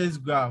using this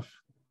graph,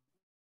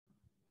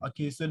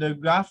 okay, so the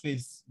graph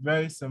is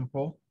very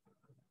simple.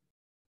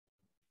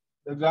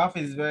 The graph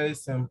is very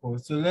simple.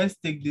 So let's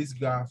take this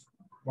graph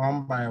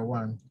one by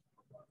one.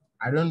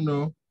 I don't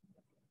know.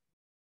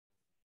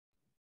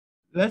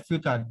 Let's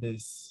look at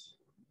this.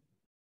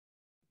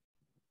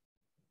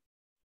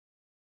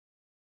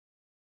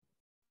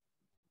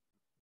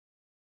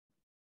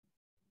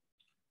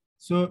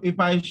 So if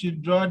I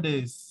should draw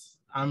this,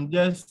 I'm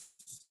just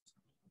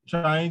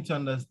trying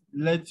to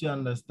let you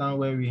understand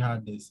where we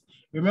had this.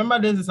 Remember,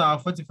 this is our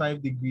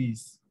 45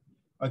 degrees,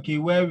 okay,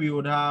 where we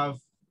would have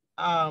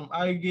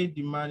aggregate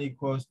demand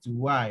equals to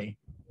Y,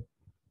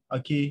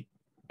 okay,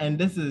 and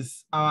this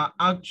is our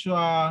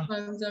actual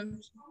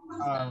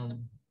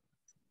consumption.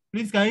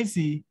 Please, can you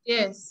see?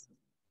 Yes.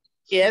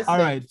 Yes. All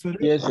right. So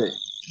Yes,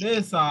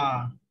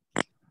 sir.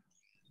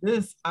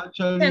 This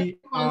actually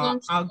our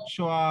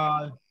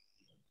actual.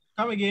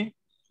 Come again.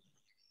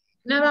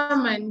 Never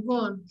mind. Go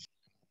on.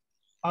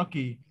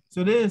 Okay.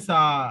 So this is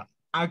our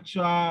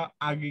actual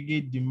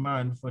aggregate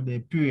demand for the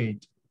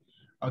period.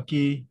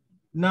 Okay.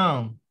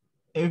 Now,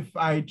 if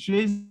I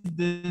trace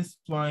this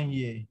one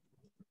here,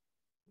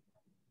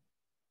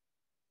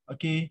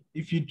 okay,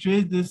 if you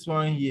trace this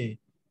one here,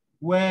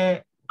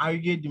 where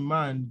aggregate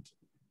demand,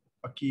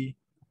 okay,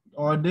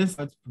 or this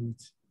output,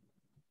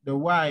 the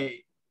Y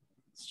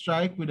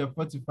strike with a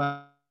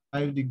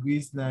 45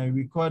 degrees line,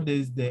 we call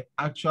this the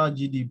actual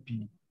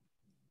GDP.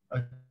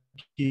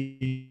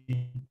 Okay.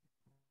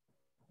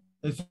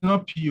 It's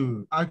not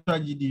pure, actual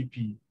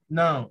GDP.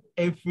 Now,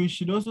 if we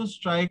should also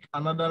strike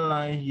another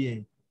line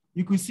here,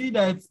 you could see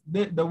that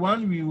the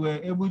one we were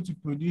able to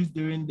produce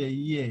during the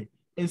year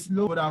is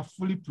low, but are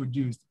fully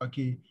produced,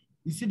 okay?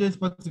 You see this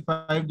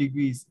 45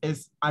 degrees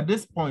is at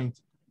this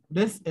point,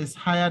 this is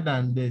higher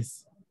than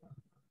this,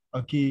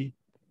 okay?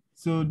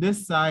 So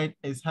this side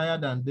is higher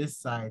than this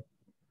side,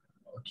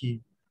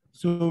 okay?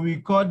 So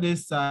we call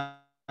this side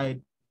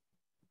the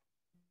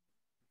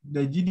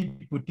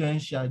GDP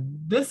potential.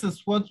 This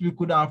is what we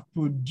could have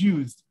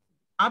produced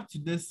up to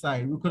this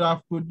side. We could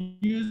have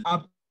produced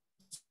up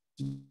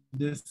to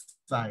this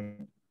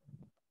side,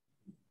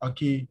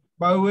 okay?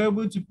 But we were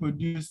able to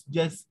produce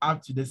just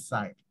up to this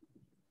side.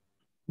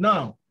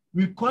 Now,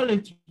 we call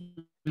it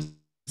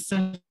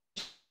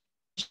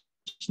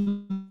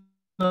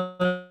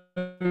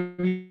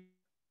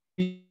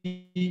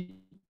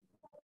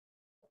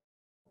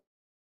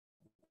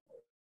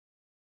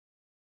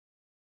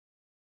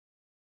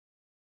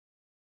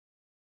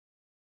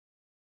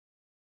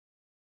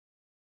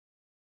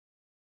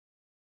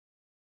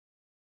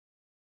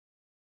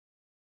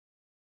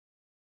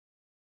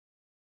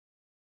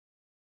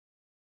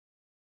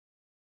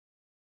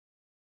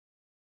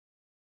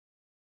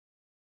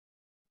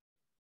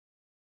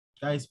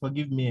Guys,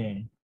 forgive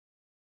me.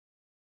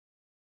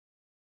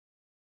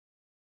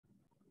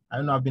 I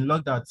don't know, I've been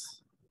logged out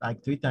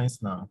like 3 times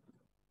now.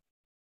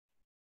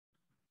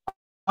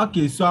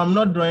 Okay, so I'm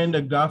not drawing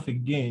the graph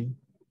again.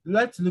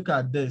 Let's look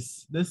at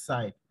this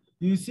side.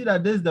 You see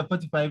that this is the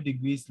 45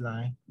 degrees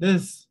line.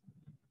 This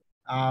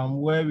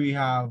where we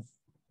have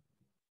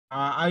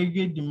our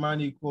aggregate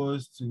demand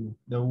equals to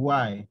the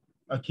Y.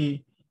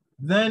 Okay,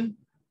 then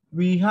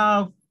we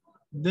have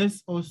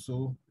this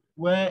also,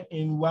 where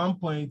in one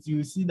point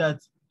you see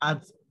that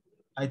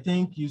I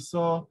think you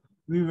saw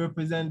we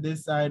represent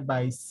this side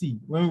by C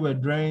when we were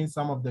drawing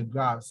some of the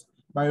graphs.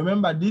 But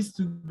remember, these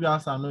two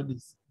graphs are not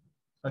this.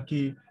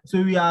 Okay,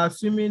 so we are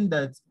assuming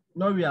that,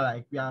 we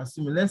are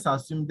assuming, let's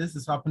assume this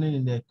is happening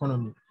in the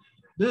economy.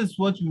 This is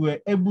what we were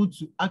able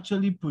to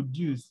actually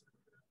produce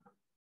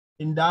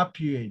in that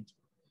period.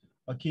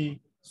 Okay,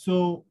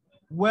 so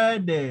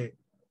what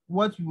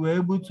we were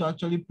able to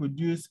actually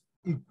produce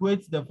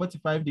equates the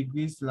 45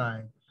 degrees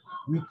line.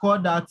 We call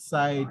that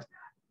side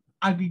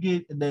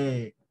aggregate,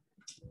 the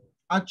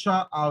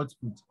actual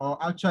output or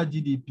actual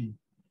GDP.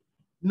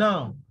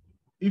 Now,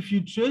 if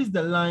you trace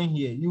the line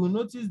here, you will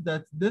notice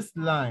that this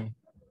line,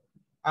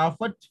 our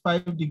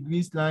 45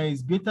 degrees line,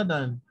 is greater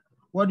than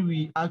what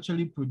we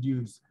actually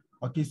produce.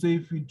 Okay, so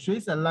if we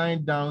trace a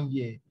line down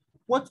here,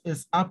 what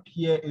is up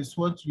here is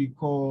what we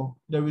call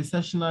the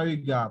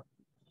recessionary gap.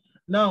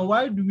 Now,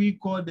 why do we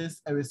call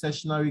this a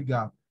recessionary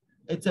gap?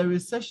 It's a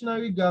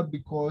recessionary gap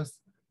because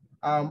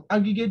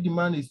aggregate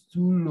demand is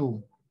too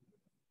low.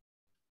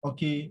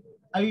 Okay,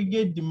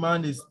 aggregate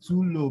demand is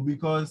too low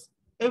because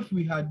if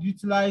we had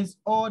utilized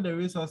all the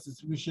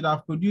resources, we should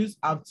have produced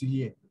up to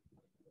here.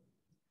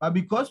 But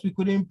because we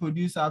couldn't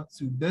produce up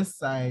to this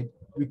side,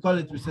 we call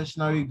it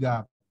recessionary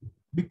gap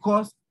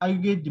because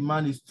aggregate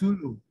demand is too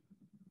low.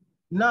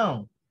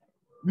 Now,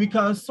 we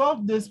can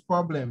solve this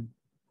problem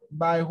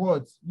by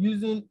what?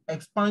 Using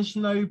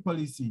expansionary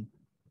policy.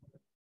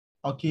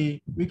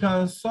 Okay, we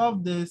can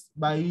solve this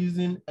by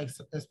using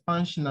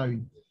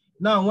expansionary.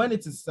 Now, when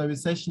it is a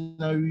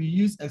recessionary, we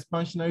use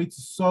expansionary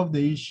to solve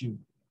the issue.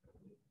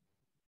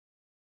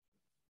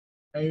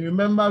 And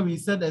remember, we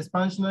said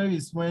expansionary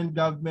is when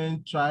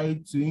government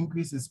tried to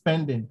increase its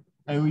spending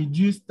and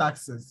reduce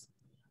taxes.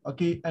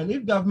 Okay, and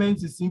if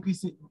government is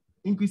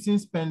increasing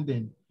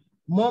spending,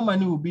 more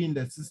money will be in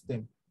the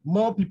system,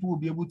 more people will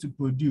be able to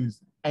produce.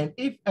 And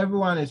if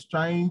everyone is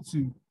trying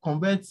to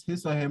convert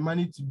his or her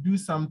money to do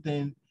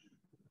something,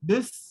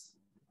 this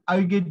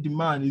aggregate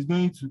demand is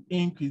going to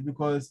increase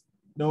because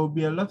there will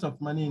be a lot of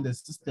money in the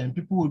system,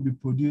 people will be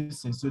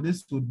producing, so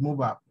this would move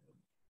up.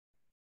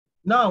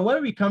 Now,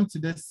 when we come to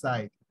this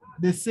side,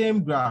 the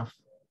same graph,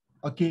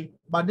 okay,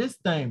 but this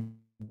time,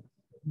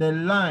 the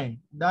line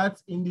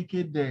that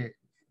indicates the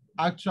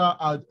actual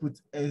output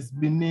is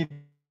beneath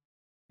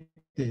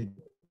it,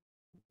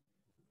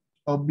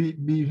 or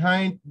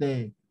behind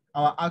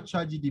our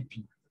actual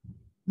GDP.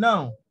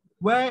 Now,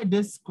 where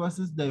this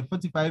crosses the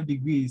 45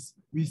 degrees,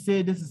 we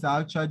say this is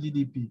our actual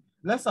GDP.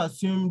 Let's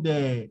assume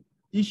the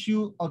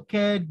issue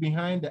occurred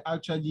behind the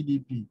actual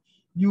GDP.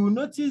 You will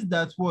notice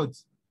that what?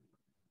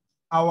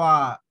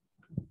 Our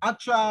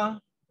actual,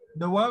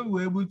 the one we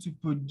were able to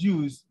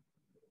produce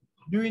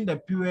during the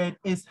period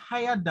is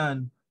higher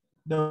than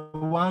the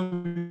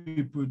one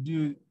we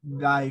produce,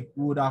 like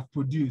would have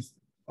produced.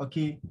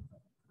 Okay,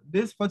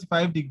 this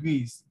 45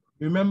 degrees,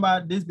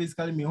 remember, this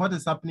basically means what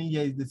is happening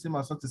here is the same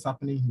as what is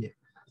happening here.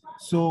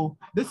 So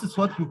this is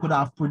what we could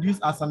have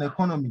produced as an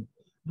economy,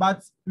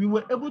 but we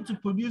were able to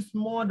produce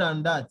more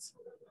than that.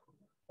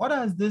 What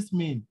does this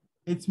mean?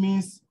 It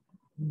means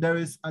there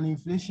is an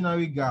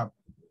inflationary gap.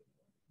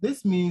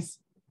 This means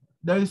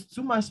there is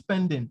too much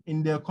spending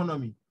in the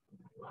economy.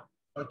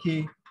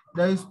 Okay,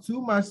 there is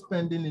too much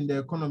spending in the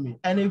economy.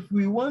 And if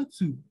we want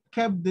to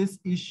curb this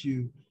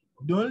issue,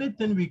 the only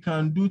thing we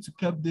can do to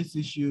curb this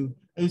issue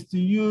is to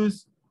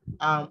use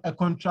a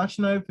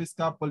contractionary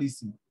fiscal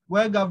policy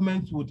where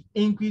government would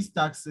increase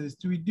taxes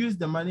to reduce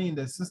the money in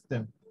the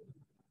system,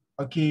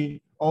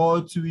 okay,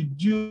 or to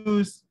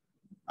reduce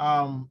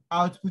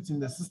output in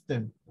the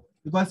system.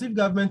 Because if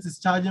government is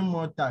charging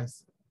more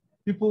tax,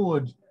 people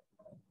would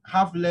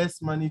have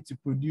less money to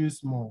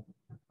produce more,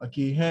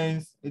 okay,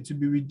 hence it will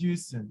be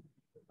reducing.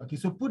 Okay,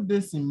 so put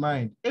this in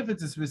mind. If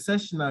it is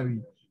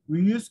recessionary,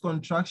 we use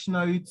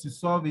contractionary to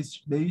solve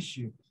the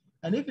issue.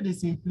 And if it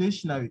is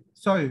recessionary,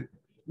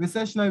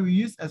 we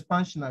use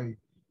expansionary.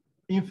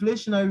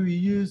 Inflationary, we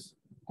use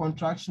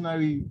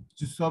contractionary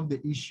to solve the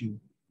issue.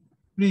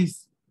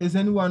 Please, Is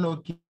anyone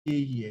okay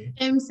here?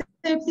 Sir,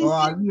 please,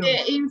 the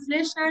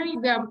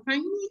inflationary gap,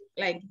 can you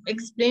like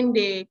explain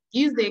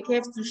use the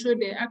curves to show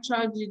the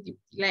actual GDP,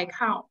 like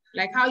how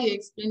you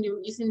explained it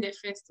using the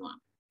first one?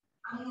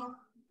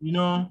 You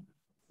know,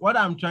 what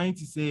I'm trying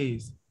to say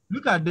is,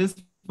 look at this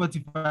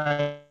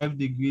 45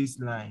 degrees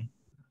line.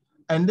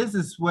 And this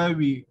is where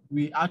we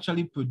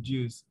actually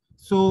produce.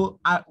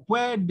 So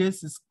where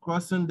this is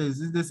crossing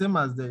this is the same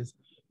as this.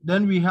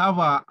 Then we have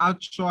our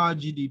actual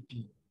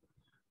GDP.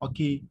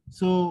 Okay,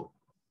 so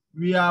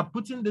we are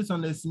putting this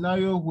on a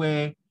scenario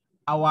where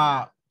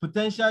our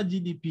potential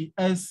GDP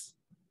is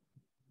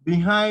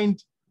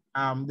behind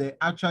the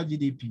actual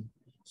GDP.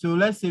 So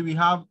let's say we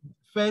had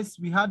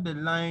the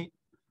line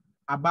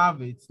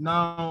above it.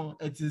 Now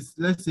it is,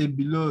 let's say,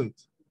 below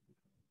it.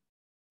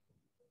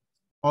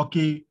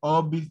 Okay,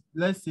 or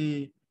let's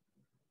say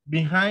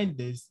behind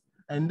this,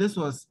 and this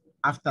was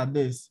after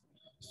this.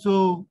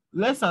 So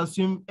let's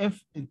assume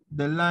if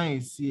the line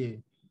is here.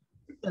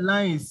 If the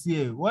line is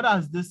here, what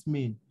does this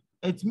mean?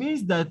 It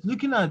means that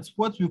looking at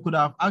what we could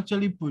have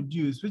actually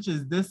produced, which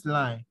is this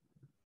line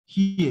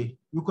here,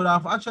 we could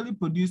have actually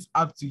produced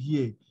up to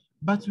here,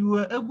 but we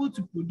were able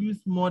to produce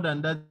more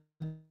than that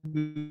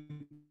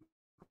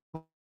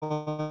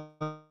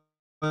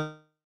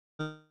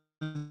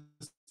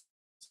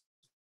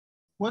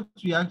what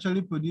we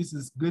actually produce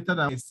is greater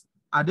than is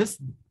at this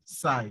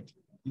side.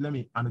 Let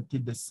me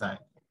annotate this side.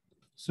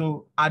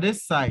 So at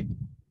this side,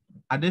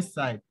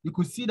 you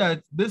could see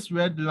that this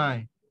red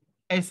line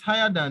is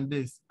higher than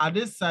this. At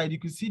this side, you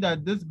could see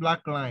that this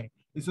black line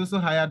is also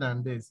higher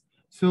than this.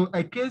 So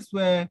a case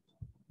where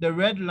the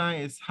red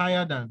line is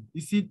higher than, you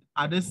see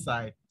at this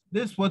side,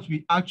 this is what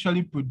we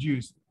actually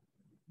produce.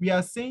 We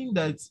are saying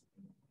that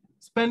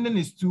spending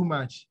is too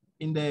much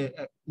in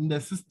the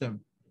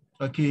system.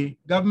 Okay,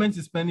 government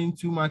is spending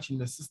too much in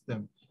the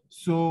system.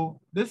 So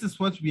this is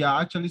what we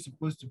are actually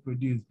supposed to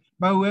produce,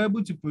 but we're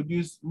able to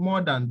produce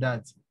more than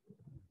that.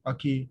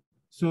 Okay,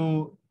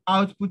 so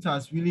output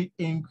has really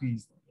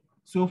increased.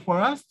 So for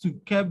us to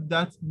keep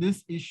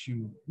this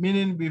issue,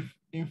 meaning we've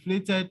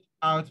inflated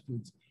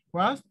output,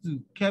 for us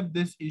to keep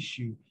this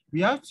issue,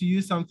 we have to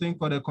use something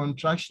called a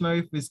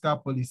contractionary fiscal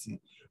policy,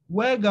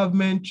 where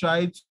government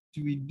tried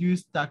to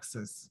reduce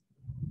taxes,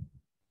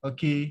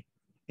 okay,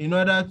 in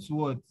order to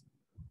what?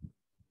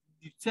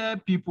 Deter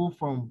people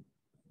from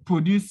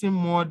producing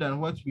more than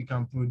what we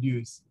can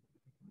produce.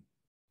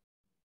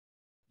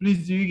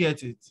 Please, do you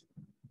get it?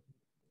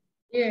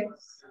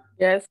 Yes.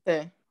 Yes,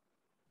 sir.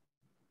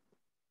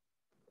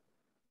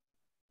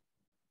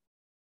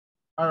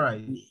 All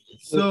right.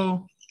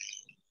 So,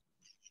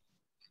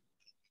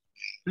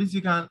 please,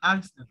 you can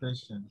ask the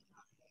question.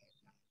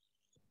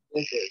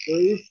 Okay. So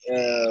if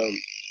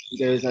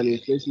there is an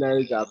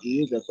inflationary gap, we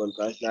use a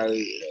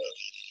contractionary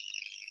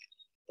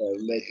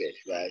method,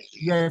 right?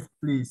 Yes,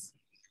 please.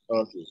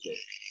 Okay, sir.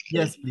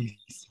 Yes,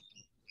 please.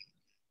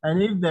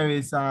 And if there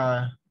is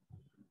a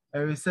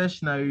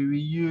recessionary, we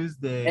use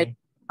the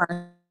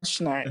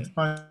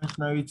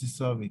expansionary to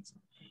solve it.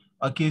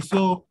 Okay,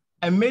 so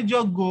a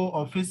major goal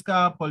of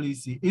fiscal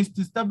policy is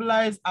to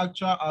stabilize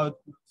actual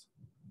output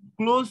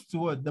close to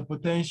what? The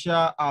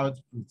potential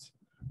output.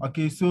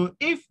 Okay, so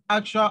if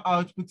actual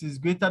output is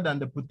greater than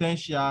the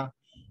potential,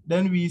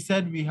 then we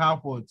said we have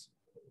what?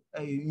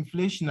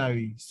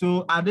 Inflationary.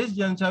 So at this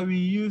juncture, we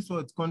use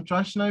what?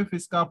 Contractionary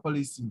fiscal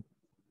policy.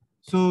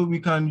 So we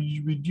can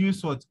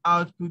reduce what?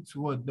 Output to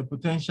what? The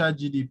potential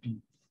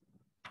GDP.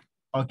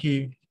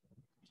 Okay.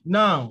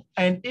 Now,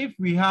 and if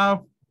we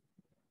have,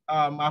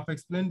 I've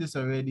explained this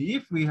already.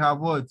 If we have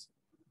what?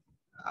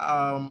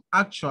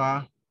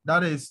 Actual,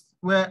 that is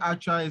where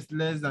actual is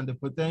less than the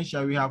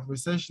potential, we have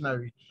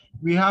recessionary.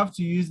 We have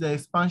to use the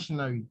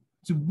expansionary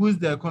to boost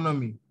the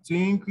economy, to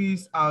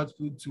increase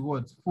output to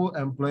what? Full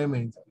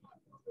employment.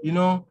 You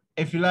know,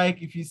 if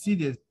you see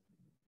this,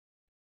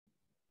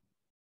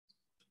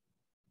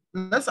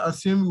 let's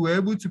assume we were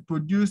able to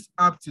produce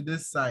up to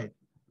this side.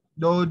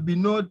 There would be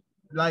no,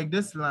 like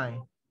this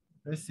line.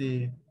 Let's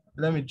see,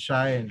 let me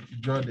try and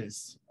draw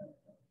this.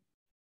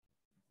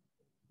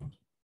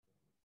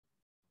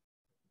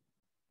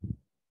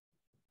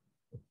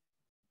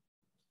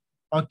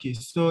 Okay,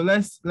 so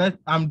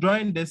I'm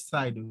drawing this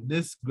side,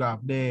 this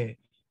graph, the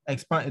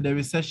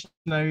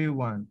recessionary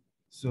one.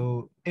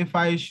 So if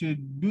I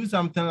should do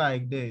something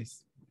like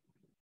this,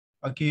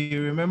 okay,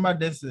 remember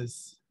this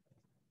is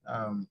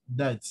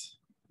that,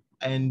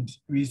 and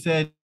we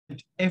said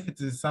if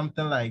it is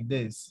something like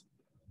this,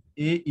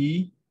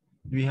 AE,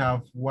 we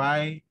have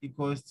Y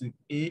equals to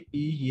AE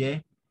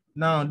here.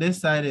 Now this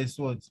side is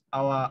what?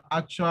 Our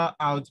actual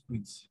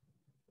output.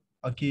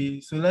 Okay,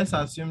 so let's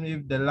assume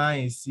if the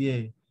line is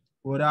here,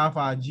 we would have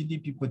our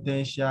GDP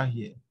potential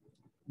here,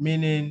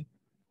 meaning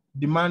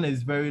demand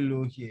is very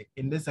low here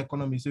in this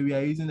economy, so we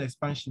are using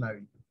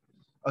expansionary.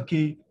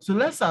 Okay, so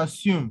let's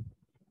assume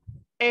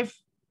if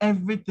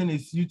everything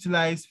is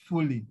utilized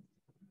fully,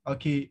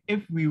 okay,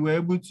 if we were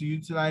able to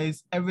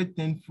utilize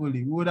everything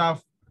fully, we would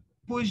have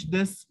pushed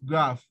this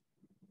graph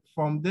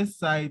from this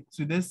side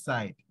to this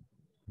side.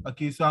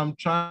 Okay, so I'm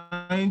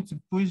trying to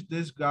push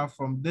this graph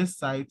from this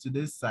side to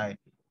this side,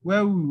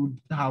 where we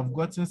would have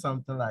gotten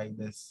something like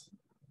this.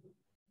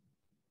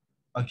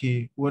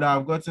 Okay, would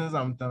have gotten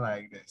something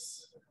like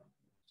this.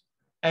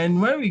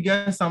 And when we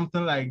get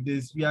something like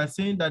this, we are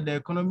saying that the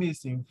economy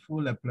is in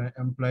full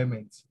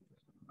employment.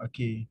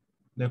 Okay,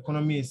 the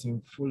economy is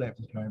in full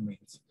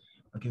employment.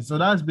 Okay, so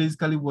that's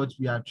basically what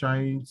we are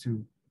trying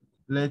to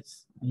let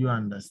you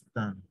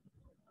understand.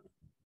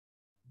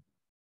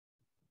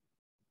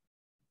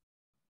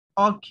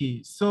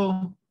 Okay,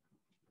 so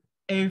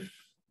we've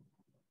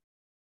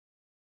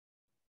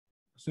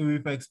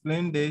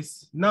explained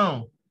this.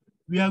 Now,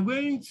 we are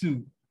going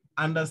to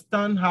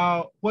understand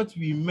what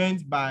we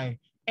meant by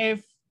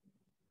if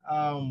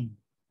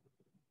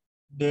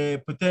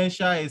the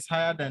potential is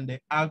higher than the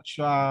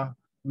actual,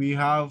 we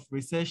have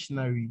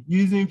recessionary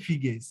using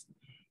figures.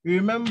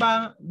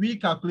 Remember, we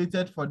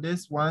calculated for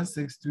this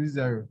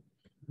 1620.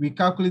 We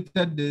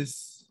calculated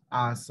this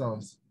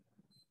ourselves.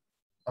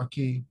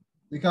 Okay,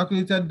 we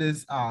calculated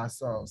this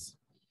ourselves.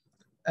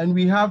 And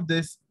we have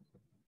this,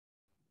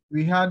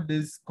 we had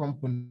this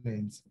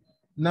component.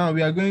 Now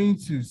we are going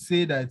to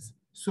say that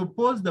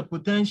suppose the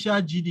potential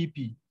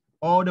GDP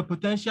or the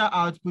potential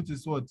output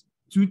is what?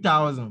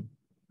 2000.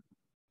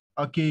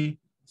 Okay,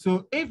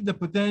 so if the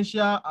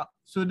potential,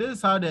 so this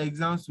is how the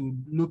exams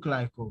would look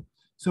like. Oh.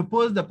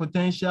 Suppose the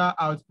potential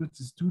output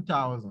is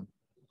 2000.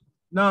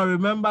 Now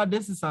remember,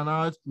 this is an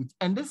output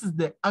and this is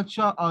the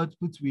actual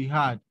output we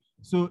had.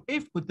 So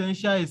if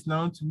potential is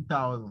now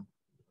 2000,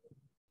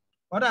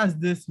 what does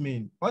this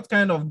mean? What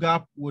kind of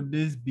gap would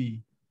this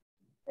be?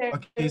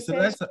 Okay, so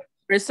let's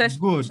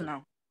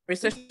recessionary.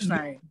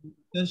 Recessionary.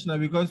 Recessionary,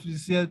 because we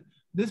said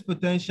this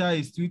potential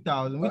is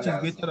 2000, which is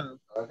greater than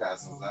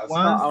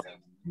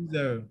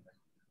 1620.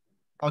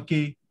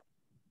 Okay,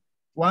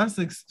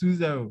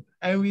 1620.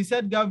 And we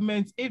said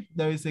government, if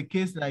there is a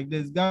case like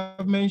this,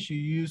 government should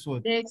use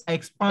what?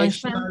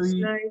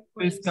 Expansionary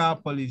fiscal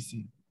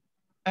policy.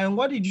 And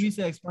what did we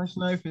say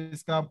expansionary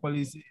fiscal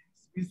policy?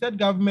 We said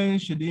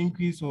government should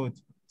increase what?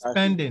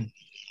 Spending.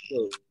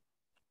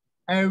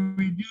 And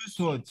reduce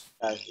what?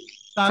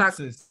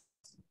 Taxes.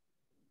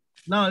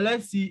 Now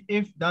let's see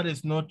if that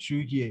is not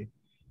true here.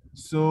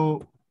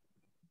 So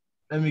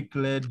let me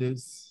clear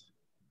this.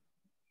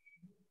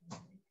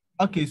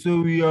 Okay, so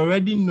we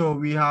already know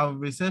we have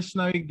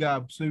recessionary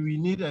gap, so we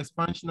need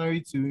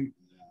expansionary to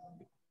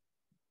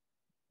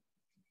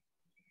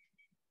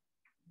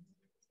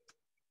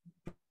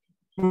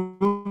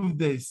prove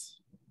this.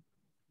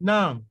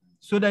 Now,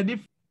 so the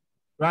difference,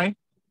 right?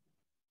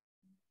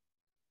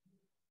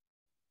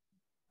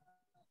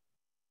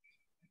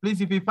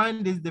 Please, if you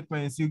find this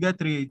difference, you get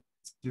 380,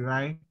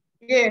 right?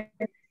 Yeah.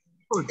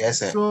 Yes,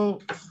 sir. So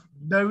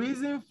the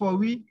reason for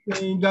we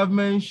saying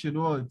government should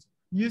what?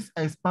 Use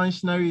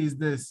expansionary is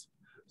this.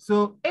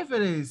 So if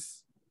it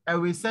is a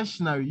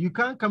recessionary, you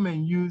can't come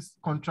and use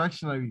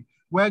contractionary,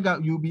 where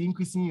you'll be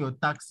increasing your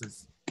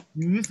taxes.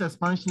 You use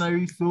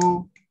expansionary.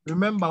 So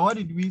remember, what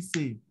did we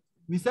say?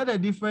 We said the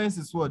difference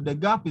is what? The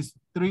gap is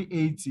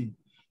 380.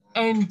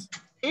 And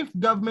if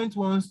government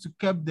wants to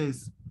keep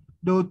this,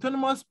 the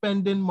autonomous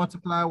spending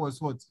multiplier was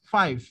what?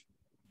 5.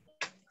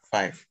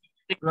 5.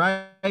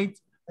 Right?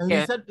 And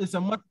we said it's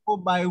a multiple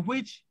by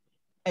which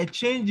a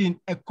change in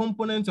a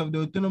component of the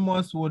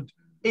autonomous would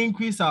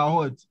increase our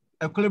what?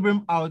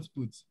 Equilibrium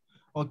output.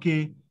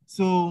 Okay,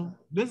 so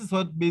this is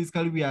what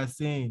basically we are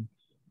saying.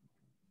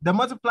 The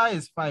multiplier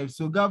is 5,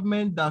 so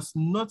government does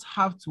not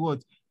have to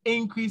what?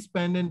 Increase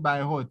spending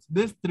by what?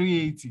 This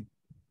 380.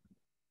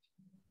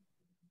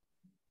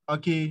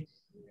 Okay,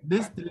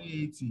 this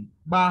 380.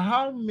 But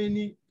how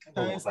many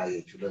times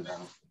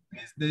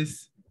is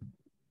this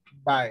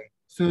by?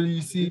 So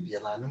you see,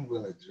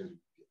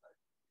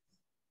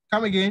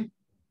 come again.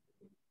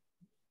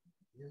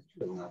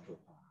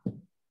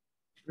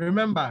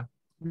 Remember,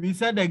 we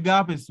said the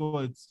gap is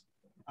what?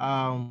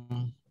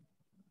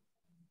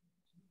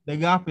 The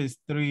gap is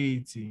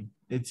 380.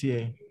 It's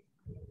here.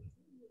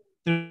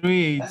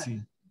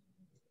 380.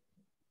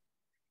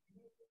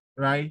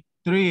 Right?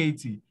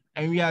 380.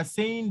 And we are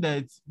saying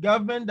that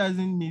government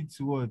doesn't need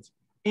to what?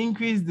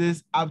 Increase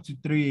this up to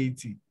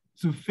 380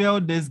 to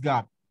fill this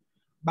gap.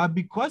 But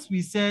because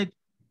we said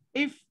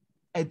if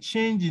a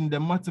change in the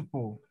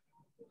multiple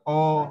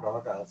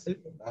or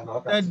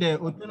that the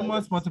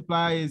autonomous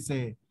multiplier is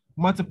a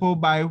multiple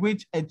by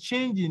which a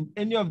change in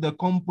any of the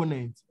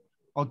components,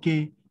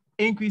 okay,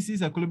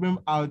 increases equilibrium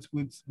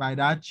output by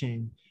that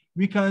change,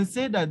 we can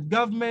say that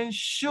government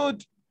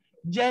should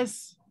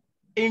just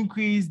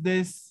increase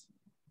this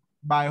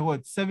by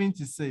what?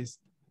 76.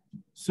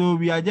 So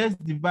we are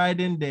just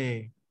dividing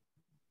the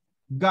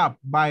gap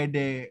by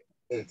the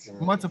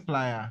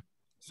multiplier.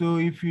 So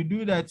if you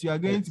do that, you are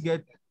going to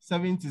get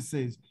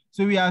 76.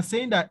 So we are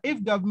saying that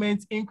if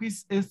government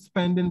increases its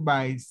spending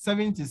by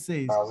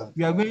 76,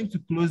 we are going to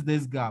close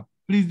this gap.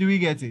 Please, do we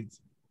get it?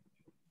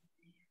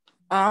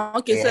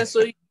 Okay,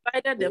 so you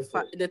divided the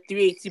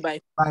 380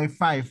 by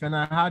 5, and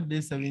I had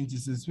this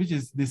 76, which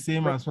is the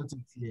same as what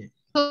it's here.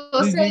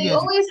 So you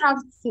always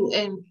have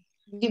to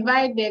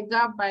divide the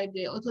gap by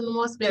the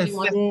autonomous spending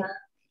multiplier.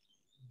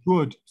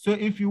 Good. So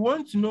if you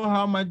want to know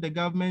how much the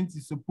government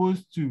is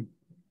supposed to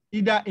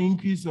either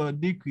increase or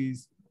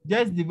decrease,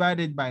 just divide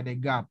it by the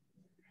gap.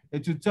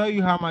 It will tell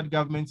you how much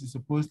government is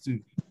supposed to.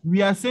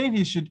 We are saying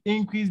he should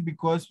increase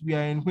because we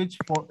are in which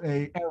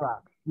era?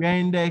 We are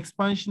in the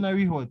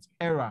expansionary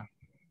era.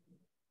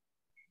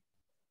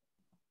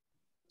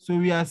 So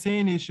we are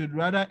saying he should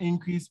rather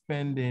increase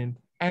spending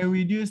and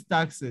reduce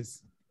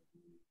taxes.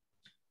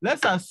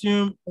 Let's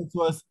assume it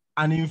was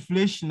an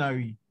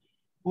inflationary.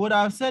 We would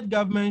have said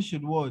government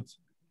should what?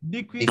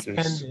 Decrease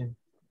spending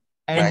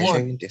and by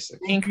what? 70%.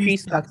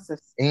 Increase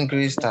taxes.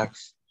 Increase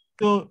tax.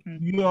 So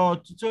your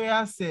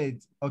tutorial said,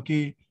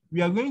 okay,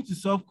 we are going to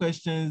solve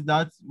questions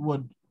that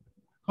would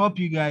help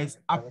you guys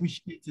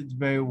appreciate it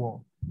very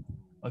well.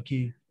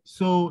 Okay,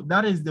 so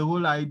that is the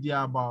whole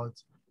idea about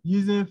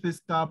using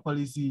fiscal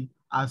policy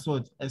as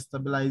what? A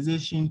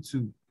stabilization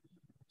tool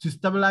to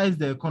stabilize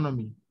the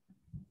economy.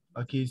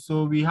 Okay,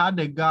 so we had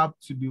the gap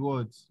to be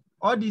what?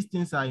 All these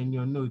things are in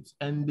your notes,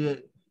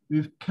 and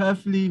we've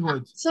carefully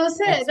what? So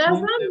sir, does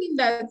that mean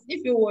that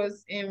if it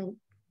was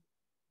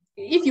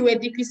if you were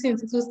decreasing,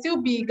 it will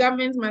still be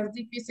government must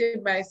decrease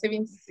it by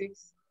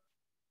 76?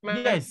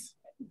 Yes.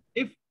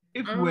 If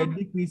we were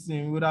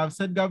decreasing, we would have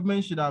said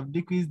government should have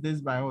decreased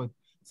this by what?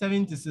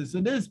 76.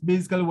 So this is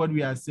basically what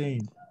we are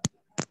saying.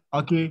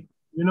 Okay,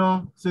 you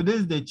know, so this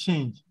is the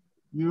change.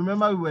 You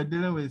remember we were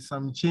dealing with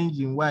some change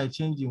in Y.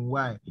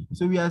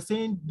 So we are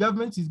saying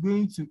government is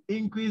going to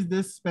increase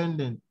this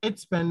spending.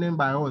 It's spending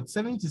by what?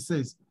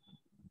 76.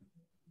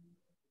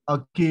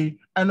 Okay,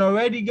 and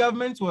already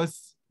government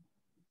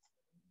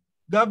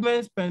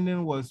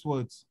spending was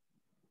what?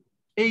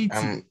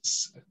 80.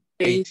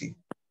 80.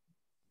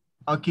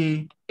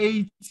 Okay,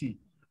 80.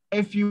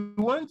 If you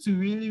want to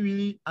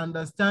really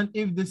understand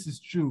if this is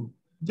true,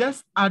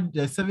 just add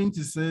the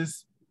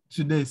 76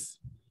 to this.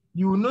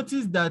 You will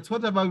notice that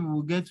whatever we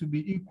will get will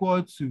be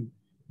equal to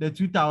the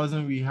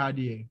 2,000 we had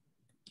here.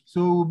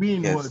 So we'll be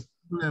in what?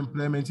 Full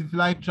employment. If you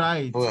like, try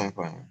it. Full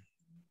employment.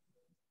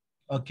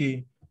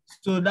 Okay.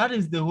 So that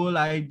is the whole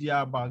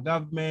idea about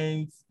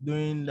government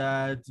doing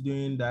that.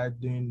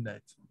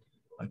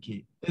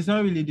 Okay. It's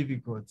not really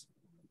difficult.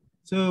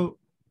 So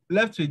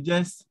left with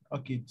just,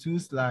 okay, 2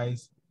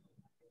 slides.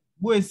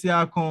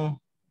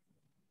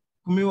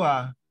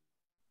 Kumiwa.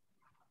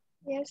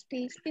 Yes,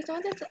 please. Please, I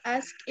wanted to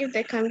ask if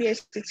there can be a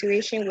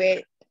situation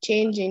where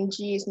change in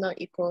G is not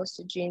equal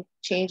to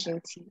change in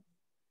T.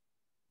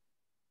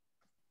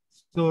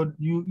 So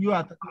you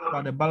are talking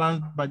about the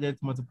balanced budget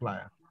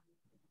multiplier.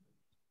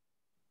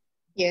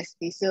 Yes,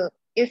 please. So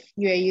if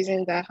you are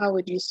using that, how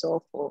would you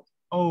solve for?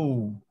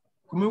 Oh,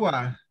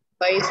 Kumiwa.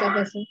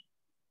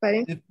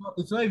 Pardon?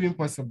 It's not even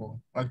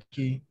possible.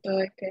 Okay.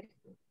 Okay.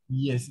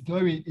 Yes, it's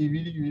not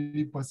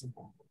really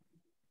possible.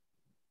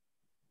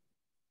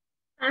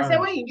 And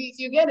so when you do it,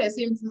 you get the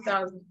same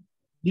 2,000.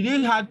 Did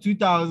you have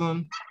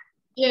 2,000?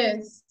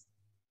 Yes.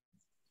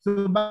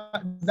 So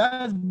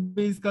that's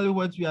basically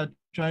what we are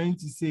trying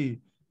to say.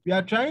 We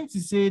are trying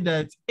to say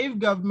that if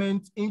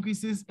government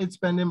increases its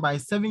spending by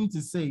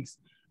 76,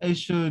 it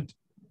should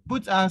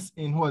put us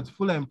in what?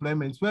 Full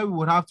employment, where we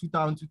would have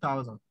 2,000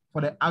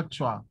 for the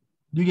actual.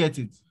 Do you get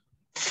it?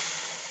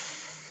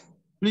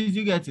 Please,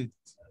 you get it?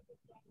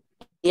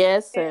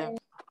 Yes, sir.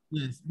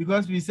 Yes,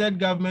 because we said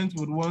government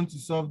would want to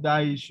solve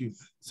that issue.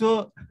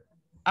 So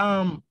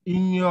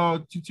in your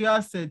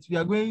tutorial set, we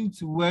are going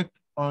to work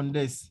on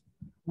this,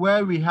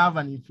 where we have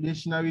an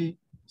inflationary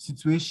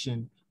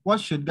situation. What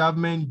should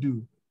government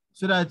do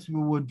so that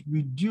we would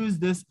reduce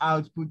this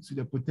output to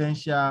the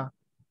potential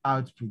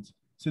output?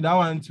 So that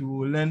one too,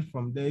 we'll learn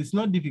from there. It's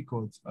not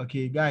difficult.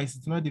 Okay, guys,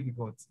 it's not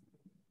difficult.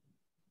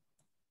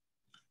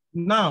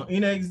 Now,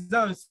 in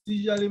exams,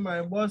 usually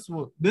my boss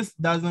this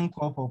doesn't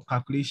call for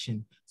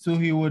calculation. So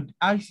he would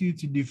ask you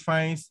to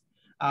define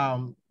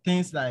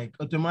things like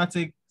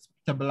automatic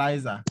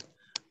stabilizer.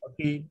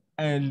 Okay.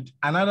 And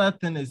another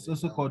thing is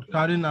also called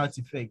crowding out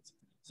effect.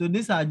 So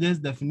these are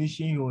just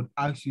definitions he would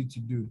ask you to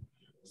do.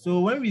 So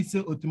when we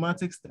say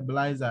automatic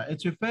stabilizer,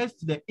 it refers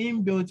to the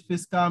inbuilt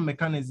fiscal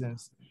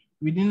mechanisms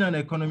within an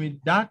economy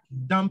that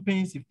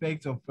dampens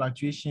effects of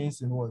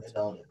fluctuations in what?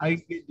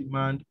 Aggregate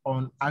demand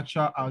on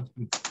actual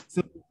output.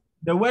 So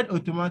the word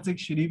automatic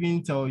should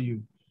even tell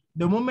you,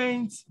 the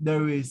moment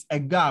there is a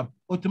gap,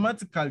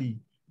 automatically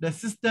the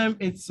system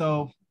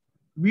itself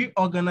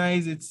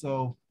reorganize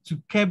itself to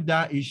keep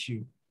that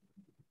issue.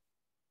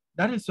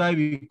 That is why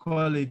we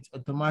call it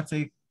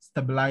automatic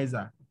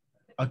stabilizer.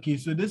 Okay,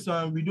 so this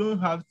one, we don't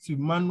have to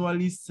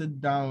manually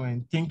sit down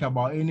and think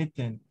about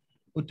anything.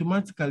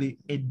 Automatically,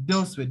 it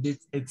deals with it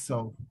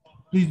itself.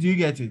 Please, do you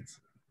get it?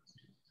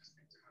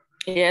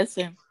 Yes,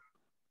 sir.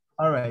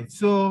 All right,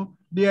 so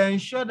they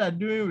ensure that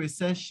during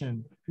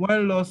recession,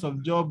 when loss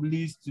of job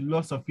leads to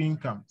loss of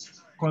income,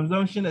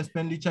 consumption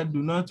expenditure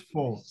do not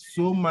fall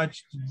so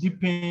much to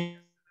deepen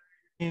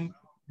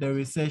the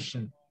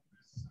recession.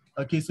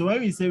 Okay, so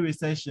when we say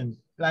recession,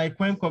 like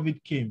when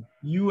COVID came,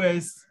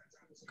 US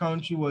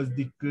country was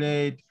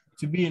declared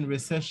to be in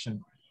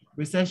recession.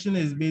 Recession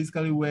is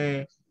basically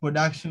where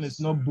production is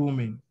not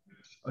booming.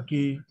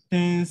 Okay,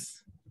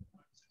 things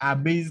are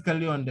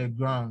basically on the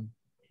ground.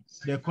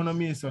 The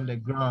economy is on the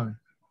ground.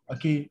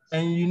 Okay,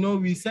 and you know,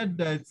 we said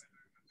that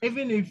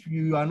even if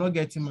you are not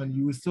getting money,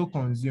 you will still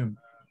consume.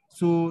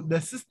 So the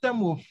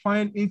system will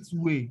find its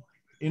way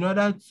in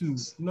order to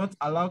not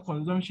allow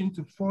consumption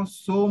to fall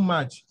so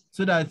much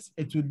so that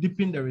it will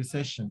deepen the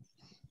recession.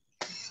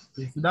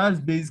 Okay, so that's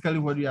basically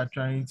what we are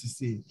trying to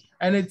say.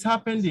 And it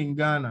happened in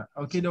Ghana.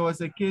 Okay, there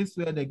was a case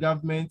where the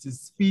government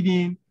is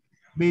feeding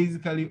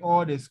basically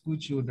all the school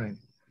children.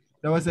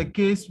 There was a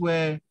case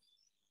where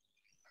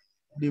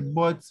they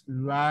bought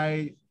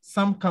rice.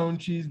 Some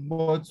countries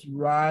bought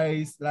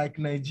rice, like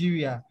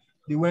Nigeria.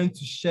 They went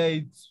to share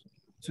it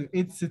to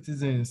its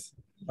citizens.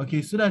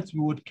 Okay, so that we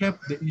would keep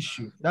the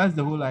issue. That's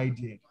the whole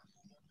idea.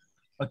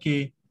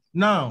 Okay,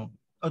 now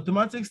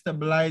automatic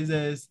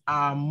stabilizers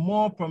are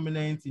more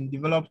prominent in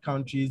developed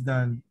countries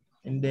than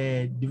in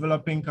the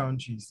developing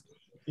countries.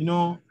 You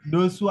know,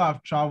 those who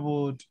have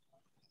traveled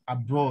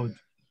abroad,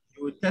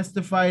 they will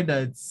testify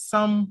that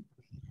some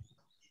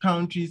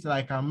countries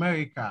like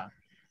America,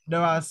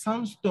 there are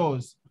some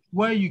stores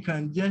where you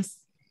can just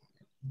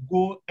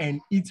go and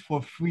eat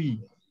for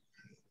free,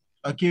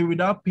 okay,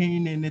 without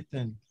paying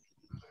anything.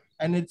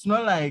 And it's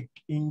not like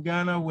in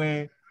Ghana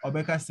where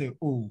Obeka say,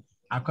 oh,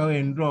 I call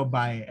and draw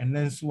by and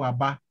then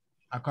swaba,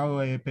 I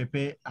call a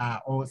pepe,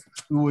 or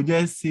we will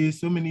just say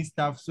so many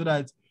stuff so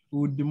that we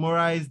would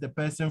demoralize the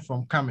person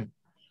from coming.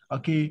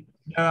 Okay,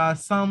 there are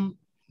some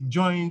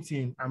joints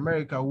in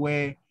America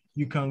where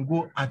you can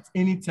go at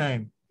any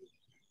time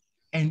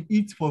and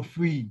eat for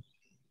free.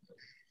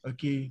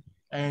 Okay,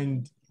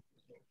 and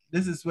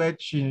this is where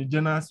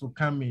Jonas will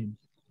come in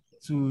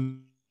to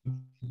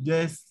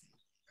just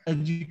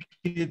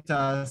educate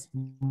us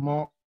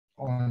more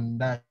on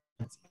that.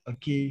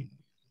 Okay,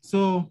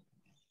 so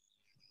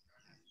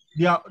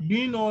they are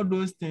doing all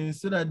those things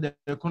so that the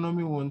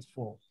economy won't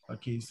fall.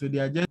 Okay, so they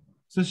are just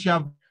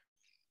social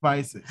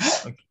vices.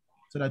 Okay,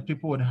 so that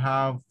people would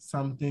have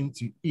something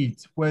to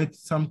eat, where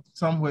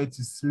somewhere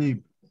to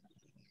sleep.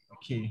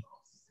 Okay,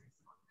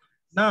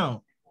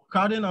 now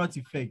crowding out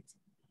effect.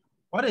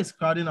 What is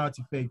crowding out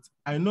effect?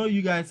 I know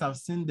you guys have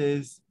seen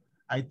this.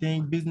 I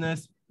think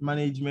business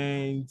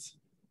management,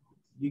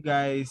 you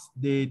guys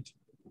did,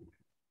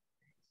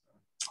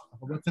 I've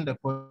forgotten the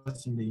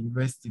course in the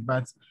university,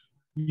 but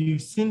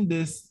you've seen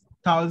this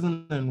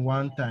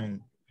 1001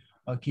 time.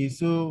 Okay,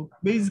 so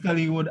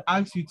basically it would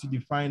ask you to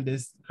define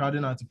this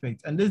crowding out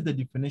effect, and this is the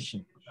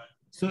definition.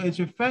 So it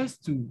refers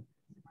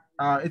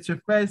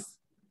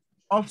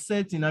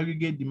offset in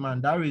aggregate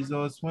demand that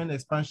results when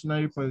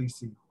expansionary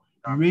policy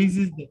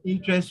raises the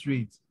interest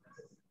rate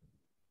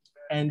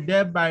and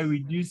thereby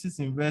reduces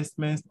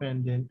investment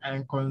spending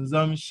and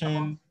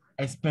consumption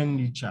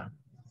expenditure.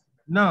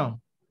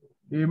 Now,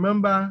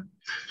 remember,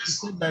 we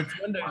said that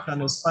when there is an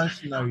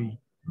expansionary,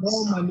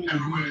 more money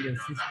will be in the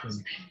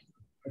system.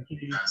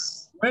 Okay.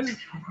 When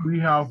we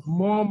have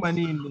more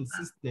money in the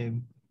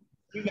system,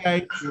 you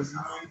guys would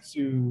want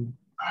to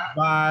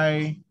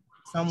buy,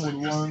 some would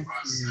want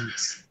to,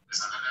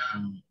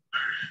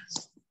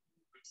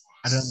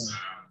 I don't know.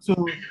 So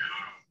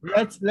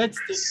let's take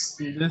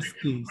in this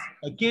case,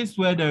 a case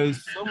where there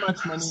is so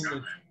much money in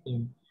the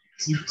system,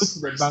 you go to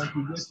the bank,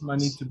 you get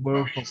money to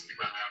borrow from.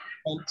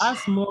 And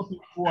as more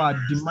people are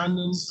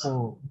demanding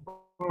for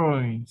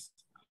borrowings,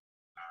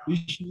 you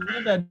should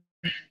know that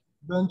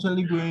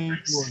eventually going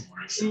to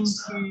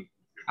increase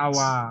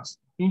our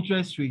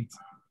interest rate.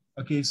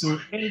 Okay, so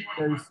if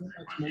there is so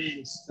much money in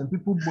the system,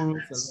 people borrow a lot.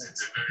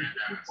 Okay,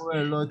 people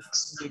borrow a lot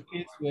in the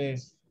case where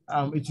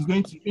it is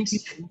going to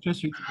increase the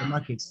interest rate in the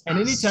market. And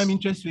anytime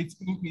interest rate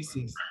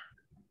increases,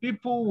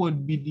 people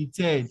would be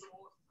deterred,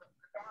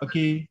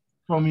 okay,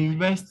 from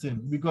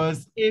investing,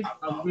 because if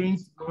I'm going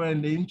to borrow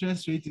and the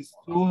interest rate is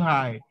so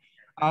high,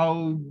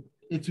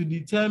 it will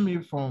deter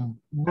me from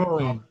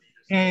borrowing.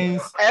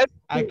 Hence,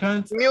 I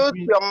can't mute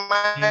even, your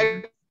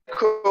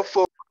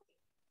microphone.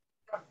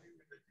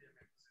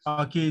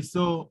 okay,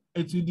 so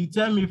it will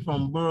deter me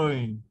from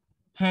borrowing.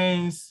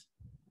 Hence,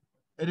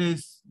 it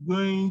is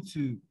going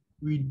to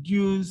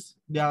reduce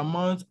the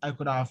amount I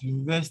could have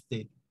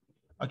invested.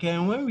 Okay,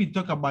 and when we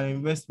talk about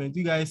investment,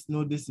 you guys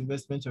know this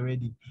investment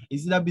already.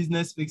 Is it a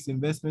business, fixed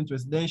investment,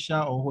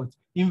 residential, or what?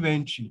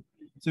 Inventory.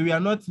 So we are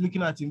not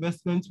looking at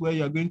investments where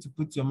you're going to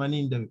put your money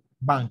in the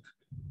bank.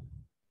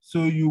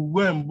 So you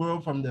go and borrow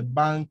from the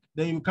bank,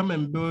 then you come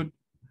and build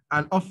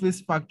an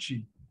office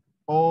factory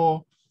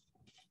or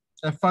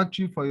a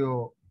factory for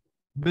your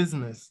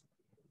business.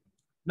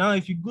 Now,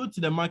 if you go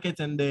to the market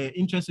and the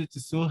interest rate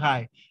is so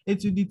high,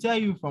 it will deter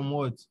you from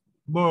what?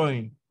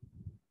 Borrowing.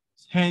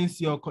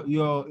 Hence,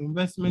 your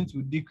investment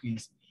will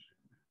decrease.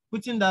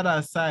 Putting that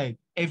aside,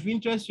 if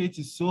interest rate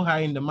is so high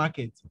in the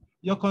market,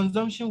 your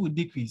consumption will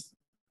decrease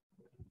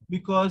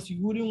because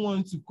you wouldn't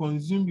want to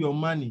consume your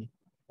money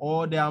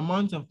or the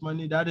amount of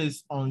money that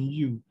is on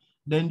you.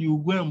 Then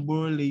you go and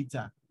borrow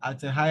later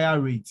at a higher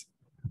rate.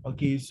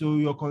 Okay, so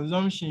your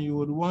consumption, you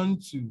would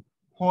want to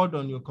hold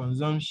on your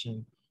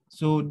consumption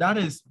So that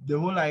is the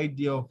whole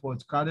idea of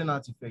what crowding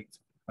out effect.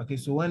 Okay,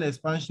 so when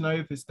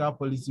expansionary fiscal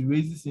policy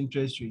raises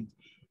interest rates,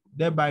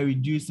 thereby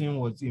reducing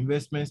what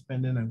investment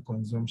spending and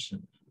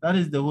consumption. That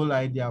is the whole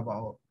idea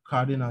about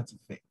crowding out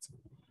effect.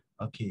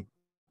 Okay,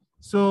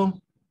 so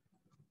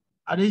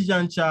at this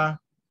juncture,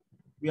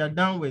 we are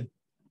done with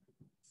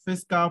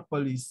fiscal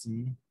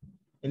policy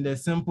in the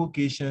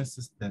simplification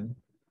system.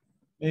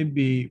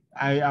 Maybe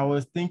I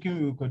was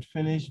thinking we could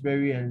finish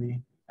very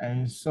early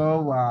and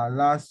solve our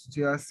last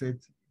year set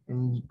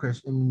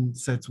in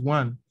set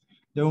 1.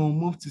 Then we'll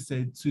move to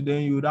set 2.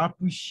 Then you would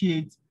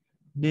appreciate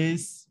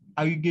this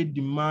aggregate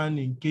demand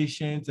in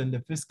Cation and the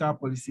fiscal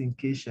policy in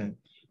Cation.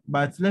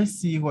 But let's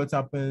see what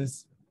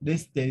happens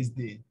this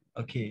Thursday.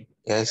 Okay.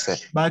 Yes, sir.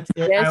 But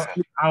Yes,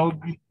 I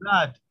would be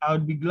glad. I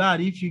would be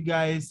glad if you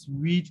guys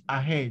read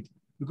ahead,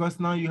 because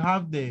now you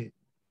have the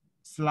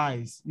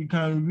slides. You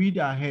can read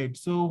ahead.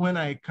 So when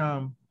I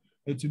come,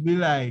 it will be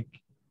like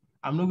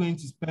I'm not going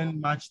to spend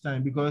much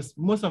time, because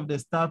most of the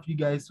stuff you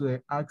guys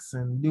were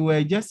asking, they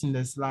were just in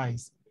the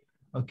slides.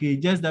 Okay,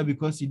 just that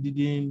because you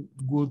didn't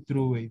go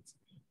through it.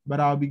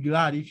 But I'll be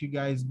glad if you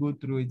guys go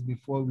through it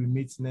before we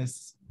meet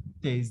next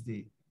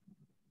Thursday.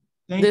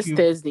 Thank this you.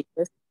 Thursday.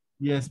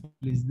 Yes,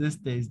 please, this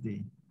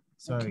Thursday.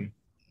 Sorry.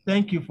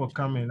 Thank you for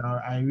coming.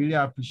 I really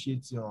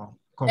appreciate your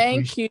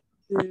cooperation. Thank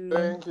you.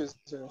 Thank you,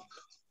 sir.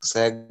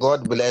 Sir,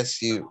 God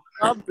bless you.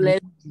 God bless.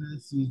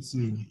 Bless you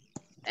too.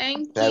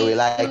 Thank Sir, we you.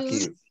 like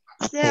you.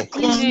 Sir,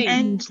 please Hey.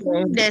 and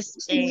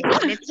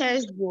the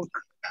textbook.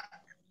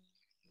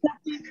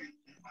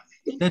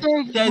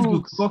 The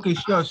textbook. Okay,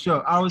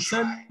 sure. I'll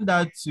send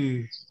that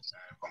to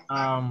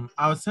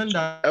I'll send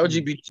that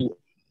LGBT.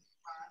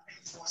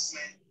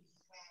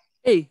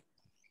 Hey.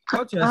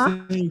 what you're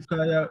saying,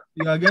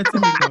 you are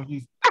getting me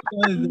confused.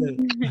 What is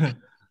it?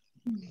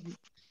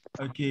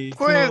 Okay,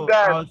 Who is so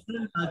that? I'll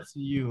send that to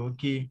you,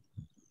 okay?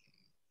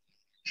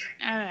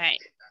 All right.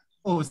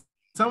 Oh,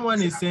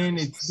 someone is saying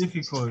it's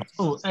difficult.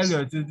 Oh,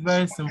 Elliot, it's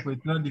very simple.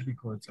 It's not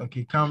difficult.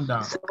 Okay, calm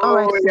down. Oh,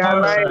 you're All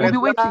lying. right. We'll be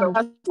waiting.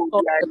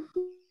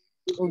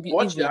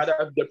 Watch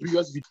the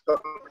previous video.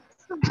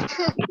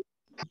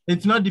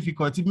 It's not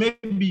difficult.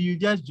 Maybe you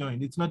just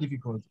joined. It's not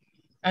difficult.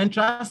 And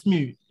trust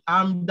me,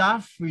 I'm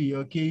that free,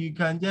 okay? You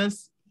can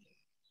just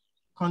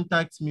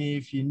contact me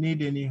if you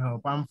need any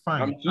help. I'm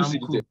fine. I'm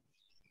cool.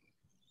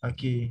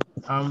 Okay,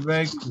 I'm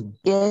very cool.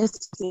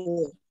 Yes,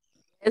 sir.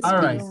 Yes, All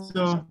right, please.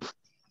 so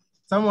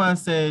someone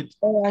said,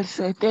 All right,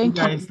 sir. you Thank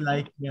you. guys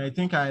like me. I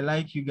think I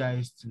like you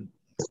guys too.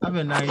 Have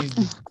a nice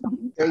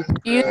day.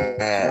 You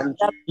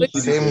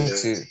Same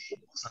too.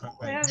 All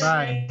right,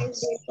 bye.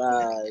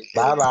 Bye.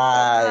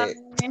 Bye-bye.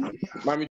 Mommy.